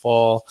to in the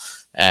fall.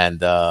 And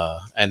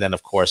then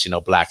of course,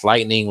 Black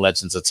Lightning,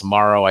 Legends of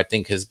Tomorrow, I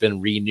think has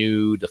been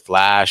renewed. The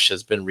Flash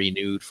has been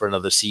renewed for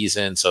another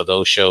season. So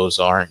those shows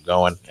aren't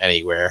going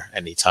anywhere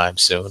anytime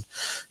soon.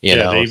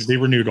 They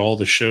renewed all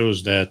the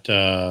shows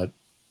that,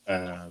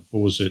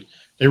 what was it?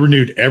 They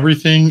renewed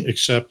everything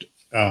except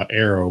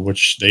Arrow,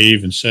 which they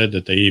even said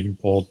that they even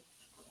pulled,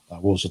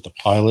 what was it? The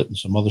pilot and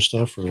some other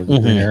stuff for the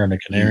Green Arrow and the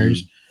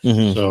Canaries.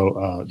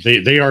 So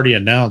they already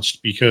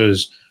announced,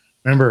 because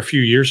remember a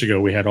few years ago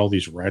we had all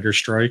these writer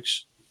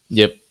strikes.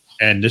 Yep.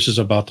 And this is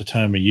about the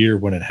time of year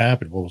when it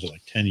happened. What was it,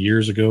 like 10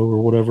 years ago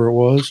or whatever it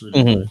was?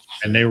 And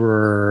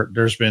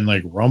there's been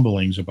like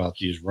rumblings about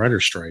these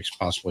writer strikes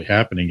possibly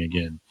happening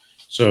again.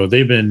 So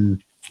they've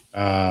been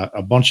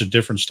a bunch of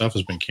different stuff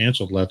has been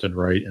canceled left and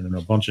right, and then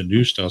a bunch of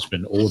new stuff's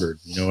been ordered.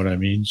 You know what I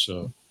mean?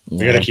 So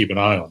we got to keep an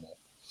eye on that.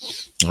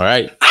 All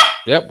right.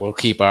 Yep. We'll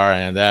keep our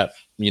eye on that,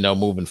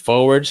 moving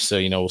forward. So,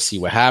 we'll see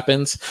what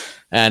happens.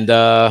 And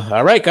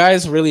all right,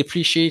 guys, really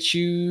appreciate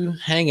you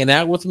hanging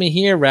out with me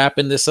here,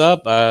 wrapping this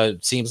up.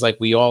 It seems like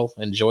we all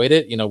enjoyed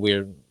it.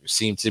 We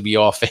seem to be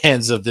all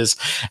fans of this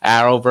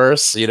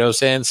Arrowverse, what I'm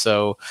saying?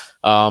 So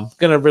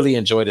gonna really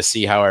enjoy to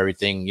see how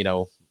everything,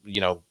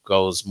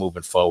 goes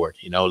moving forward.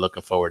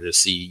 Looking forward to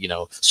see,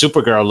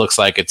 Supergirl looks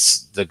like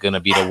it's going to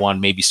be the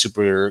one. Maybe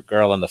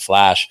Supergirl and the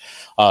Flash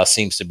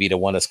seems to be the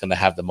one that's going to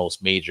have the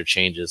most major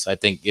changes. I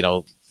think,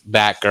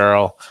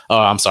 Batgirl. Oh,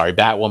 I'm sorry,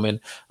 Batwoman.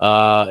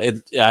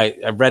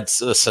 I read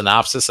the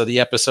synopsis of the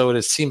episode.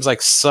 It seems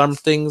like some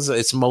things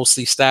it's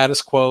mostly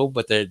status quo,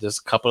 but there's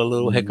a couple of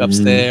little hiccups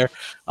there.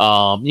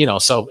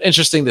 So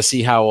interesting to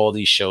see how all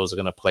these shows are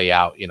going to play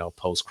out,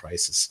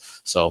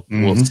 post-crisis. So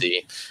we'll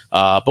see.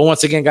 But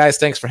once again, guys,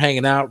 thanks for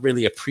hanging out.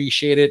 Really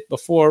appreciate it.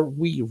 Before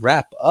we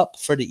wrap up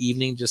for the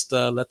evening, just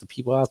let the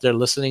people out there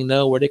listening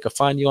know where they can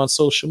find you on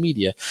social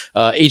media.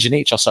 Agent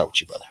H, I'll start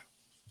with you, brother.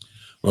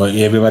 Well,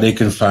 everybody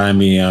can find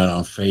me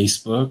on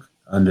Facebook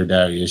under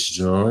Darius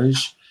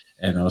George,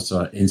 and also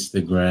on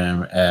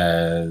Instagram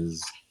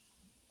as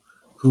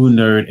Who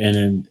Nerd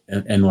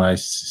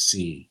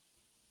NYC.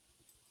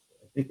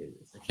 I think it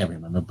is. I can't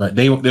remember, but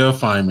they'll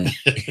find me.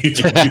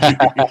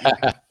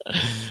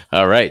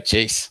 All right,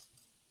 Chase.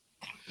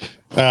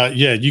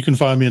 You can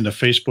find me in the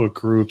Facebook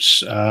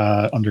groups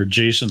under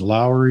Jason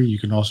Lowry. You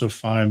can also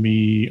find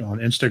me on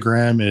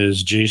Instagram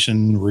as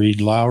Jason Reed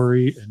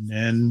Lowry, and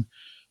then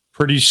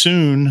pretty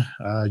soon,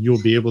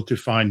 you'll be able to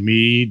find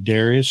me,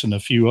 Darius, and a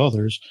few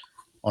others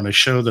on a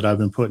show that I've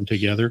been putting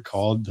together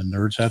called The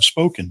Nerds Have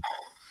Spoken.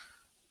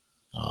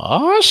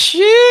 Oh,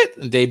 shit.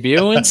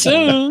 Debuting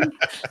soon.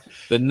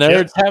 The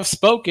Nerds Have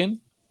Spoken.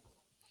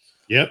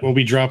 Yep, we'll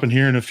be dropping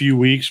here in a few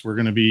weeks. We're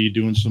going to be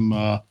doing some,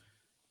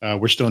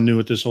 we're still new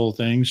at this whole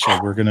thing, so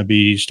we're going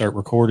to start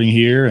recording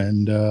here,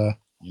 and,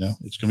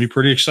 it's going to be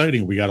pretty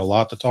exciting. We got a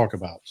lot to talk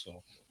about,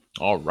 so.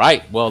 All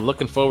right. Well,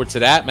 looking forward to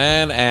that,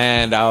 man.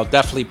 And I'll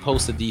definitely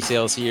post the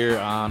details here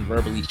on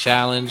Verbally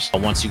Challenged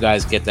once you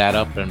guys get that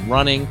up and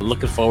running.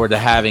 Looking forward to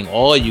having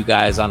all you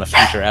guys on a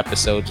future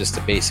episode just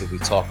to basically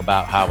talk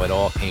about how it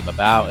all came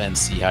about and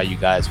see how you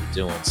guys were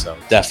doing. So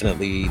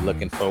definitely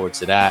looking forward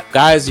to that.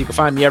 Guys, you can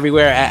find me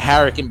everywhere at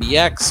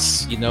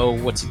HurricaneBX. You know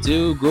what to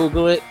do.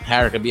 Google it.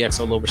 HurricaneBX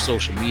all over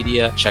social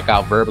media. Check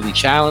out Verbally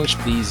Challenged.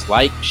 Please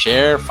like,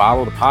 share,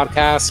 follow the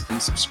podcast.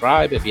 Please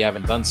subscribe if you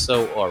haven't done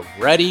so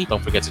already.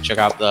 Don't forget to check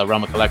out the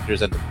Realm of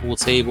Collectors at the Pool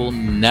Table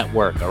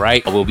Network. All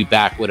right. We'll be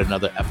back with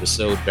another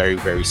episode very,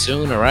 very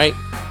soon. All right.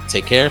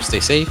 Take care. Stay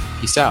safe.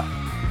 Peace out.